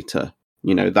come later,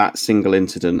 that single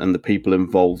incident and the people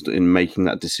involved in making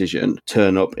that decision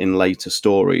turn up in later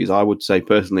stories. I would say,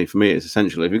 personally, for me, it's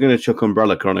essential. If you're going to chuck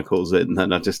Umbrella Chronicles in,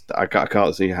 then I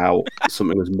can't see how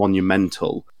something as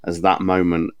monumental as that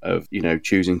moment of,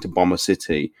 choosing to bomb a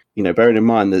city, bearing in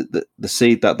mind that the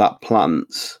seed that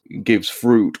plants gives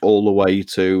fruit all the way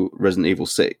to Resident Evil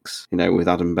 6, with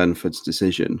Adam Benford's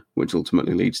decision, which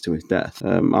ultimately leads to his death.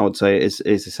 I would say it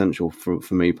is essential for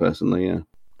me personally, yeah.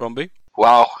 Rombie?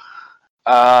 Wow.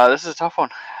 This is a tough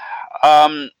one.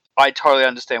 I totally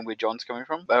understand where John's coming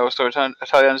from, but I also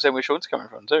totally understand where Sean's coming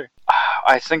from too.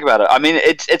 I think about it. I mean,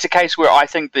 it's a case where I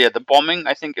think the bombing,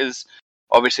 I think, is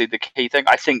obviously the key thing.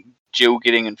 I think Jill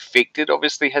getting infected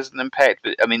obviously has an impact,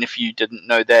 but I mean, if you didn't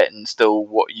know that and still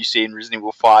what you see in Resident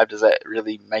Evil 5, does that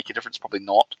really make a difference? Probably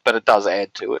not, but it does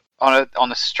add to it.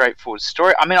 On a straightforward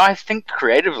story, I mean, I think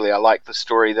creatively I like the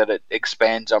story that it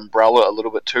expands Umbrella a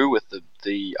little bit too, with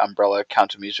the Umbrella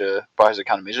Biohazard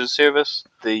countermeasures service,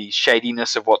 the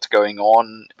shadiness of what's going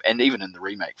on, and even in the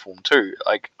remake form too.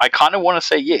 Like, I kind of want to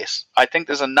say yes. I think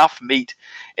there's enough meat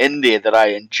in there that I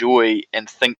enjoy and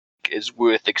think is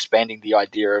worth expanding the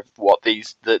idea of what the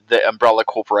Umbrella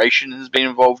Corporation has been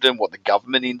involved in, what the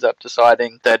government ends up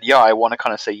deciding. That, yeah, I want to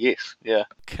kind of say yes. Yeah.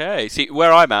 Okay. See,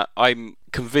 where I'm at, I'm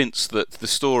convinced that the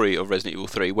story of Resident Evil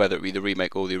 3, whether it be the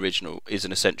remake or the original, is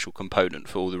an essential component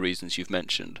for all the reasons you've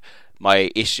mentioned.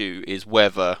 My issue is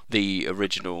whether the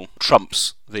original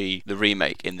trumps the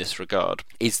remake in this regard.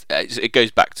 It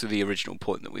goes back to the original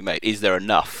point that we made. Is there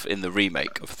enough in the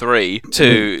remake of 3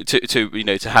 to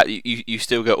have you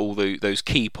still get all those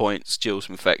key points, Jill's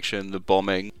infection, the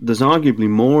bombing? There's arguably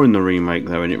more in the remake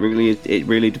though, and it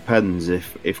really depends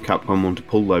if Capcom want to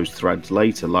pull those threads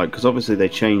later, because obviously they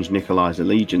changed Nikolai's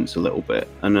allegiance a little bit,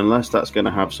 and unless that's going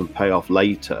to have some payoff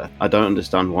later, I don't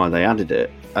understand why they added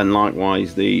it. And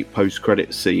likewise, the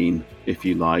post-credit scene, if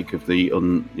you like, of the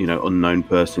unknown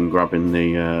person grabbing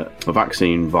the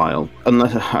vaccine vial,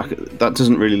 unless that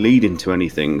doesn't really lead into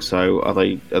anything. So are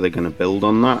they going to build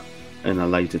on that in a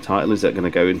later title? Is that going to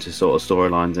go into sort of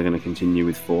storylines they're going to continue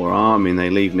with 4R? I mean,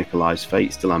 they leave Nikolai's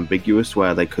fate still ambiguous,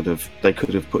 where they could have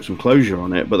put some closure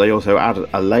on it, but they also add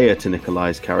a layer to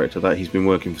Nikolai's character that he's been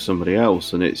working for somebody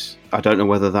else, and I don't know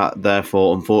whether that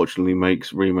therefore unfortunately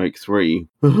makes remake 3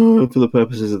 for the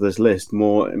purposes of this list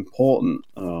more important.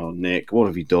 Oh, Nick, what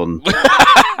have you done?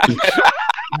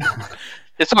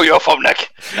 It's all your fault,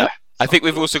 Nick. I think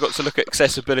we've also got to look at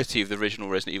accessibility of the original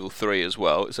Resident Evil 3 as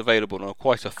well. It's available on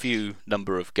quite a few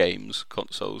number of games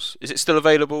consoles. Is it still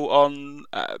available on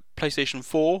PlayStation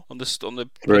 4? On the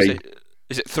 3.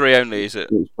 Is it 3 only? Is it?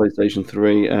 It's PlayStation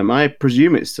 3. I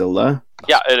presume it's still there.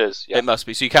 Yeah, it is. Yeah. It must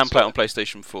be. So you can play it on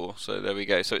PlayStation 4. So there we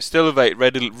go. So it's still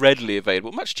readily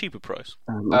available. Much cheaper price.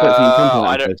 I don't think you can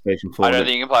play it on PlayStation 4. I don't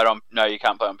think you can play it on. No, you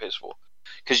can't play it on PS4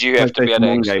 because you have to be able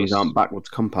to access. Games aren't backwards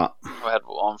compat. I had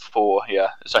on 4. Yeah,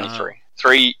 it's only 3.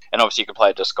 3, and obviously you can play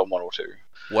a disc on 1 or 2.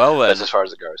 Well then, that's as far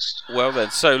as it goes. Well then,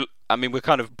 so I mean, we're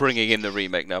kind of bringing in the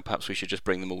remake now. Perhaps we should just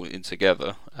bring them all in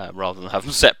together rather than have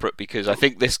them separate, because I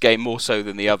think this game more so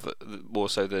than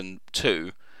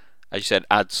 2, as you said,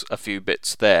 adds a few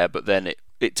bits there, but then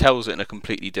it tells it in a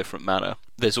completely different manner.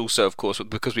 There's also, of course,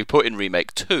 because we put in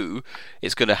Remake 2,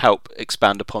 it's going to help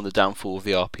expand upon the downfall of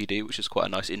the RPD, which is quite a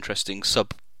nice, interesting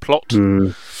subplot.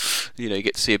 You know, you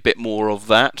get to see a bit more of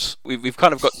that. We've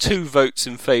kind of got 2 votes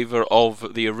in favour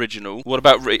of the original. What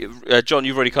about John?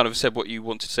 You've already kind of said what you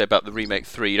wanted to say about the Remake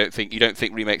 3. You don't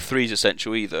think Remake 3 is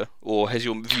essential either, or has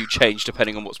your view changed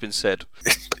depending on what's been said?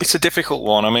 It's a difficult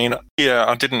one. I mean,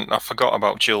 I forgot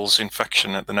about Jill's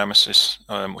infection at the Nemesis,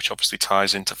 which obviously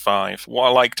ties into 5. What I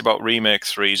liked about Remake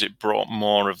 3 is it brought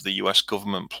more of the US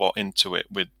government plot into it,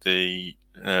 with the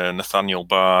Nathaniel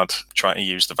Bard trying to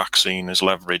use the vaccine as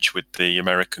leverage with the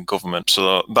American government.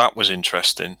 So that was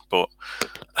interesting. But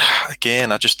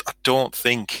again, I don't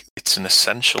think it's an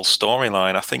essential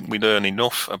storyline. I think we learn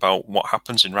enough about what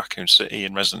happens in Raccoon City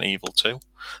and Resident Evil 2.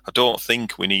 I don't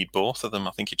think we need both of them.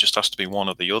 I think it just has to be one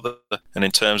or the other. And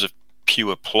in terms of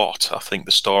pure plot, I think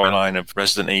the storyline of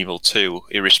Resident Evil 2,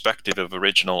 irrespective of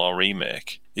original or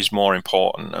remake, is more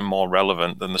important and more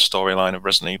relevant than the storyline of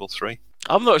Resident Evil 3.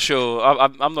 I'm not sure.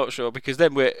 I'm not sure, because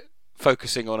then we're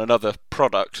focusing on another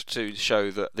product to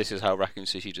show that this is how Raccoon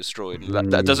City destroyed,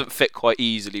 and that doesn't fit quite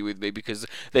easily with me, because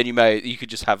then you could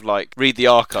just have read the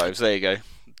archives. There you go.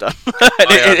 Done.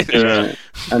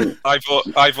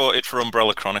 I voted for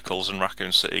Umbrella Chronicles, and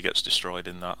Raccoon City gets destroyed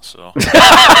in that. So.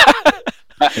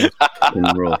 It's fucking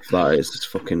rough. That is just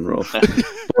fucking rough.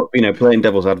 But, playing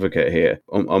devil's advocate here,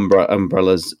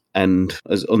 Umbrella's end,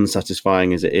 as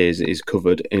unsatisfying as it is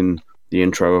covered in the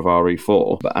intro of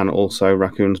RE4, and also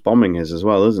Raccoon's bombing is as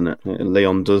well, isn't it?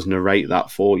 Leon does narrate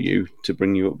that for you to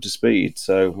bring you up to speed.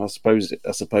 So I suppose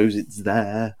it's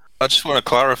there. I just want to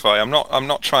clarify. I'm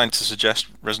not trying to suggest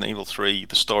Resident Evil 3,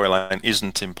 the storyline,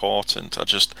 isn't important.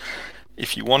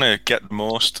 If you want to get the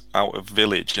most out of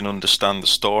Village and understand the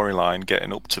storyline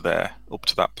getting up to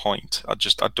that point, I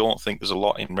don't think there's a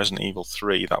lot in Resident Evil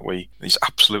 3 that is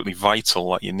absolutely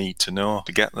vital that you need to know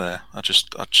to get there. I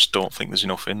just don't think there's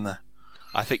enough in there.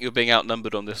 I think you're being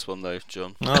outnumbered on this one, though,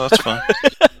 John. No, that's fine.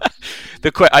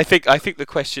 I think the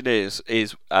question is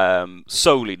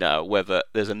solely now whether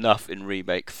there's enough in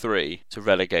Remake 3 to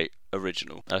relegate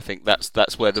original. I think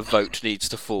that's where the vote needs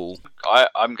to fall.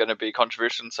 I'm going to be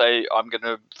controversial and say I'm going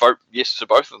to vote yes to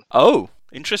both of them. Oh,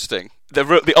 interesting.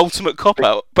 The ultimate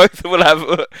cop-out. Both of them will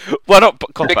have... Why not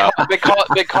cop-out?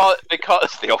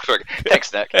 Because the ultimate...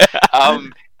 Thanks, Nick.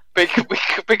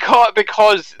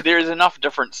 Because there is enough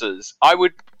differences. I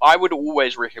would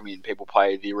always recommend people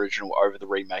play the original over the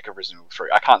remake of Resident Evil 3.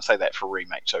 I can't say that for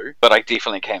Remake 2, but I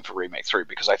definitely can for Remake 3,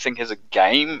 because I think as a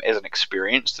game, as an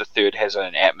experience, the third has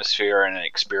an atmosphere and an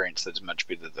experience that's much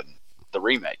better than the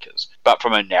remake is. But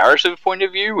from a narrative point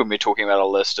of view, when we're talking about a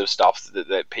list of stuff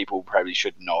that people probably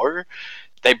should know,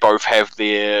 they both have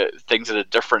their things that are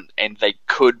different, and they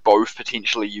could both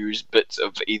potentially use bits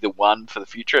of either one for the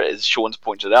future. As Sean's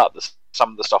pointed out,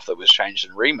 some of the stuff that was changed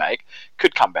in Remake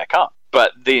could come back up.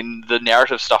 But then the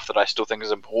narrative stuff that I still think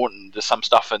is important, there's some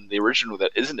stuff in the original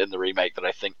that isn't in the remake that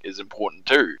I think is important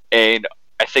too. And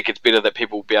I think it's better that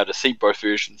people be able to see both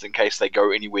versions in case they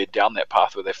go anywhere down that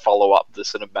path where they follow up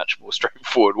this in a much more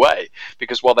straightforward way.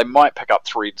 Because while they might pick up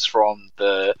threads from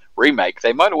the remake,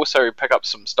 they might also pick up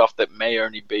some stuff that may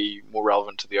only be more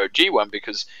relevant to the OG one,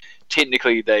 because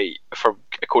technically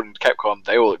according to Capcom,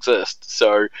 they all exist.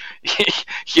 So,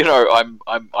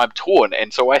 I'm torn.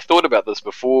 And so I thought about this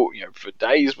before, for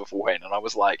days beforehand, and I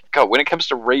was like, God, when it comes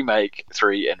to Remake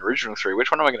 3 and Original 3,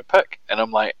 which one am I going to pick? And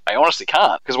I'm like, I honestly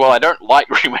can't. Because while I don't like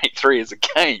Remake 3 as a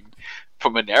game,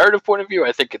 from a narrative point of view,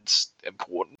 I think it's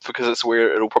important, because it's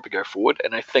where it'll probably go forward.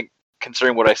 And I think,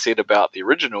 considering what I said about the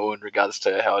original in regards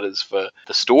to how it is for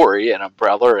the story and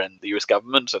Umbrella and the US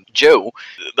government and Jill,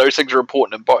 those things are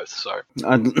important in both. So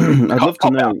I'd love to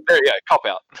know. There you go, cop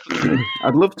out.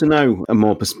 I'd love to know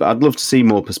I'd love to see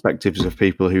more perspectives of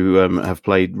people who have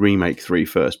played Remake 3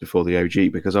 first before the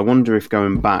OG, because I wonder if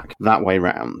going back that way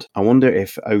round, I wonder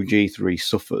if OG 3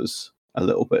 suffers a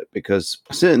little bit, because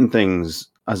certain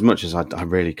things, as much as I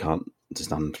really can't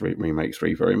understand Remake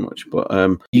 3 very much, but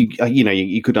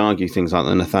you could argue things like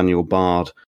the Nathaniel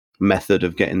Bard method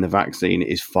of getting the vaccine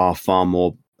is far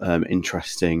more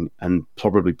interesting and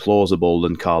probably plausible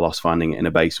than Carlos finding it in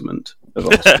a basement of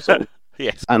a hospital.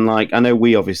 Yes. And I know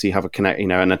we obviously have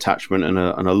an attachment and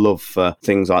a love for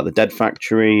things like the Dead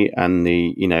Factory and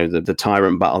the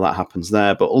Tyrant battle that happens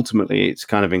there, but ultimately it's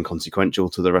kind of inconsequential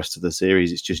to the rest of the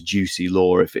series. It's just juicy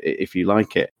lore if you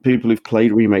like it. People who've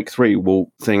played Remake 3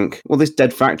 will think, well, this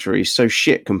Dead Factory is so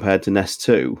shit compared to Nest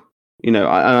 2.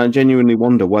 I genuinely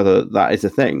wonder whether that is a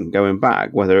thing going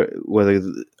back. Whether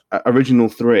the original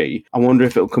 3, I wonder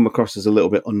if it'll come across as a little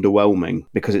bit underwhelming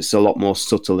because it's a lot more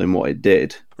subtle in what it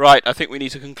did. Right, I think we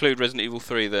need to conclude Resident Evil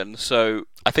 3 then. So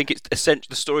I think it's essential.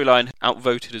 The storyline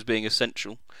outvoted as being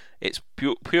essential. It's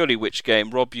purely which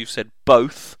game. Rob, you've said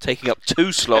both, taking up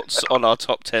 2 slots on our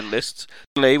top 10 lists.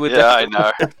 Lee, I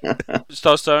know.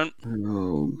 Starstone?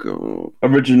 Oh, God.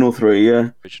 Original 3, yeah?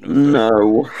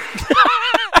 Original 3.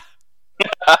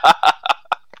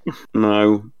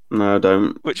 No. No,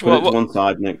 don't. Which Put one? it to one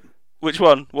side, Nick. Which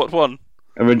one? What one?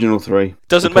 Original 3.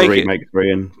 Doesn't Put make it. remake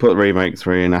 3 in. Put remake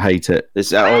 3 in. I hate it.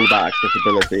 It's all about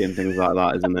accessibility and things like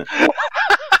that, isn't it?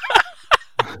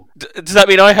 Does that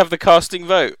mean I have the casting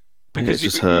vote? Because it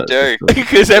just hurts. do.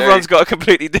 Because everyone's got a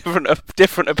completely different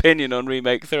opinion on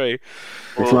remake 3.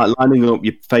 It's like lining up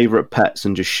your favourite pets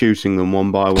and just shooting them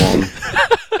one by one.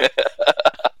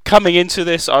 Coming into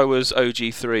this, I was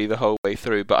OG3 the whole way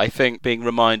through, but I think being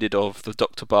reminded of the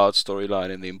Dr. Bard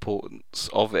storyline and the importance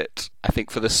of it, I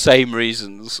think for the same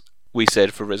reasons we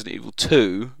said for Resident Evil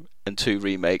 2 and 2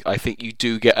 Remake, I think you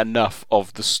do get enough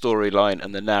of the storyline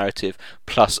and the narrative,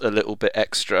 plus a little bit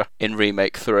extra in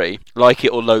Remake 3. Like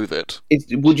it or loathe it.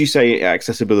 Would you say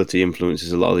accessibility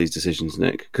influences a lot of these decisions,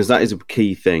 Nick? Because that is a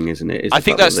key thing, isn't it? I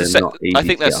think that's that's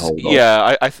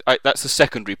the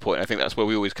secondary point. I think that's where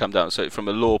we always come down. So from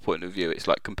a law point of view, it's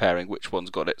like comparing which one's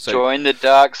got it. So join the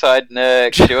dark side,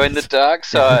 Nick. Join the dark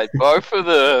side. Both of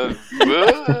them.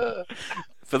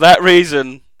 For that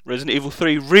reason, Resident Evil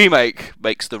 3 Remake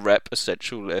makes the rep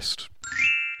essential list.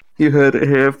 You heard it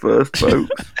here first, folks.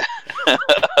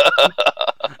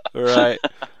 Right.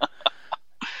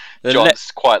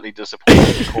 John's quietly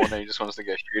disappointed in the corner. He just wants to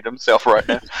go shoot himself right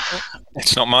now.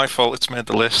 It's not my fault. It's made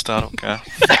the list. I don't care.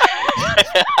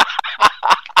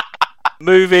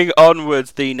 Moving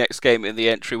onwards, the next game in the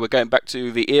entry, we're going back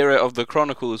to the era of the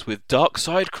Chronicles with Dark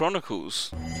Side Chronicles.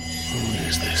 Who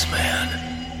is this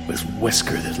man with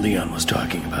whisker that Leon was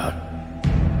talking about?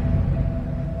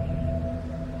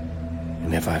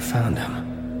 And if I found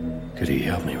him, could he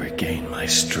help me regain my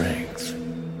strength?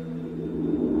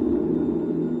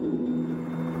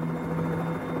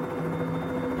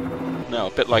 Now,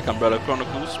 a bit like Umbrella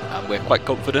Chronicles, and we're quite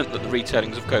confident that the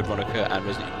retellings of Code Veronica and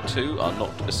Resident Evil 2 are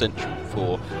not essential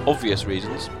for obvious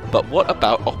reasons. But what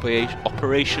about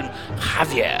Operation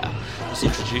Javier? This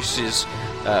introduces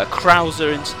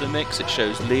Krauser into the mix. It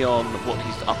shows Leon what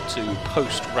he's up to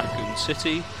post-Raccoon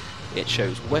City. It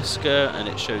shows Wesker, and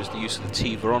it shows the use of the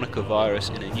T Veronica virus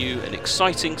in a new and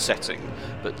exciting setting.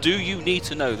 But do you need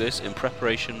to know this in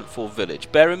preparation for Village?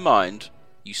 Bear in mind,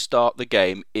 you start the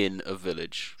game in a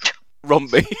village.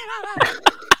 Rombie.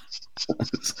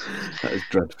 That is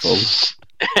dreadful.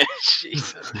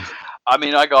 Jesus. I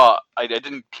mean, I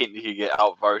didn't technically get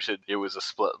outvoted. It was a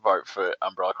split vote for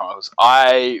Umbrella Chronicles.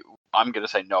 I'm going to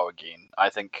say no again. I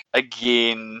think,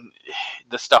 again,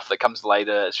 the stuff that comes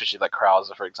later, especially like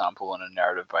Krauser, for example, on a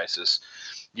narrative basis,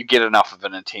 you get enough of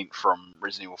an intent from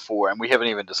Resident Evil 4, and we haven't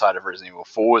even decided if Resident Evil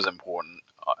 4 is important,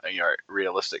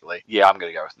 realistically. Yeah, I'm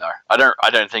going to go with no. I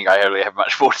don't think I really have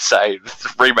much more to say.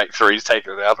 Remake 3's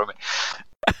taken it out of me.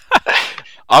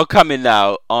 I'll come in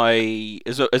now.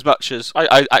 As much as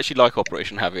I actually like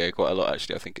Operation Javier quite a lot.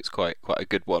 Actually, I think it's quite a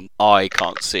good one. I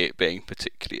can't see it being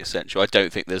particularly essential. I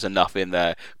don't think there's enough in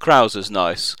there. Krauser's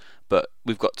nice, but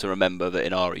we've got to remember that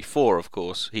in RE4, of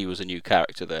course, he was a new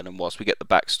character then, and whilst we get the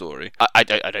backstory, I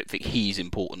don't think he's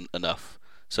important enough.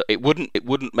 So it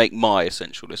wouldn't make my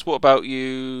essential list. What about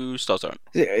you, Starzone?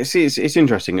 It's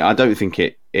interesting. I don't think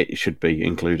it should be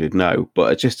included, no.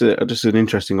 But just an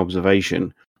interesting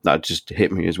observation that just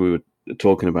hit me as we were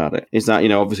talking about it is that,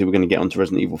 obviously we're going to get onto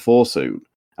Resident Evil 4 soon.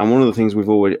 And one of the things we've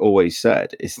always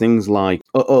said is things like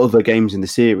other games in the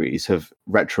series have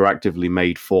retroactively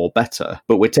made 4 better,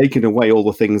 but we're taking away all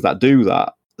the things that do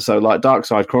that. So like Dark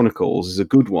Side Chronicles is a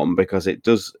good one because it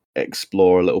does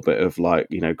explore a little bit of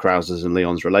Krauser's and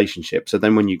Leon's relationship. So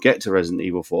then when you get to Resident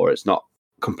Evil 4, it's not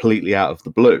completely out of the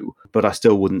blue, but I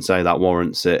still wouldn't say that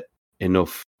warrants it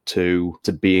enough to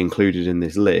be included in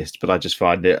this list. But I just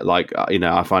find it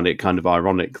I find it kind of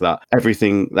ironic that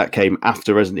everything that came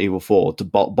after Resident Evil 4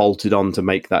 bolted on to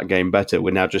make that game better,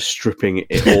 we're now just stripping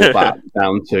it all back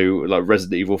down to like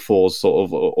Resident Evil 4's sort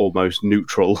of almost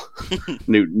neutral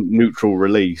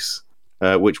release,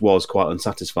 which was quite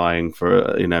unsatisfying for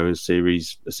a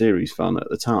series fan at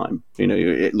the time.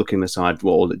 Looking aside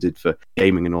what all it did for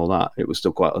gaming and all that, it was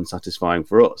still quite unsatisfying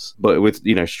for us. But with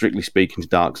strictly speaking to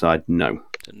Dark Side, no.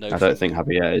 I don't think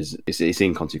Javier is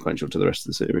inconsequential to the rest of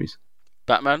the series.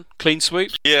 Batman, clean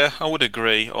sweep? Yeah, I would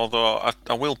agree, although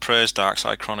I will praise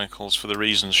Darkside Chronicles for the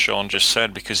reasons Sean just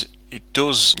said, because it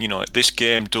does, this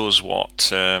game does what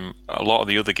a lot of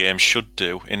the other games should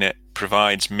do, in it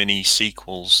provides mini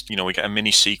sequels. We get a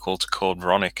mini sequel to Code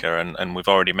Veronica, and we've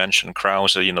already mentioned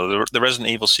Krauser. The Resident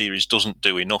Evil series doesn't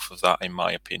do enough of that, in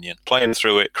my opinion. Playing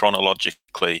through it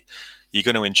chronologically, you're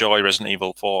going to enjoy Resident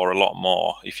Evil 4 a lot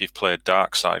more if you've played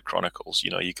Darkside Chronicles.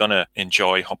 You're going to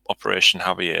enjoy Operation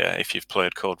Javier if you've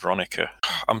played Code Veronica.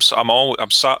 I'm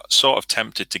sort of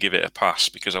tempted to give it a pass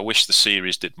because I wish the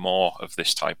series did more of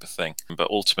this type of thing. But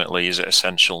ultimately, is it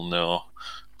essential? No.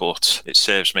 But it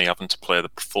saves me having to play the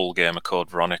full game of Code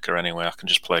Veronica anyway. I can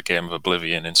just play a game of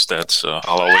Oblivion instead. So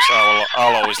I'll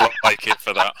always like it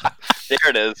for that. There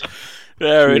it is.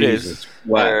 There it is.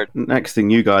 Well, next thing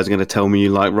you guys are going to tell me you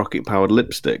like rocket-powered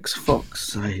lipsticks. Fuck's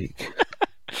sake.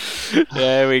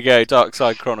 There we go.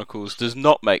 Darkside Chronicles does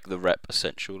not make the rep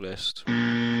essential list.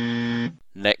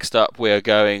 Next up, we are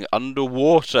going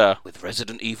underwater with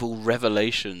Resident Evil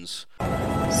Revelations.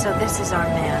 So this is our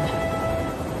man.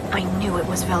 I knew it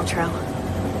was Veltro.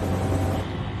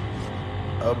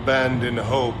 Abandon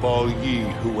hope, all ye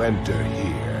who enter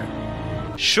here.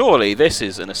 Surely this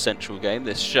is an essential game.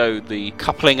 This showed the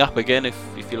coupling up again, if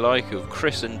you like, of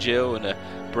Chris and Jill in a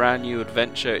brand new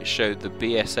adventure. It showed the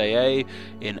BSAA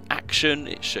in action.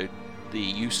 It showed the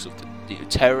use of the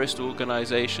terrorist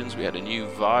organisations. We had a new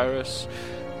virus.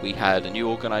 We had a new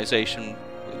organisation,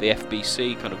 the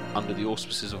FBC, kind of under the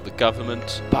auspices of the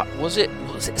government. But was it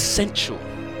essential?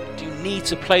 Do you need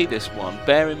to play this one?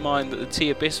 Bear in mind that the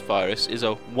T-Abyss virus is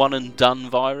a one-and-done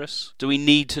virus. Do we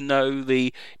need to know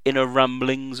the inner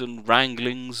rumblings and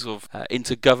wranglings of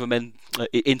intergovernment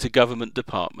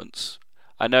departments?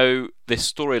 I know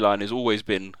this storyline has always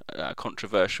been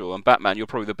controversial, and Batman, you're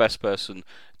probably the best person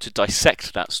to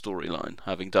dissect that storyline,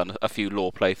 having done a few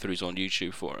lore playthroughs on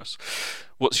YouTube for us.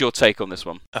 What's your take on this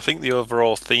one? I think the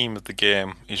overall theme of the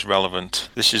game is relevant.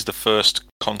 This is the first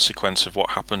consequence of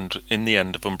what happened in the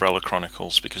end of Umbrella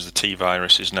Chronicles, because the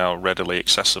T-Virus is now readily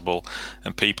accessible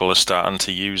and people are starting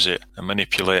to use it and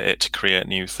manipulate it to create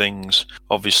new things.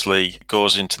 Obviously, it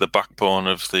goes into the backbone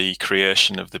of the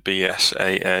creation of the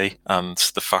BSAA and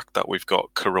the fact that we've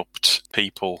got corrupt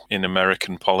people in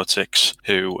American politics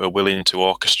who are willing to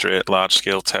orchestrate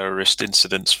large-scale terrorist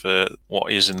incidents for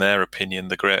what is, in their opinion,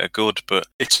 the greater good. But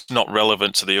it's not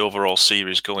relevant to the overall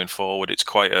series going forward. It's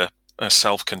quite a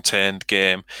self-contained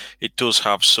game. It does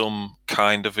have some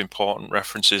kind of important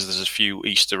references. There's a few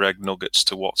Easter egg nuggets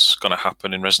to what's going to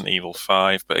happen in Resident Evil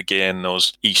 5, but again,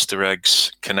 those Easter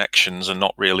eggs connections are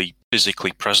not really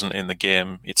physically present in the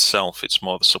game itself. It's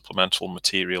more the supplemental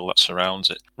material that surrounds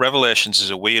it. Revelations is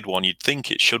a weird one. You'd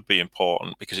think it should be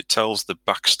important because it tells the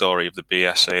backstory of the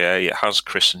BSAA. It has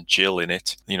Chris and Jill in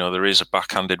it. There is a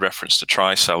backhanded reference to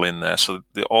Tricell in there, so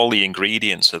all the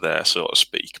ingredients are there, so to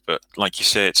speak. But like you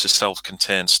say, it's a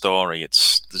self-contained story.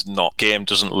 Game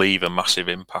doesn't leave a massive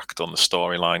impact on the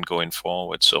storyline going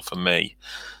forward. So for me,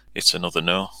 it's another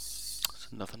no.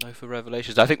 Another no for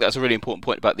Revelations. I think that's a really important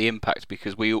point about the impact,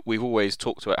 because we've always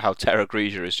talked about how Terra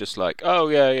Grigia is just like, oh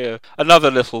yeah,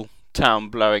 another little town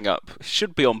blowing up. It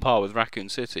should be on par with Raccoon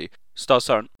City. Stars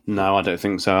Siren? No, I don't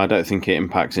think so. I don't think it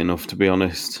impacts enough, to be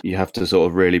honest. You have to sort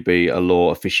of really be a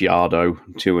lore aficionado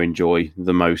to enjoy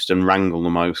the most and wrangle the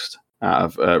most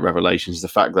out of Revelations. The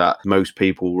fact that most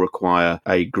people require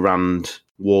a grand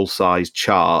wall-sized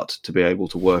chart to be able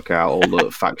to work out all the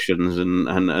factions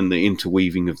and the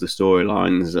interweaving of the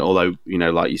storylines, although,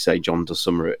 like you say, John does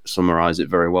summarise it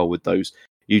very well with those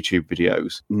YouTube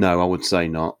videos. No, I would say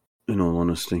not, in all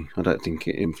honesty. I don't think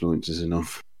it influences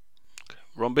enough.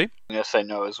 Rombie? I'm going to say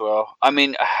no as well. I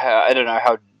mean, I don't know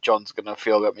how John's going to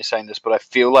feel about me saying this, but I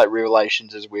feel like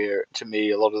Revelations is where, to me,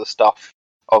 a lot of the stuff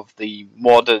of the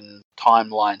modern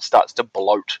timeline starts to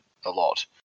bloat a lot.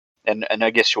 And I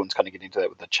guess Sean's kind of getting into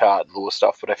that with the chart and lore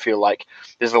stuff, but I feel like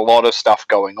there's a lot of stuff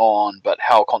going on, but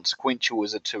how consequential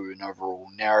is it to an overall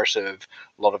narrative?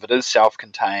 A lot of it is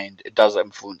self-contained. It does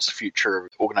influence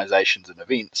future organizations and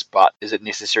events, but is it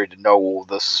necessary to know all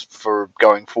this for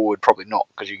going forward? Probably not,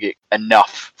 because you get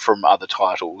enough from other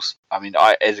titles. I mean,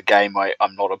 as a game,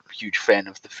 I'm not a huge fan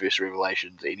of the first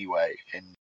Revelations anyway,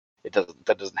 and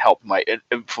that doesn't help my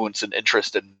influence and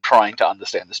interest in trying to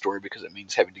understand the story, because it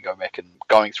means having to go back and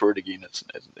going through it again.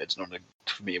 It's not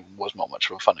for me. It was not much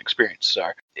of a fun experience.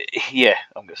 So yeah,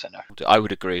 I'm gonna say no. I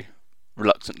would agree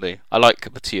reluctantly. I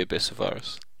like the T-Abyss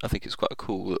virus. I think it's quite a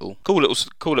cool little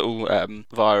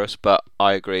virus, but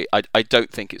I agree. I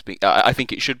don't think it's I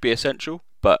think it should be essential,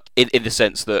 but in the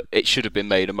sense that it should have been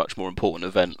made a much more important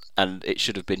event, and it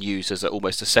should have been used as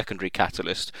almost a secondary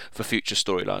catalyst for future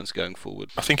storylines going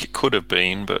forward. I think it could have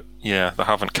been, but yeah, they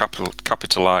haven't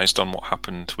capitalised on what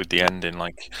happened with the ending.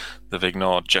 Like, they've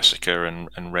ignored Jessica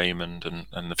and Raymond,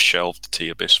 and they've shelved the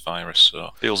T-Abyss virus, so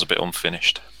it feels a bit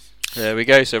unfinished. There we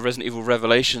go. So Resident Evil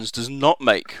Revelations does not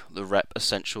make the Rep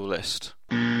Essential list.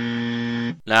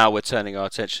 Now we're turning our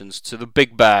attentions to the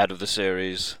big bad of the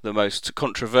series, the most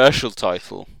controversial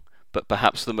title, but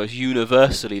perhaps the most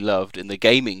universally loved in the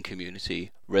gaming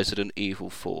community, Resident Evil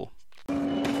 4.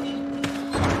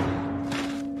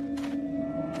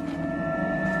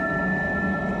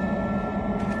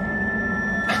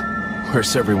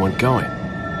 Where's everyone going?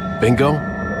 Bingo?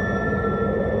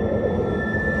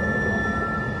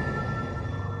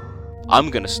 I'm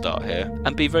going to start here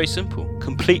and be very simple,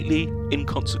 completely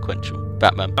inconsequential.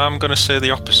 Batman. I'm going to say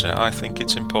the opposite. I think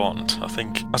it's important. I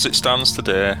think, as it stands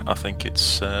today, I think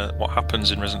it's what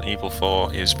happens in Resident Evil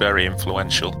 4 is very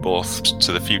influential, both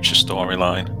to the future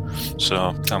storyline. So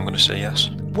I'm going to say yes.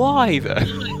 Why though?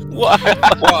 Why?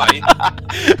 Why?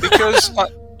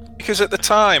 Because at the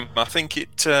time, I think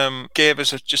it gave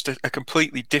us just a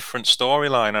completely different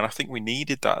storyline, and I think we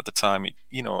needed that at the time.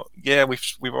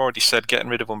 We've already said getting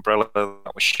rid of Umbrella,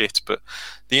 that was shit, but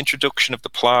the introduction of the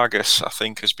Plagas, I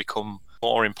think, has become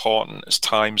more important as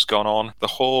time's gone on. The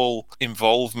whole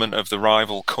involvement of the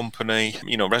rival company,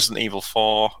 Resident Evil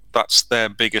 4, that's their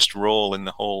biggest role in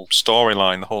the whole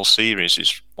storyline, the whole series,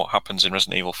 is what happens in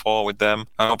Resident Evil 4 with them.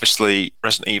 And obviously,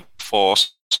 Resident Evil 4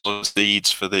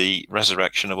 leads for the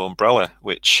resurrection of Umbrella,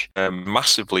 which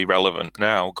massively relevant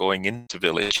now going into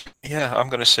Village. Yeah, I'm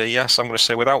going to say yes. I'm going to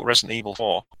say without Resident Evil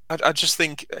 4, I just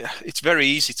think it's very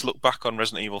easy to look back on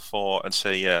Resident Evil 4 and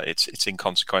say, yeah, it's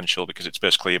inconsequential because it's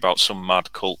basically about some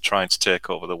mad cult trying to take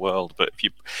over the world. But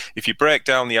if you break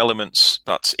down the elements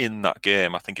that's in that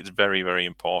game, I think it's very, very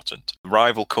important. The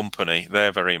rival company,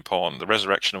 they're very important. The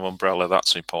resurrection of Umbrella,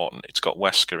 that's important. It's got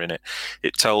Wesker in it.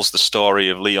 It tells the story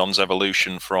of Leon's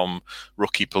evolution from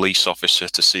rookie police officer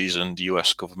to seasoned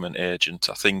US government agent,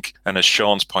 I think. And as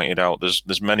Sean's pointed out,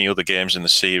 there's many other games in the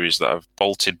series that have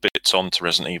bolted bits onto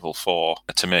Resident Evil 4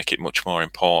 to make it much more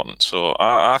important. So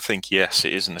I think, yes,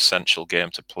 it is an essential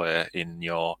game to play in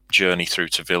your journey through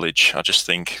to Village. I just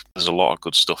think there's a lot of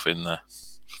good stuff in there.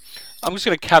 I'm just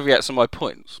going to caveat some of my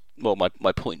points. Well,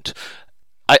 my point.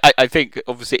 I think,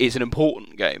 obviously, it's an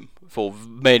important game for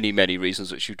many, many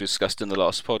reasons which you discussed in the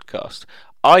last podcast.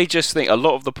 I just think a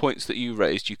lot of the points that you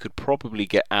raised you could probably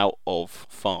get out of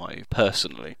 5,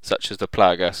 personally, such as the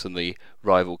Plagas and the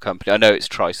rival company. I know it's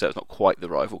Tricer, it's not quite the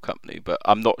rival company, but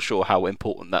I'm not sure how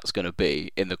important that's going to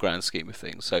be in the grand scheme of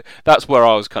things. So that's where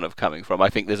I was kind of coming from. I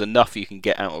think there's enough you can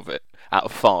get out of it, out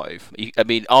of 5. I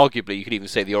mean, arguably, you could even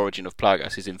say the origin of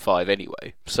Plagas is in 5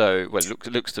 anyway. So, well,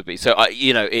 it looks to be. So,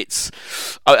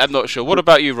 I'm not sure. What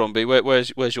about you, Rombie?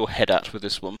 Where's your head at with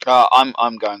this one?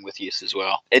 I'm going with yes as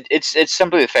well. It's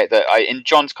simply the fact that and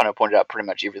John's kind of pointed out pretty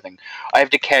much everything. I have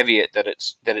to caveat that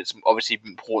it's obviously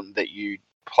important that you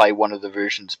play one of the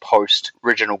versions post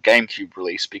original GameCube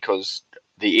release, because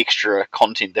the extra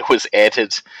content that was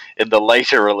added in the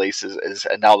later releases is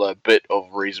another bit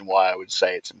of reason why I would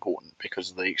say it's important,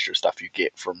 because the extra stuff you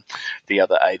get from the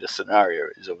other Ada scenario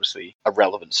is obviously a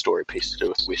relevant story piece to do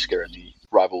with Wesker and the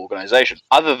rival organization.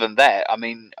 Other than that, I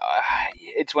mean,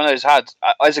 it's one of those hard.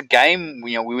 As a game,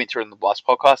 we went through in the last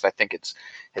podcast. I think it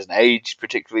hasn't aged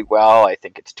particularly well. I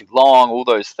think it's too long. All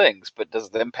those things, but does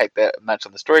it impact that much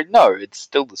on the story? No, it's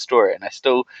still the story, and I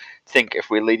still think if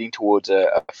we're leading towards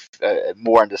a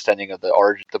more understanding of the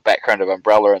origin, the background of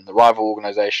Umbrella and the rival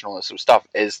organization, all this sort of stuff,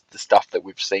 is the stuff that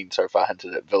we've seen so far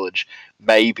hinted at Village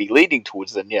may be leading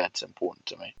towards, then yeah, it's important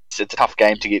to me. It's a tough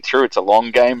game to get through. It's a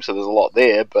long game, so there's a lot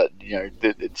there, but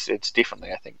it's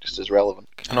definitely, I think, just as relevant.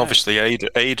 And obviously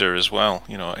Ada as well.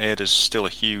 Ada's still a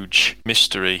huge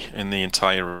mystery in the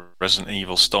entire Resident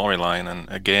Evil storyline, and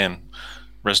again,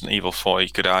 Resident Evil 4, you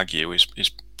could argue, is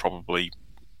probably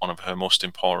one of her most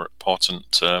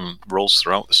important roles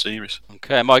throughout the series.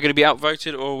 Okay, am I going to be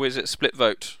outvoted, or is it split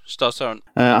vote? Star Tyrant?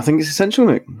 I think it's essential,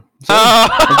 Nick. So,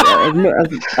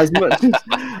 as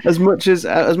much as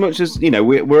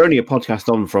we're only a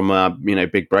podcast on from a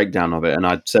big breakdown of it, and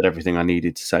I'd said everything I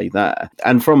needed to say there.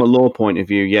 And from a lore point of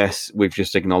view, yes, we've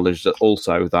just acknowledged that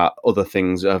also that other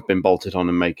things have been bolted on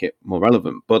and make it more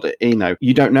relevant. But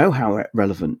you don't know how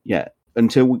relevant yet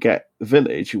until we get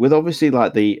Village, with obviously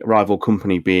like the rival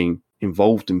company being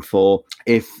involved in 4.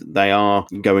 If they are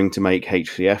going to make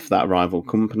HCF that rival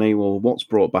company, well, what's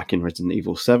brought back in Resident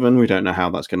Evil 7? We don't know how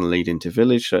that's going to lead into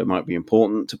Village, so it might be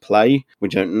important to play. We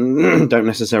don't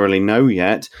necessarily know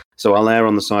yet. So I'll err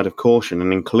on the side of caution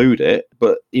and include it.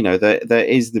 But, there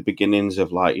is the beginnings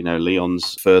of,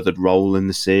 Leon's furthered role in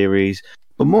the series.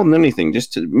 But more than anything,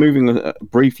 just moving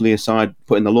briefly aside,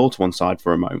 putting the lore to one side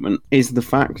for a moment, is the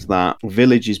fact that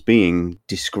Village is being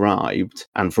described,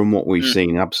 and from what we've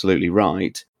seen, absolutely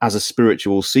right, as a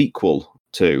spiritual sequel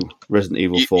to Resident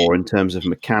Evil 4 in terms of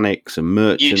mechanics and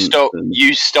merchants.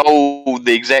 You stole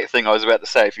the exact thing I was about to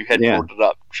say if you hadn't brought it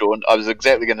up, Sean. I was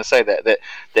exactly going to say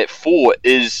that 4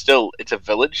 is still, it's a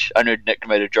village. I know Nick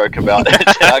made a joke about it in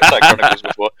Archetype Chronicles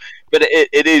before, but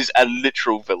it is a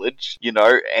literal village,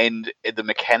 and the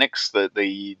mechanics, the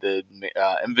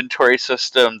inventory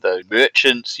system, the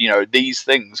merchants, these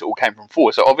things all came from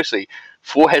 4. So obviously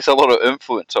 4 has a lot of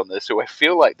influence on this, so I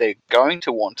feel like they're going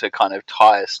to want to kind of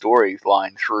tie a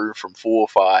storyline through from 4,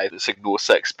 5, Signal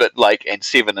 6, but and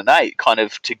 7 and 8 kind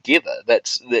of together.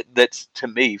 That's to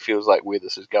me feels like where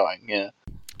this is going. Yeah,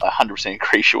 100%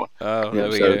 agree, Sean. Oh, there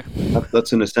we go.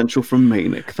 That's an essential from me,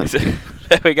 Nick. Thank you.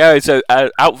 There we go. So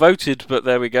outvoted, but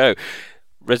there we go.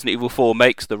 Resident Evil 4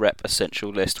 makes the rep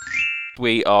essential list.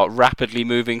 We are rapidly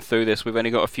moving through this. We've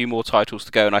only got a few more titles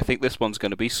to go, and I think this one's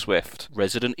going to be swift.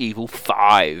 Resident Evil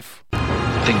 5.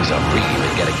 Things are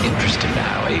really getting interesting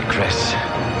now, Chris?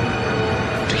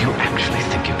 Do you actually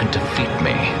think you can defeat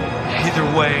me?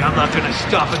 Either way, I'm not going to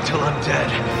stop until I'm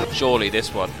dead. Surely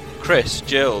this one. Chris,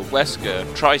 Jill, Wesker,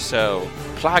 Tricell,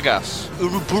 Plagas,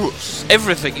 Ouroboros,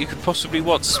 everything you could possibly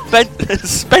want.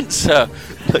 Spencer,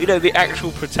 the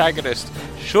actual protagonist.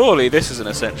 Surely this is an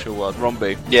essential one.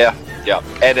 Rombie. Yeah.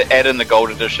 Add in the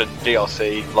Gold Edition,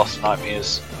 DLC, Lost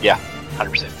Nightmares. Yeah,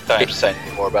 100%. Don't have to say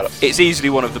anything more about it. It's easily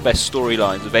one of the best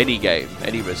storylines of any game,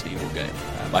 any Resident Evil game.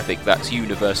 I think that's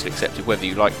universally accepted, whether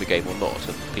you like the game or not.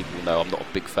 And people know I'm not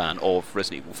a big fan of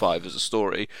Resident Evil 5 as a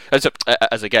story,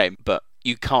 as a game, but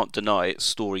you can't deny its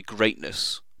story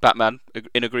greatness. Batman,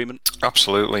 in agreement?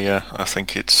 Absolutely, yeah. I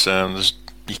think it's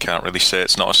you can't really say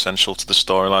it's not essential to the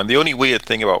storyline. The only weird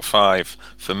thing about 5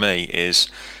 for me is,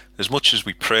 as much as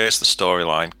we praise the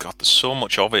storyline, God, there's so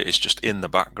much of it is just in the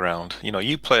background.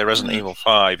 You play Resident Evil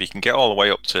 5, you can get all the way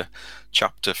up to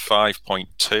chapter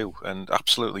 5.2 and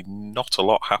absolutely not a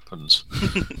lot happens.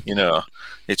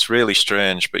 It's really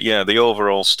strange. But yeah, the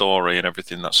overall story and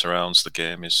everything that surrounds the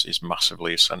game is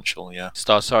massively essential, yeah.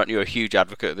 Star Sergeant, you're a huge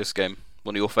advocate of this game.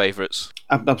 One of your favourites.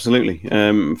 Absolutely.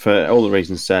 For all the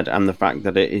reasons said, and the fact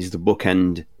that it is the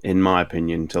bookend, in my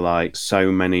opinion, to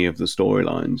so many of the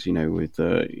storylines. With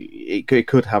it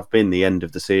could have been the end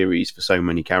of the series for so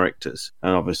many characters,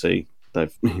 and obviously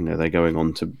they're going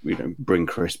on to bring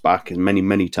Chris back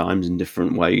many times in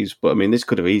different ways. But I mean, this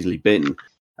could have easily been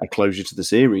a closure to the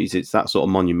series. It's that sort of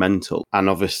monumental, and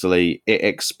obviously it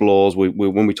explores.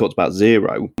 When we talked about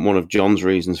Zero, one of John's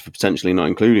reasons for potentially not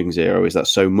including Zero is that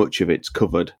so much of it's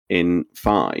covered in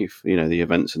 5. The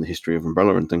events and the history of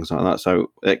Umbrella and things like that. So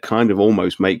it kind of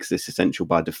almost makes this essential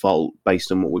by default,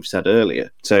 based on what we've said earlier.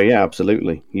 So yeah,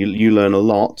 absolutely, you learn a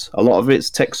lot. A lot of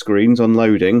it's text screens on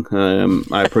loading.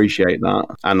 I appreciate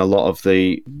that, and a lot of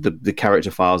the character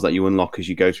files that you unlock as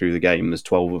you go through the game. There's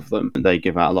 12 of them, and they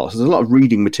give out a lot. So there's a lot of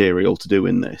reading material to do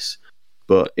in this,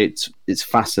 but it's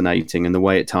fascinating, and the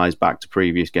way it ties back to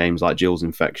previous games like Jill's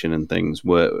Infection and things.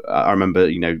 Where I remember,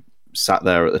 sat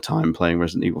there at the time playing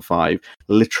Resident Evil 5,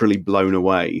 literally blown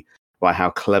away by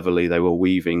how cleverly they were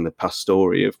weaving the past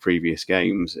story of previous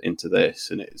games into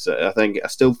this. And it's I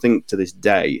still think to this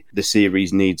day the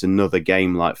series needs another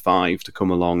game like 5 to come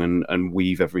along and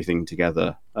weave everything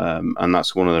together. And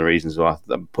that's one of the reasons why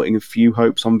I'm putting a few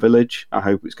hopes on Village. I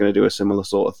hope it's going to do a similar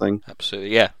sort of thing.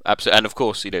 Absolutely, yeah, absolutely. And of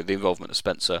course, the involvement of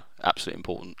Spencer, absolutely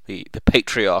important. The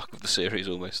patriarch of the series,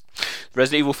 almost.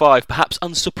 Resident Evil 5, perhaps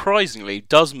unsurprisingly,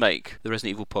 does make the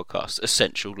Resident Evil podcast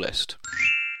essential list.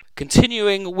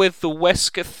 Continuing with the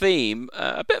Wesker theme,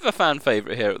 a bit of a fan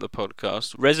favourite here at the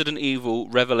podcast, Resident Evil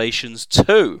Revelations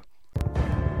 2.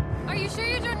 Are you sure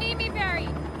you don't need me, Barry?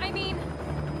 I mean,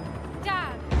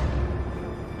 Dad.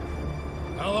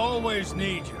 I'll always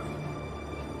need you.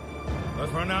 But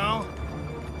for now,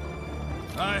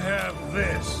 I have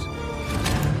this.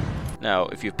 Now,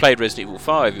 if you've played Resident Evil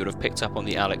 5, you would have picked up on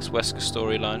the Alex Wesker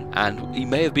storyline, and you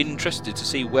may have been interested to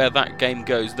see where that game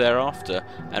goes thereafter.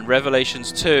 And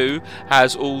Revelations 2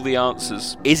 has all the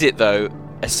answers. Is it, though,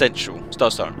 essential?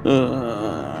 Star.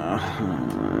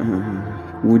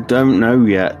 We don't know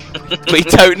yet. We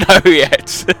don't know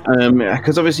yet.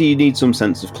 Because obviously you need some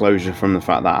sense of closure from the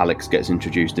fact that Alex gets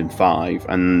introduced in 5,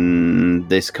 and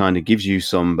this kind of gives you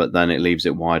some, but then it leaves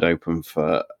it wide open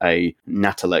for a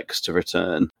Natalix to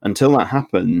return. until that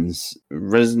happens,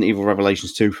 Resident Evil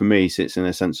Revelations 2 for me sits in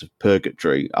a sense of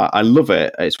purgatory. I love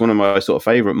it. It's one of my sort of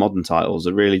favourite modern titles.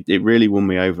 It really won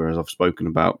me over, as I've spoken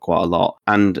about quite a lot.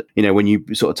 And, when you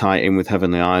sort of tie it in with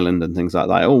Heavenly Island and things like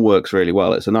that, it all works really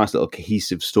well. It's a nice little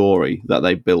cohesive story that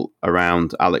they built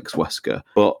around Alex Wesker.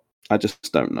 But I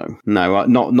just don't know. No,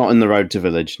 not in the Road to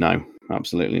Village. No,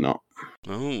 absolutely not.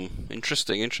 Oh,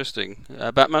 interesting.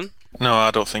 Batman? No,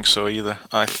 I don't think so either.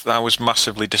 I was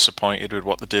massively disappointed with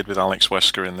what they did with Alex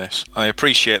Wesker in this. I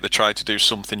appreciate they tried to do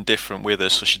something different with her,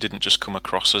 so she didn't just come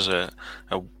across as a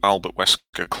Albert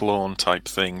Wesker clone type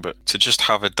thing, but to just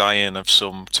have her dying of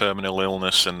some terminal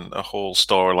illness and a whole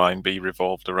storyline be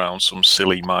revolved around some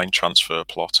silly mind transfer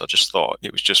plot, I just thought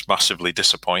it was just massively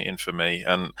disappointing for me.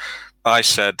 And I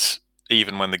said,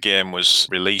 even when the game was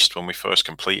released, when we first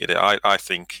completed it, I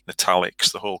think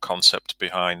Metallics, the whole concept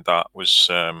behind that was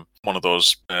one of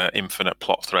those infinite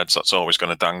plot threads that's always going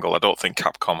to dangle. I don't think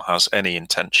Capcom has any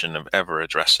intention of ever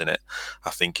addressing it. I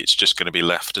think it's just going to be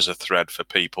left as a thread for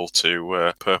people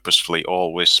to purposefully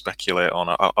always speculate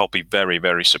on. I'll be very,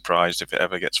 very surprised if it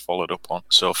ever gets followed up on.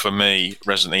 So for me,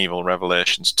 Resident Evil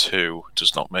Revelations 2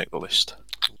 does not make the list.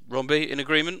 Rombie, in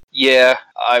agreement? Yeah,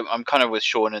 I'm kind of with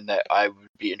Sean in that I would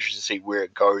be interested to see where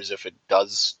it goes if it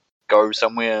does go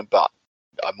somewhere, but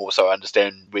I'm also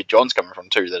understand where John's coming from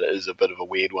too, that it is a bit of a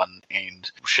weird one,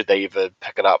 and should they ever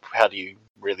pick it up, how do you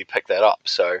really pick that up?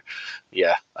 So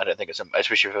yeah, I don't think it's,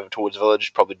 especially if it's towards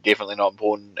Village, probably definitely not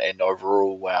important, and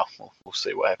overall, well, we'll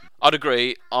see what happens. I'd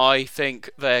agree. I think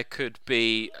there could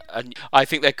be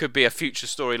a future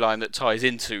storyline that ties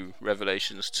into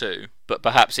Revelations 2, but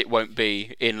perhaps it won't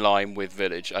be in line with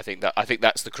Village. I think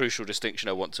that's the crucial distinction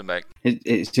I want to make.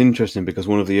 It's interesting because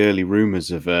one of the early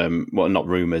rumours of one of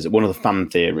the fan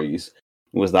theories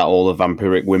was that all the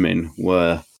vampiric women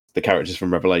were the characters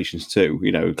from Revelations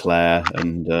 2, Claire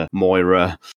and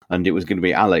Moira, and it was going to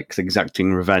be Alex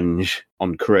exacting revenge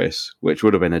on Chris, which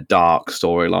would have been a dark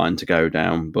storyline to go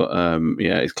down. But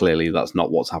it's clearly that's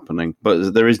not what's happening.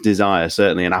 But there is desire,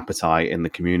 certainly an appetite in the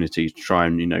community to try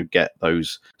and, get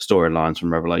those storylines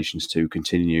from Revelations 2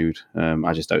 continued.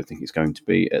 I just don't think it's going to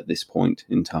be at this point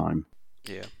in time.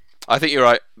 Yeah. I think you're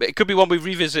right. It could be one we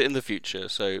revisit in the future.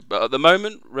 But at the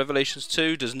moment, Revelations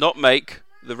 2 does not make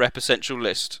the Rep Essential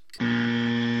list.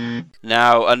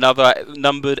 Now, another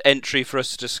numbered entry for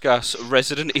us to discuss,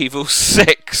 Resident Evil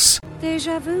 6.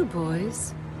 Deja vu,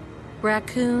 boys.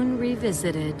 Raccoon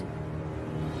Revisited.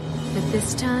 But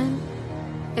this time,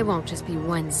 it won't just be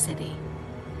one city.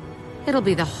 It'll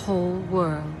be the whole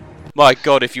world. My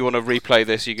God, if you want to replay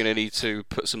this, you're going to need to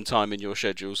put some time in your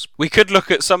schedules. We could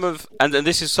look at some of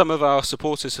our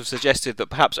supporters have suggested that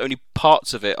perhaps only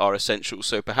parts of it are essential,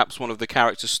 so perhaps one of the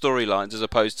characters' storylines as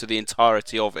opposed to the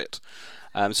entirety of it.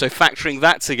 So factoring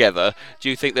that together, do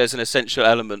you think there's an essential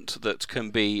element that can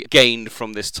be gained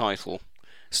from this title?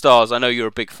 Stars, I know you're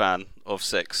a big fan of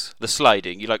 6. The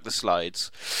sliding, you like the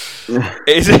slides.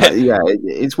 Is it? Yeah,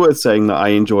 it's worth saying that I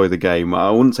enjoy the game. I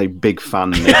wouldn't say big fan,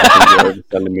 Nick. I think you're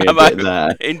telling me a bit there.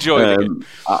 Enjoy it.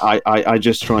 I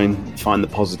just try and find the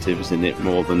positives in it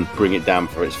more than bring it down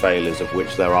for its failures, of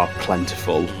which there are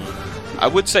plentiful. I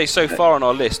would say so far on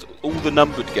our list, all the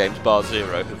numbered games, bar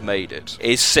 0, have made it.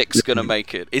 Is 6 going to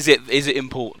make it? Is it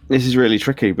important? This is really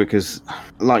tricky because,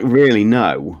 really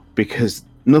no, because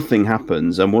nothing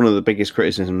happens, and one of the biggest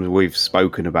criticisms we've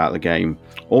spoken about the game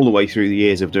all the way through the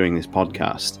years of doing this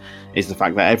podcast is the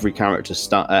fact that every character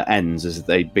ends as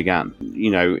they began.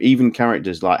 Even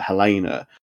characters like Helena,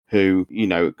 who,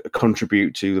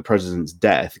 contribute to the president's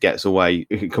death, gets away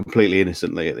completely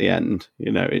innocently at the end.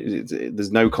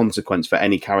 There's no consequence for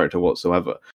any character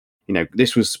whatsoever.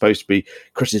 This was supposed to be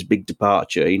Chris's big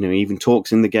departure. He even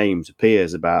talks in the game to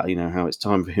Piers about, how it's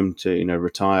time for him to,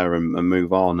 retire and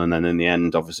move on. And then in the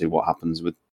end, obviously, what happens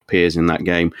with Piers in that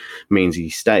game means he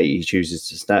chooses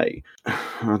to stay.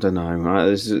 I don't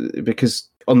know. Because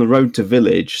on the road to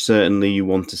Village, certainly you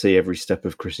want to see every step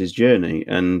of Chris's journey.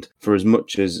 And for as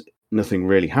much as nothing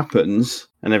really happens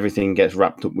and everything gets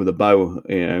wrapped up with a bow,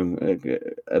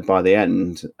 by the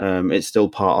end, it's still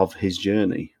part of his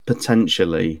journey.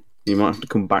 Potentially. You might have to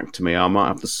come back to me. I might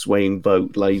have to swaying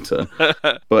vote later.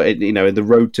 But, the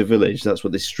road to Village, that's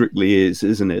what this strictly is,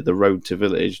 isn't it? The road to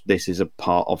Village. This is a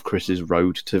part of Chris's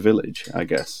road to Village, I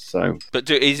guess. So, but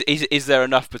is there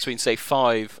enough between, say,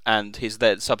 5 and his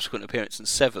subsequent appearance in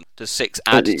 7? Does 6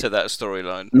 add to that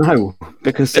storyline? No,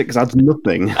 because 6 adds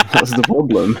nothing. That's the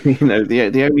problem.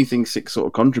 The only thing 6 sort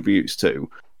of contributes to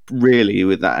really,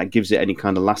 with that, gives it any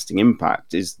kind of lasting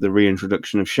impact is the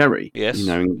reintroduction of Sherry. Yes. You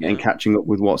know, and catching up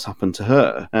with what's happened to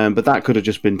her. But that could have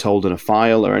just been told in a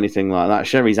file or anything like that.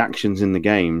 Sherry's actions in the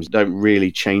games don't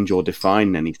really change or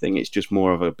define anything. It's just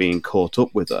more of a being caught up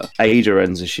with her. Ada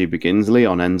ends as she begins.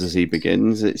 Leon ends as he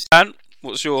begins. And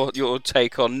what's your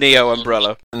take on Neo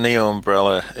Umbrella? Neo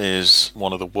Umbrella is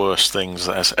one of the worst things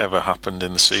that has ever happened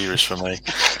in the series for me.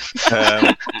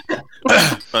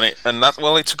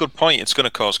 It's a good point. It's going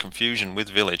to cause confusion with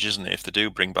Village, isn't it, if they do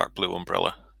bring back Blue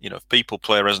Umbrella? You know, if people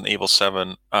play Resident Evil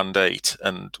 7 and 8,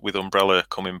 and with Umbrella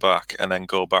coming back, and then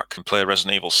go back and play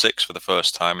Resident Evil 6 for the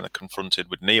first time and are confronted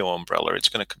with Neo Umbrella, it's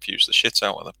going to confuse the shit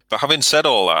out of them. But having said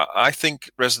all that, I think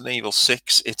Resident Evil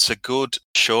 6, it's a good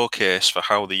showcase for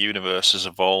how the universe has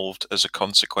evolved as a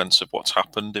consequence of what's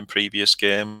happened in previous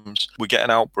games. We're getting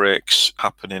outbreaks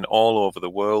happening all over the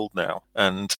world now.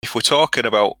 And if we're talking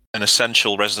about an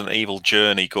essential Resident Evil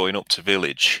journey going up to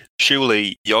Village,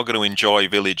 surely you're going to enjoy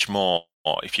Village more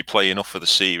if you play enough of the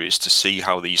series to see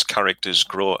how these characters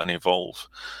grow and evolve.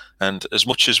 And as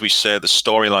much as we say the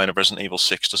storyline of Resident Evil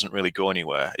 6 doesn't really go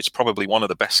anywhere, it's probably one of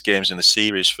the best games in the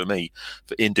series for me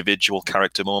for individual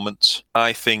character moments.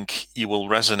 I think you will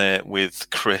resonate with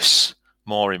Chris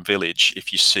more in Village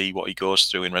if you see what he goes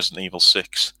through in Resident Evil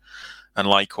 6. And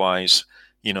likewise,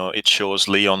 you know, it shows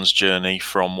Leon's journey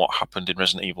from what happened in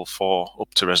Resident Evil 4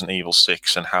 up to Resident Evil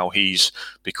 6 and how he's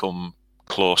become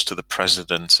close to the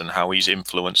president and how he's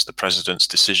influenced the president's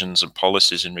decisions and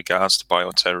policies in regards to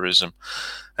bioterrorism.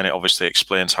 And it obviously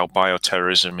explains how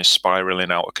bioterrorism is spiraling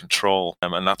out of control.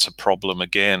 And that's a problem,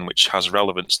 again, which has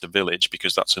relevance to Village,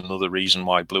 because that's another reason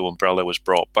why Blue Umbrella was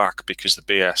brought back, because the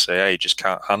BSAA just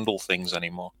can't handle things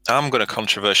anymore. I'm going to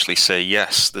controversially say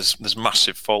yes, there's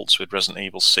massive faults with Resident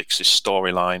Evil 6's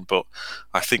storyline, but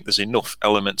I think there's enough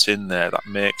elements in there that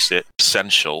makes it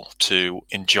essential to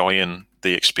enjoying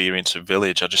the experience of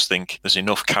Village. I just think there's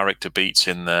enough character beats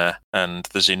in there and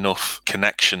there's enough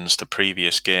connections to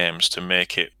previous games to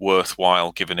make it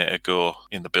worthwhile giving it a go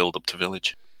in the build-up to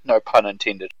Village. No pun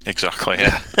intended. Exactly,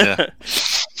 yeah.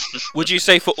 Would you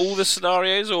say for all the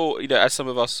scenarios, or, you know, as some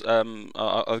of us,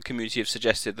 our community have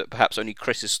suggested, that perhaps only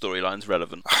Chris's storyline's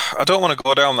relevant? I don't want to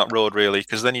go down that road really,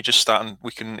 because then you just start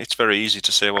and it's very easy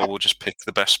to say, well, we'll just pick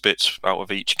the best bits out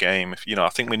of each game. I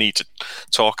think we need to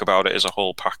talk about it as a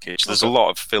whole package. There's a lot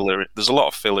of filler. There's a lot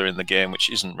of filler in the game which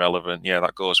isn't relevant. Yeah,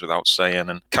 that goes without saying.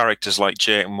 And characters like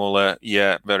Jake Muller,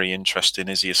 yeah, very interesting.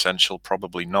 Is he essential?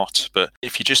 Probably not. But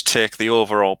if you just take the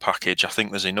overall package, I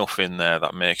think there's enough in there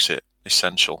that makes it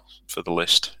essential for the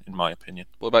list, in my opinion.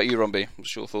 What about you, Rombie?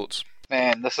 What's your thoughts?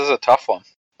 Man, this is a tough one.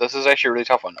 This is actually a really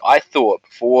tough one. I thought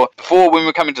before when we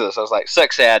were coming to this, I was like,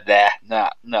 6 out there,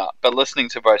 nah. But listening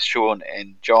to both Sean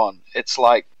and John, it's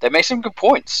like they make some good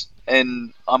points,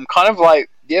 and I'm kind of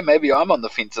like, yeah, maybe I'm on the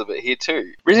fence a bit here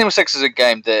too. Resident Evil 6 is a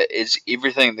game that is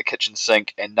everything in the kitchen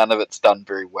sink, and none of it's done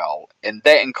very well, and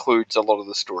that includes a lot of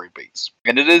the story beats.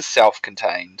 And it is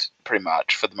self-contained, pretty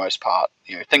much, for the most part.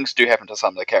 You know, things do happen to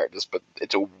some of the characters, but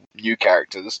it's all new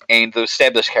characters, and the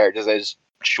established characters, as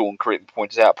Sean correctly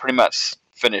points out, pretty much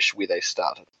finish where they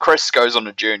started. Chris goes on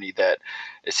a journey that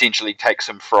essentially takes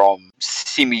him from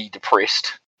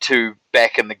semi-depressed to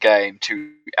back in the game,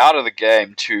 to out of the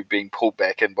game, to being pulled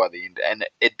back in by the end. And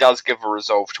it does give a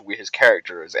resolve to where his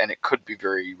character is, and it could be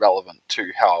very relevant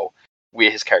to where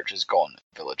his character has gone in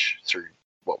Village through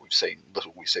what we've seen,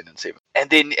 little we've seen in 7. And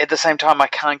then at the same time, I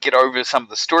can't get over some of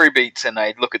the story beats, and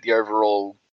I look at the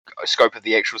overall scope of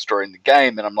the actual story in the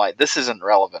game, and I'm like, this isn't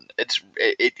relevant.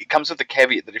 It comes with the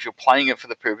caveat that if you're playing it for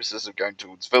the purposes of going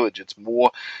towards Village, it's more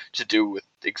to do with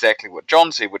exactly what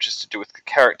John said, which is to do with the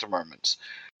character moments,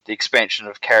 the expansion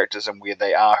of characters and where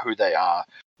they are, who they are,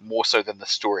 more so than the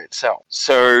story itself.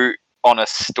 So on a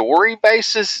story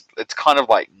basis, it's kind of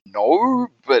like no,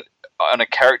 but on a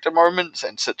character moments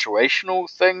and situational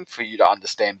thing, for you to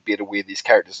understand better where these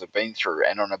characters have been through,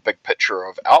 and on a big picture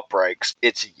of outbreaks,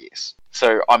 it's a yes.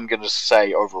 So I'm going to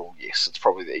say overall yes. It's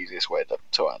probably the easiest way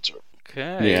to answer it.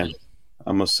 Okay. Yeah.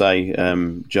 I must say,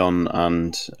 John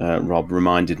and Rob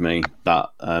reminded me that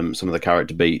some of the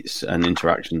character beats and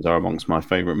interactions are amongst my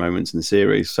favourite moments in the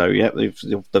series. So yeah, they've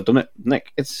done it.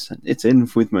 Nick, it's in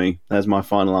with me. There's my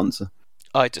final answer.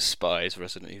 I despise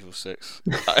Resident Evil 6.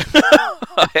 But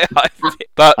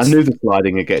I knew the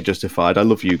sliding would get justified. I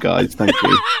love you guys. Thank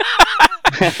you.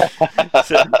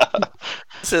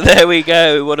 So there we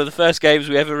go. One of the first games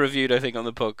we ever reviewed, I think, on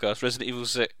the podcast. Resident Evil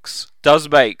 6 does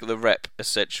make the Rep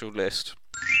Essential list.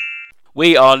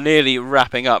 We are nearly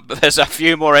wrapping up, but there's a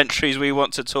few more entries we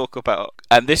want to talk about.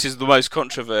 And this is the most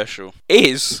controversial.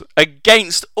 Is,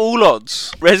 against all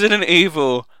odds, Resident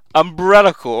Evil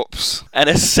Umbrella Corps, an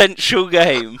essential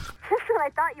game. I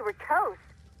thought you were toast.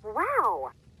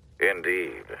 Wow.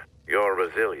 Indeed. Your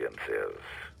resilience is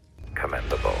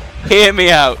commendable. Hear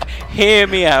me out. Hear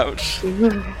me out.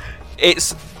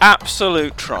 It's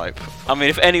absolute tripe. I mean,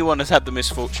 if anyone has had the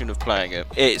misfortune of playing it,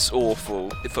 it's awful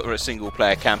for a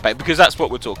single-player campaign, because that's what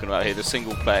we're talking about here, the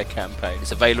single-player campaign.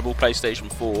 It's available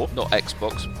PlayStation 4, not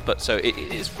Xbox, but so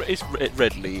it's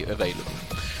readily available.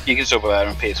 You can still buy it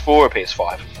on PS4 or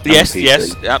PS5.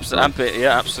 Yes,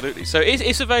 absolutely. So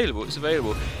it's available. It's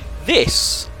available.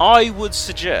 This, I would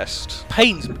suggest,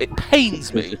 pains me.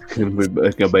 It's going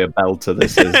to be a belter.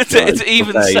 This is to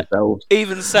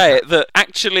even say it, that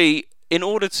actually, in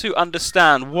order to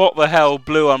understand what the hell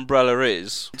Blue Umbrella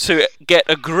is, to get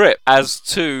a grip as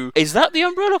to, is that the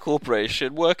Umbrella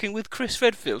Corporation working with Chris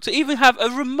Redfield? To even have a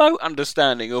remote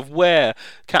understanding of where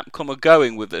Capcom are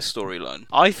going with this storyline,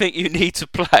 I think you need to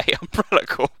play Umbrella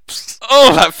Corps.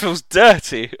 Oh, that feels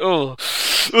dirty. Oh.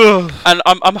 And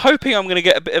I'm hoping I'm going to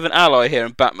get a bit of an ally here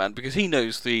in Batman, because he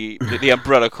knows the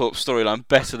Umbrella Corps storyline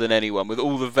better than anyone, with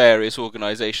all the various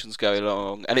organisations going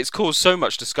along, and it's caused so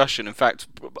much discussion. In fact,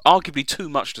 arguably too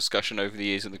much discussion over the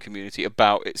years in the community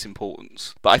about its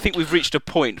importance. But I think we've reached a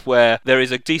point where there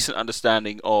is a decent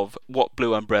understanding of what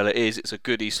Blue Umbrella is. It's a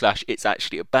goodie / it's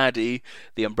actually a baddie.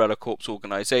 The Umbrella Corps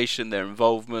organisation, their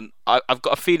involvement. I've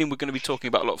got a feeling we're going to be talking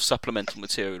about a lot of supplemental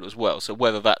material as well. So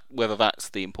whether that's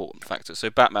the important factor. So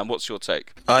Batman, what's your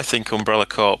take? I think Umbrella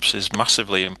Corps is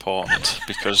massively important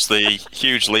because the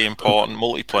hugely important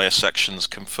multiplayer sections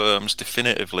confirms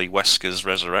definitively Wesker's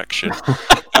resurrection.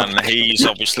 And he's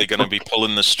obviously going to be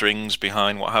pulling the strings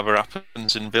behind whatever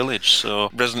happens in Village. So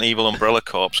Resident Evil Umbrella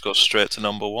Corps goes straight to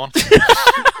number 1.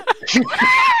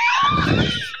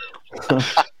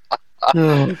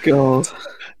 Oh, God.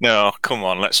 No, come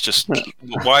on, let's just...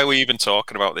 Why are we even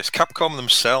talking about this? Capcom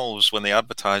themselves, when they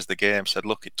advertised the game, said,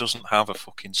 look, it doesn't have a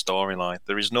fucking storyline.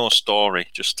 There is no story,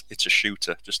 just it's a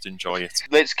shooter. Just enjoy it.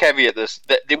 Let's caveat this.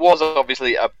 That there was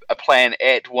obviously a plan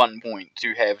at one point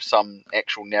to have some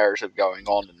actual narrative going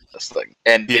on in this thing.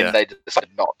 And then they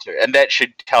decided not to. And that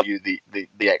should tell you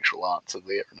the actual answer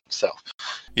there in itself.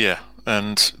 Yeah,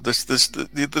 and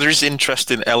there is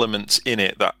interesting elements in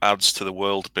it that adds to the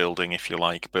world building, if you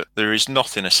like, but there is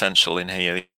nothing essential in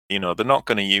here. You know, they're not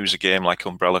going to use a game like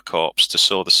Umbrella Corps to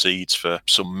sow the seeds for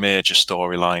some major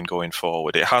storyline going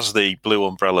forward. It has the Blue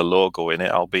Umbrella logo in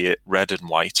it, albeit red and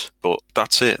white, but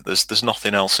that's it. There's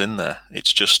nothing else in there.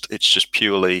 It's just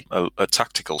purely a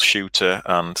tactical shooter,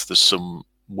 and there's some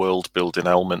world building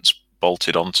elements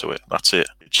bolted onto it. That's it.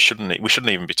 We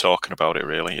shouldn't even be talking about it,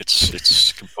 really.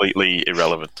 It's completely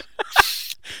irrelevant.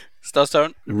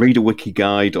 Starstone? Read a wiki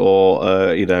guide or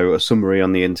a summary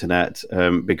on the internet,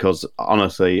 because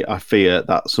honestly, I fear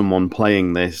that someone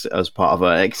playing this as part of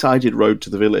an excited road to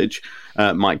the village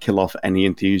might kill off any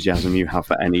enthusiasm you have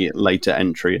for any later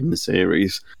entry in the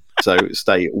series. So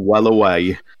stay well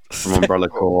away from Umbrella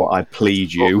Corps, I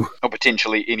plead you. Or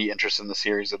potentially any interest in the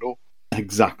series at all.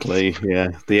 Exactly, yeah.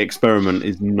 The experiment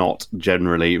is not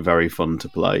generally very fun to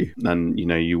play, and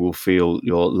you will feel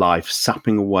your life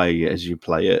sapping away as you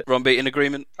play it. Rombie, in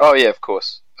agreement? Oh yeah, of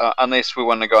course. Unless we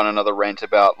want to go on another rant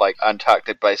about like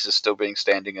Antarctic bases still being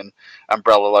standing and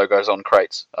Umbrella logos on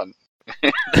crates.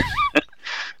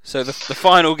 So the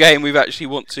final game we actually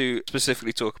want to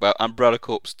specifically talk about, Umbrella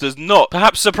Corps, does not,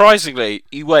 perhaps surprisingly,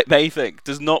 you may think,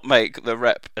 does not make the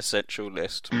rep essential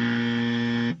list.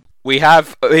 We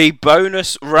have a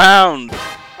bonus round.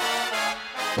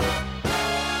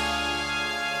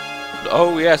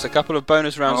 Oh yes, a couple of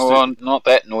bonus rounds. Oh, not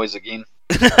that noise again.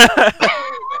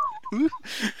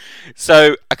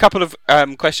 So a couple of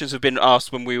questions have been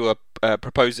asked when we were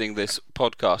proposing this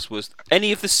podcast. Was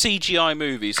any of the CGI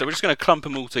movies, so we're just going to clump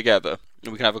them all together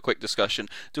and we can have a quick discussion.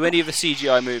 Do any of the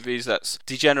CGI movies, that's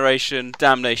Degeneration,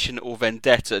 Damnation or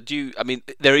Vendetta,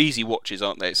 they're easy watches,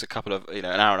 aren't they? It's a couple of, an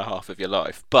hour and a half of your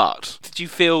life. But did you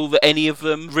feel that any of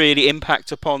them really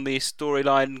impact upon the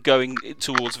storyline going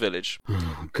towards Village?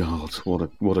 Oh God,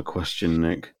 what a question,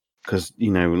 Nick. Because,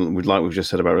 like we've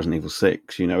just said about Resident Evil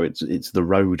 6, it's the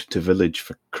road to Village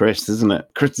for Chris, isn't it?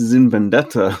 Chris is in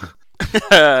Vendetta.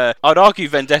 I'd argue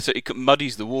Vendetta, it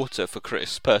muddies the water for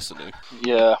Chris, personally.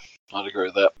 Yeah, I'd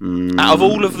agree with that. Out of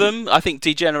all of them, I think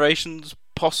Degeneration's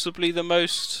possibly the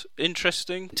most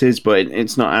interesting. It is, but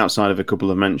it's not outside of a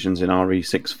couple of mentions in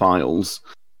RE6 files.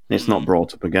 It's not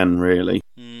brought up again, really.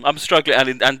 I'm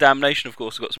struggling, and Damnation, of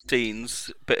course, have got some scenes,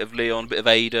 a bit of Leon, a bit of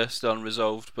Ada, still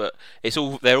unresolved, but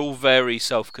they're all very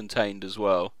self-contained as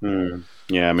well.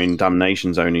 Yeah,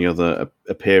 Damnation's only other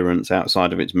appearance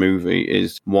outside of its movie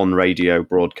is one radio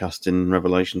broadcast in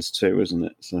Revelations 2, isn't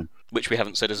it? So which we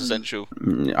haven't said is essential.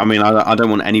 I mean, I don't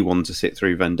want anyone to sit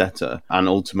through Vendetta, and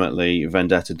ultimately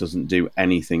Vendetta doesn't do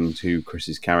anything to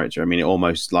Chris's character. I mean, it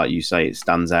almost, like you say, it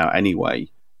stands out anyway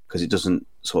because it doesn't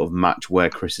sort of match where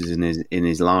Chris is in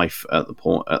his life at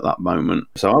that moment.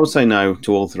 So I would say no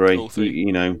to all three. All three.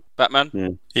 You know,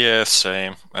 Batman. Yeah,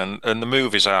 same. And the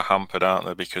movies are hampered, aren't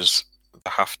they? Because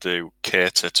they have to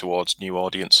cater towards new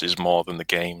audiences more than the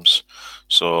games.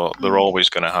 So they're always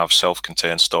going to have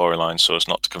self-contained storylines so as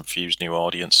not to confuse new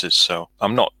audiences. So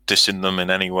I'm not dissing them in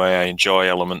any way. I enjoy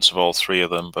elements of all three of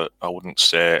them, but I wouldn't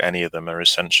say any of them are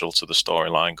essential to the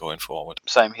storyline going forward.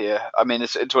 Same here. I mean,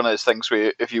 it's one of those things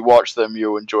where if you watch them,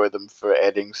 you'll enjoy them for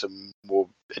adding some more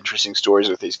interesting stories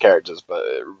with these characters, but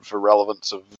for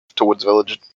relevance towards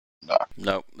Village,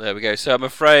 No, there we go. So I'm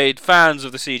afraid fans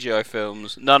of the CGI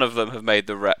films, none of them have made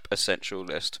the rep essential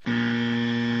list.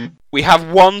 We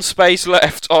have one space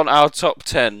left on our top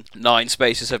 10. 9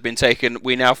 spaces have been taken.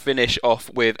 We now finish off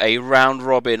with a round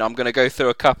robin. I'm going to go through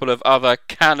a couple of other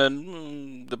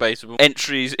canon, debatable,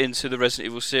 entries into the Resident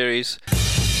Evil series.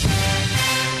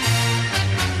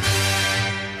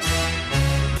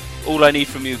 All I need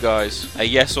from you guys, a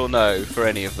yes or no for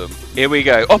any of them. Here we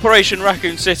go. Operation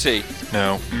Raccoon City.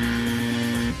 No.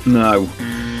 No.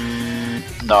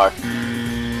 No.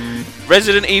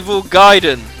 Resident Evil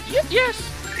Gaiden. Yes.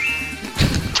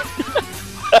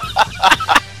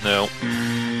 No.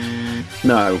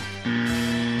 No.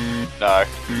 No.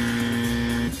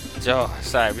 Oh,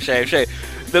 shame.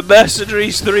 The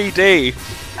Mercenaries 3D.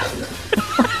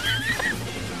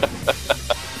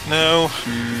 No.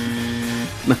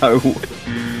 No.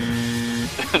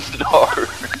 No.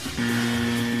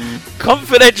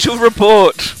 Confidential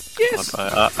report. Yes.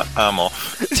 I'm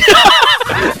off.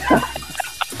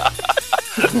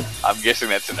 I'm guessing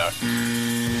that's a no.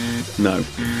 No.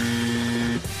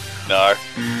 No.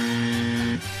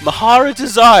 Mahara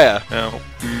Desire. No.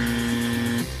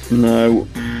 No.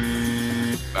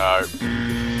 No.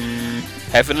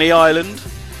 Heavenly Island.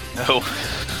 No.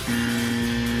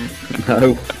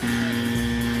 No.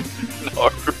 No.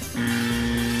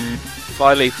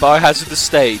 Finally, Biohazard the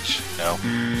Stage. No.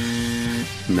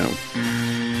 No.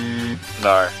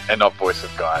 No. And not Voice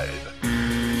of Gaia either.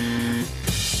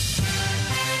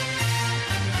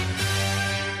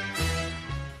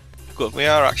 Good. We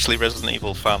are actually Resident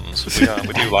Evil fans.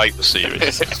 We do like the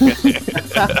series.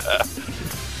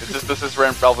 This is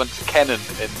relevant to canon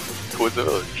towards the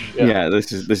Village. Yeah,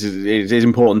 this is it is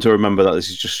important to remember that this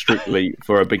is just strictly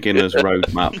for a beginner's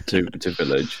roadmap to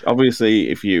Village. Obviously,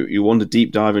 if you want to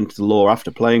deep dive into the lore after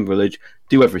playing Village,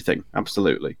 do everything,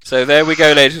 absolutely. So there we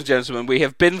go, ladies and gentlemen. We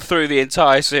have been through the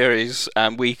entire series,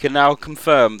 and we can now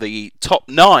confirm the top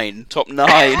nine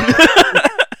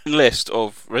list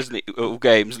of Resident Evil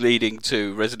games leading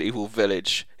to Resident Evil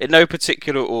Village. In no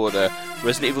particular order: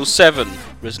 Resident Evil 7,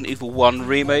 Resident Evil 1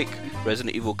 Remake,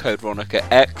 Resident Evil Code Veronica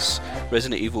X,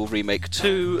 Resident Evil Remake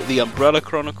 2, The Umbrella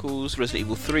Chronicles, Resident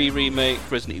Evil 3 Remake,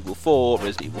 Resident Evil 4,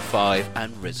 Resident Evil 5,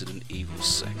 and Resident Evil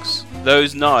 6.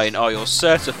 Those 9 are your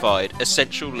certified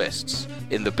essential lists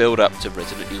in the build-up to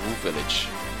Resident Evil Village.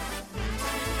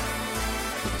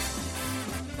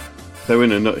 So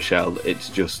in a nutshell, it's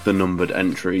just the numbered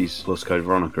entries plus Code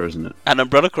Veronica, isn't it? And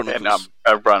Umbrella Chronicles. And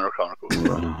Umbrella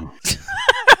Chronicles.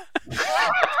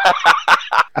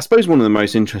 I suppose one of the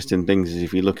most interesting things is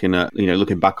if you're looking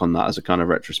back on that as a kind of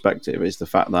retrospective, is the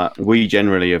fact that we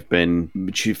generally have been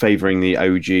favouring the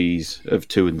OGs of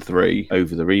 2 and 3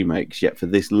 over the remakes. Yet for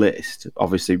this list,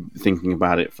 obviously thinking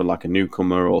about it for like a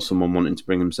newcomer or someone wanting to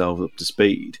bring themselves up to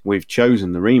speed, we've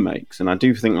chosen the remakes, and I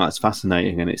do think that's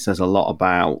fascinating, and it says a lot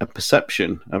about a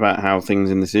perception about how things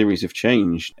in the series have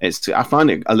changed. I find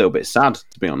it a little bit sad,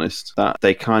 to be honest, that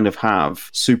they kind of have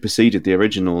superseded the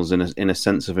originals in a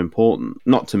sense of importance.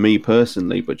 Not to me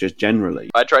personally, but just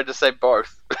generally. I tried to say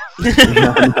both.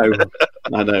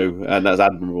 I know, and that's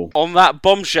admirable. On that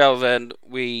bombshell, then,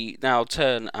 we now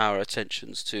turn our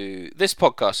attentions to this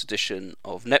podcast edition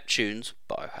of Neptune's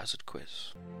Biohazard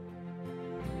Quiz.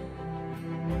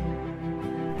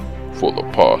 For the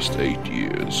past 8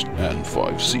 years and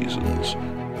 5 seasons,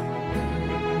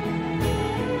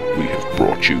 we have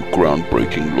brought you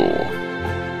groundbreaking lore,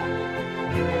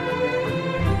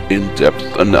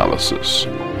 in-depth analysis,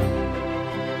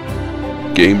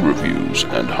 game reviews,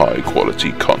 and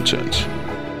high-quality content.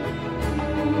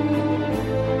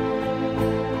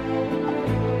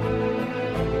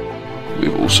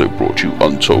 We've also brought you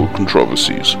untold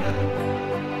controversies,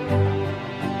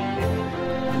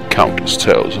 and countless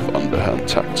tales of underhand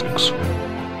tactics,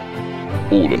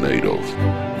 all in aid of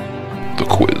the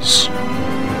quiz.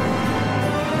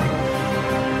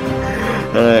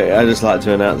 I'd just like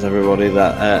to announce, everybody,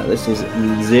 that this is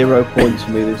 0 points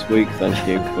for me this week. Thank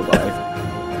you. Bye-bye.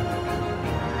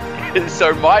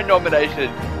 So my nomination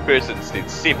person said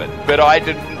 7, but I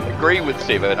didn't agree with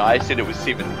 7. I said it was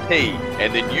 17,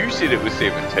 and then you said it was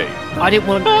 17. I didn't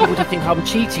want people to think I'm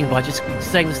cheating by just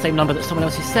saying the same number that someone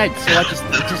else has said, so I just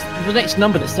the next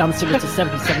number that sounds similar to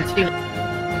 17.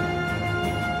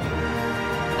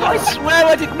 I swear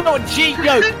I did not cheat,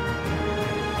 yo!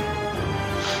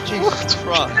 Jesus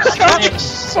Christ. What a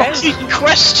fucking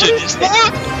question is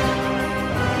that?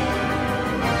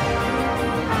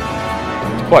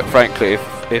 Quite frankly,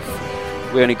 if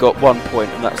we only got 1 point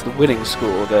and that's the winning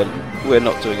score, then we're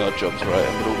not doing our jobs right,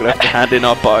 and we're all going to have to hand in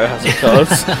our Biohazard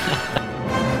cards.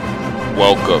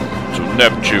 Welcome to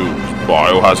Neptune's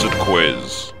Biohazard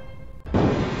Quiz.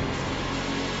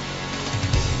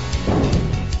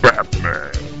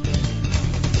 Batman.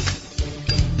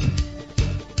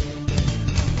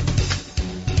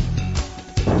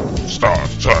 Star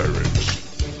Tyrants.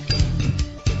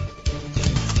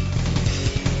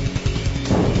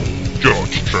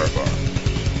 George Trevor.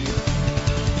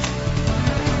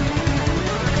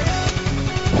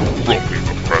 Rombie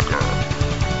the Wrecker.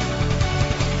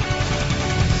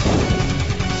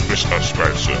 Mr.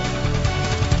 Spencer.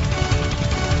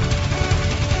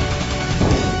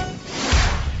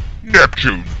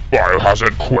 Neptune's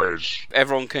Biohazard Quiz.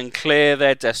 Everyone can clear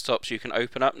their desktops. You can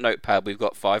open up Notepad. We've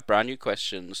got 5 brand new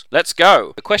questions. Let's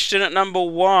go. Question at number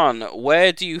 1.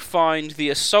 Where do you find the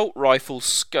assault rifle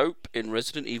scope in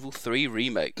Resident Evil 3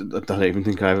 Remake? I don't even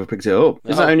think I ever picked it up.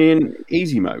 Is that only in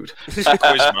easy mode?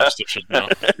 Quizmaster should know.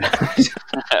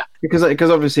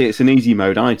 Because obviously it's an easy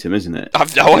mode item, isn't it?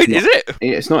 Is it?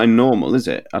 It's not in normal, is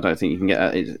it? I don't think you can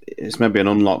get it. It's maybe an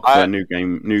unlock for new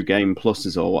game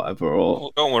pluses or whatever. Or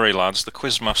Well, don't worry, lads. The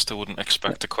Quizmaster wouldn't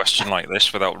expect a question like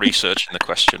this without researching the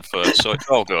question first, so it's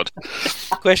all good.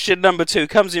 Question number 2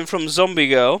 comes in from Zombie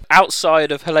Girl.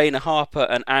 Outside of Helena Harper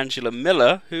and Angela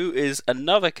Miller, who is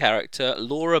another character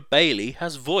Laura Bailey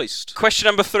has voiced? Question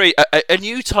number 3, a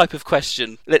new type of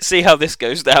question. Let's see how this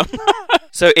goes down.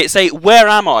 So it's a where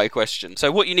am I question.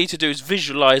 So what you need to do is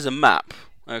visualize a map,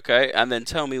 okay, and then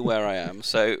tell me where I am.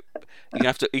 So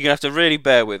you're gonna have to really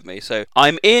bear with me. So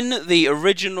I'm in the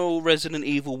original Resident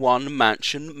Evil 1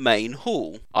 mansion main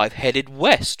hall. I've headed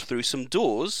west through some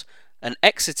doors and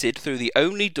exited through the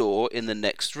only door in the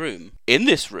next room. In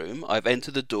this room, I've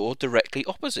entered the door directly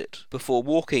opposite, before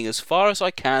walking as far as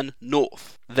I can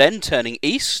north, then turning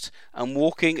east and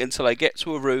walking until I get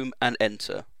to a room and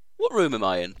enter. What room am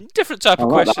I in? Different type of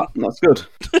question. That's good.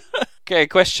 Okay,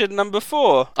 question number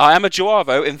 4. I am a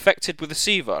Joavo infected with a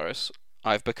C virus.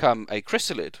 I've become a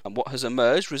chrysalid, and what has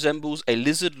emerged resembles a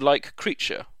lizard-like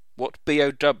creature. What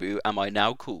BOW am I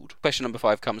now called? Question number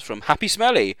 5 comes from Happy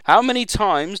Smelly. How many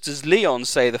times does Leon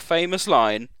say the famous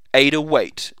line, Ada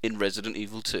wait, in Resident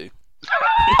Evil 2?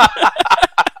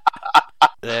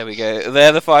 There we go.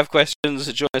 They're the 5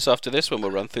 questions. Join us after this when we'll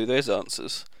run through those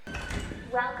answers.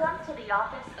 Welcome to the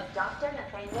office of Dr.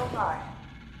 Nathaniel Bard.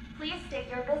 Please state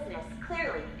your business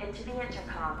clearly into the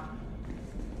intercom.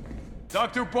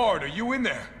 Dr. Bard, are you in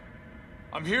there?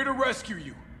 I'm here to rescue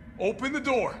you. Open the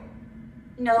door.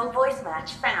 No voice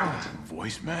match found.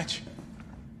 Voice match?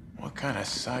 What kind of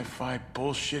sci-fi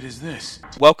bullshit is this?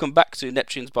 Welcome back to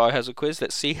Neptune's Biohazard Quiz.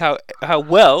 Let's see how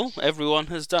well everyone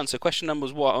has done. So question number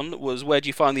 1 was where do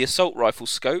you find the assault rifle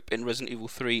scope in Resident Evil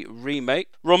 3 Remake?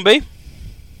 Rombie?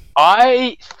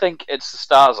 I think it's the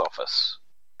STARS office,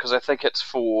 because I think it's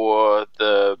for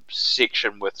the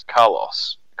section with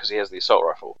Carlos, because he has the assault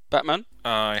rifle. Batman?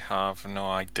 I have no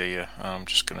idea. I'm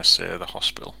just going to say the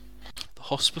hospital. The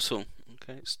hospital.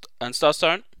 Okay. And Star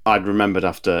Tyrant? I'd remembered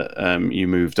after you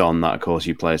moved on that, of course,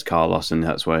 you play as Carlos, and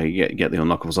that's where you get the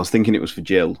unlockables. I was thinking it was for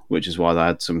Jill, which is why I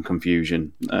had some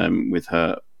confusion with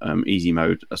her easy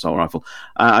mode assault rifle.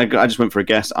 I just went for a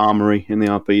guess, Armory in the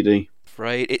RPD.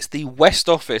 Right, it's the West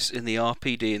Office in the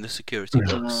RPD in the security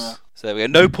box. So there we go.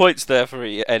 No points there for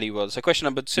anyone. So question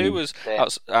number 2 was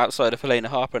outside of Helena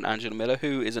Harper and Angela Miller,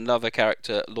 who is another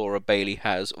character Laura Bailey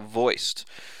has voiced.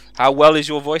 How well is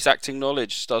your voice acting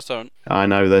knowledge, Star Tyrant? I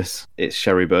know this. It's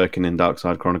Sherry Birkin in Dark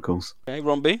Side Chronicles. Okay,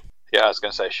 Rombie? Yeah, I was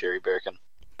going to say Sherry Birkin.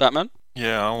 Batman?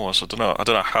 Yeah, I was. I don't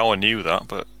know how I knew that,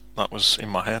 but that was in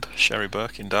my head. Sherry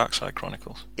Birkin, Dark Side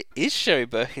Chronicles. It is Sherry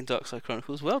Birkin, Dark Side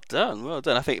Chronicles. Well done, well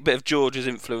done. I think a bit of George has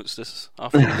influenced us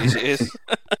after all these years.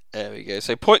 There we go.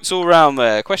 So points all round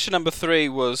there. Question number 3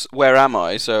 was where am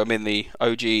I? So I'm in the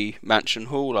OG mansion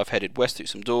hall. I've headed west through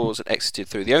some doors and exited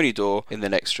through the only door in the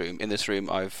next room. In this room,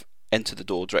 I've enter the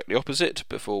door directly opposite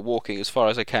before walking as far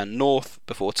as I can north,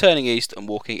 before turning east and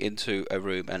walking into a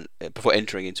room, and before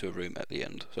entering into a room at the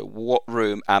end. So what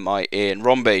room am I in?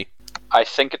 Rombie? I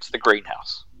think it's the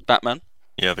greenhouse. Batman?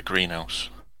 Yeah, the greenhouse.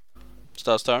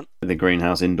 Stars Tyrant? The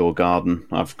greenhouse indoor garden,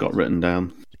 I've got written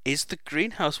down. Is the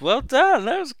greenhouse? Well done.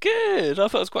 That was good. I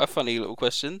thought it was quite a funny little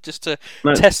question, just to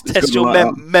No, test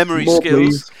your memory More,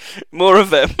 skills. please. More of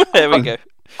them. There we go.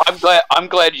 I'm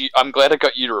glad I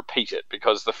got you to repeat it,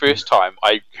 because the first time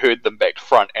I heard them back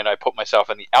front and I put myself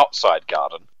in the outside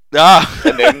garden.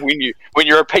 And then when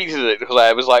you repeated it, because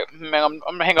I was like, hang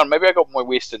on, maybe I got my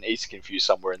west and east confused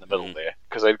somewhere in the middle there,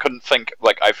 because I couldn't think.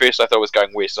 Like at first I thought I was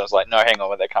going west, and I was like, no, hang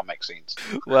on, that can't make sense.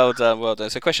 Well done, well done.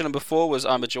 So question number 4 was,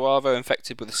 I'm a Joavo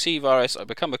infected with a C virus. I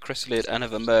become a chrysalid and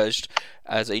have emerged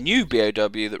as a new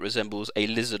BOW that resembles a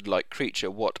lizard-like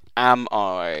creature. What am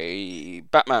I?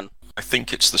 Batman? I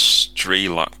think it's the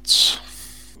Strelats.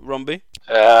 Rombie?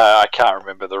 I can't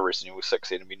remember the Resident Evil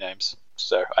 6 enemy names,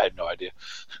 so I had no idea.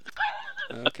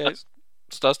 Okay.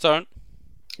 Stars Tyrant?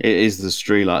 It is the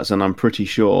Strelats, and I'm pretty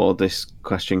sure this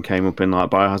question came up in like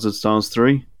Biohazard Stars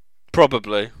 3.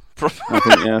 Probably.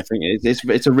 I think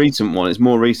it's a recent one. It's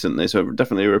more recent. This, so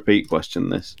definitely a repeat question.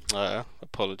 This.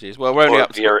 Apologies. Well, we're only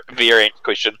up to variant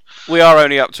question. We are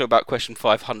only up to about question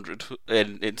 500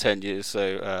 in 10 years.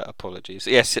 So apologies.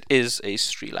 Yes, it is a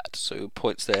Strelat. So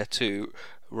points there to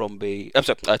Rombie. I'm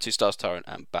sorry, to Stars Tyrant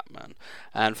and Batman.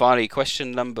 And finally,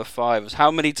 question number 5 is, how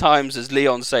many times does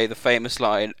Leon say the famous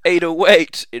line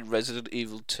 808 in Resident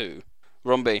Evil 2?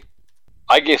 Rombie.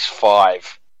 I guess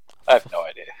 5. I have no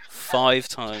idea. 5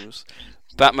 times.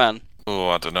 Batman. Oh,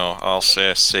 I don't know. I'll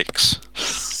say 6.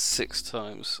 6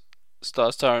 times.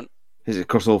 Stars Tyrant. Is it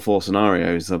across all 4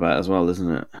 scenarios? I bet as well,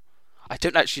 isn't it? I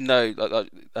don't actually know.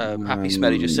 Happy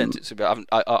Smelly just sent it to me.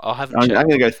 I haven't. I'm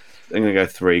gonna go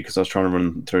 3 because I was trying to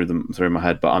run through them through my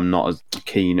head, but I'm not as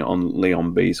keen on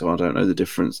Leon B, so I don't know the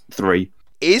difference. 3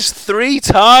 is 3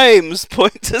 times.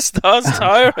 Point to Stars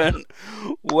Tyrant.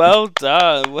 Well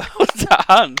done. Well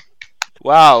done.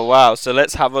 Wow. So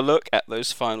let's have a look at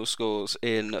those final scores.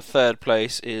 In 3rd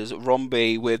place is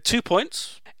Rombie with 2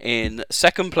 points. In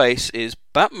 2nd place is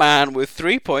Batman with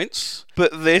 3 points.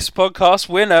 But this podcast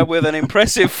winner with an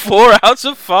impressive 4 out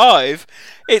of 5,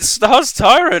 it's Stars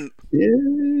Tyrant. Yeah,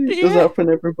 it does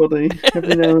happen, everybody.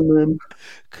 Every now and then.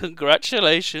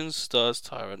 Congratulations, Stars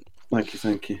Tyrant.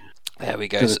 Thank you. There we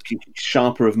go.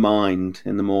 Sharper of mind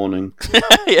in the morning.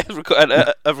 Yeah,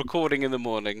 a recording in the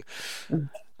morning.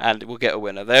 And we'll get a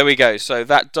winner. There we go. So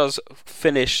that does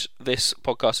finish this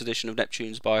podcast edition of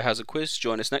Neptune's Biohazard Quiz.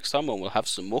 Join us next time when we'll have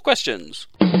some more questions.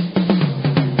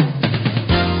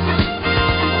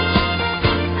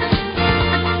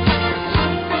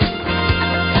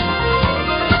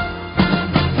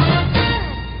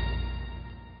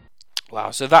 Wow,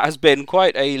 so that has been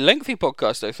quite a lengthy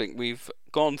podcast, I think. We've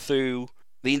gone through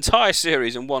the entire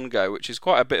series in one go, which is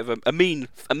quite a bit of a mean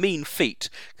feat,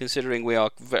 considering we are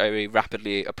very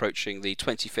rapidly approaching the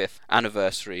 25th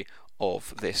anniversary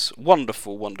of this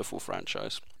wonderful, wonderful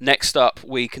franchise. Next up,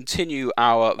 we continue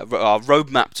our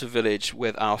roadmap to Village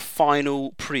with our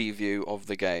final preview of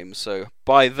the game. So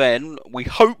by then, we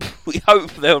hope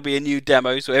there will be a new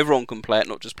demo so everyone can play it,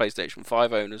 not just PlayStation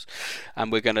 5 owners.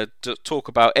 And we're going to talk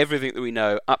about everything that we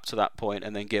know up to that point,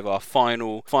 and then give our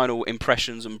final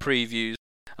impressions and previews,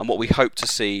 and what we hope to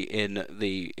see in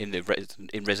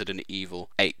Resident Evil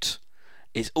 8.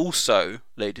 Is also,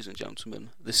 ladies and gentlemen,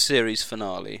 the series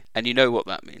finale. And you know what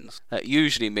that means. That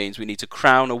usually means we need to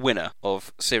crown a winner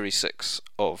of Series 6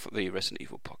 of the Resident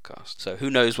Evil podcast. So who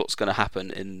knows what's going to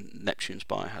happen in Neptune's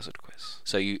Biohazard Quiz.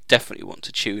 So you definitely want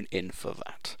to tune in for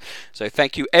that. So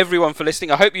thank you everyone for listening.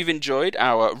 I hope you've enjoyed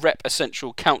our Rep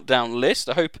Essential Countdown list.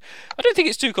 I don't think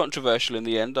it's too controversial in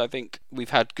the end. I think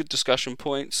we've had good discussion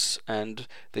points, and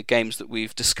the games that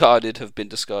we've discarded have been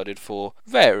discarded for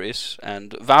various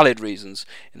and valid reasons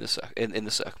in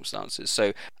the circumstances.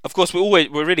 So of course we're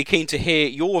really keen to hear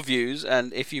your views,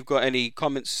 and if you've got any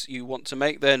comments you want to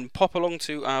make, then pop along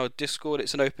to our Discord.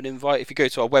 It's an open invite. If you go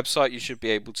to our website, you should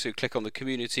be able to click on the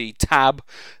community tab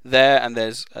there, and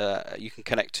there's you can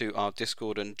connect to our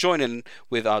Discord and join in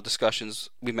with our discussions.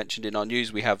 We mentioned in our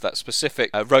news we have that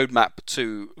specific roadmap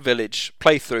to Village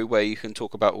playthrough where you can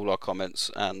talk about all our comments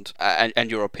and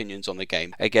your opinions on the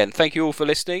game. Again, thank you all for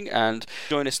listening, and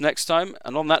join us next time.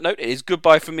 And on that note, it is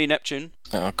goodbye from me, Neptune.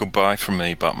 Goodbye from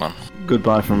me, Batman.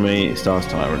 Goodbye from me, Stars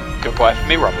Tyrant. Goodbye from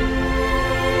me, Rombie.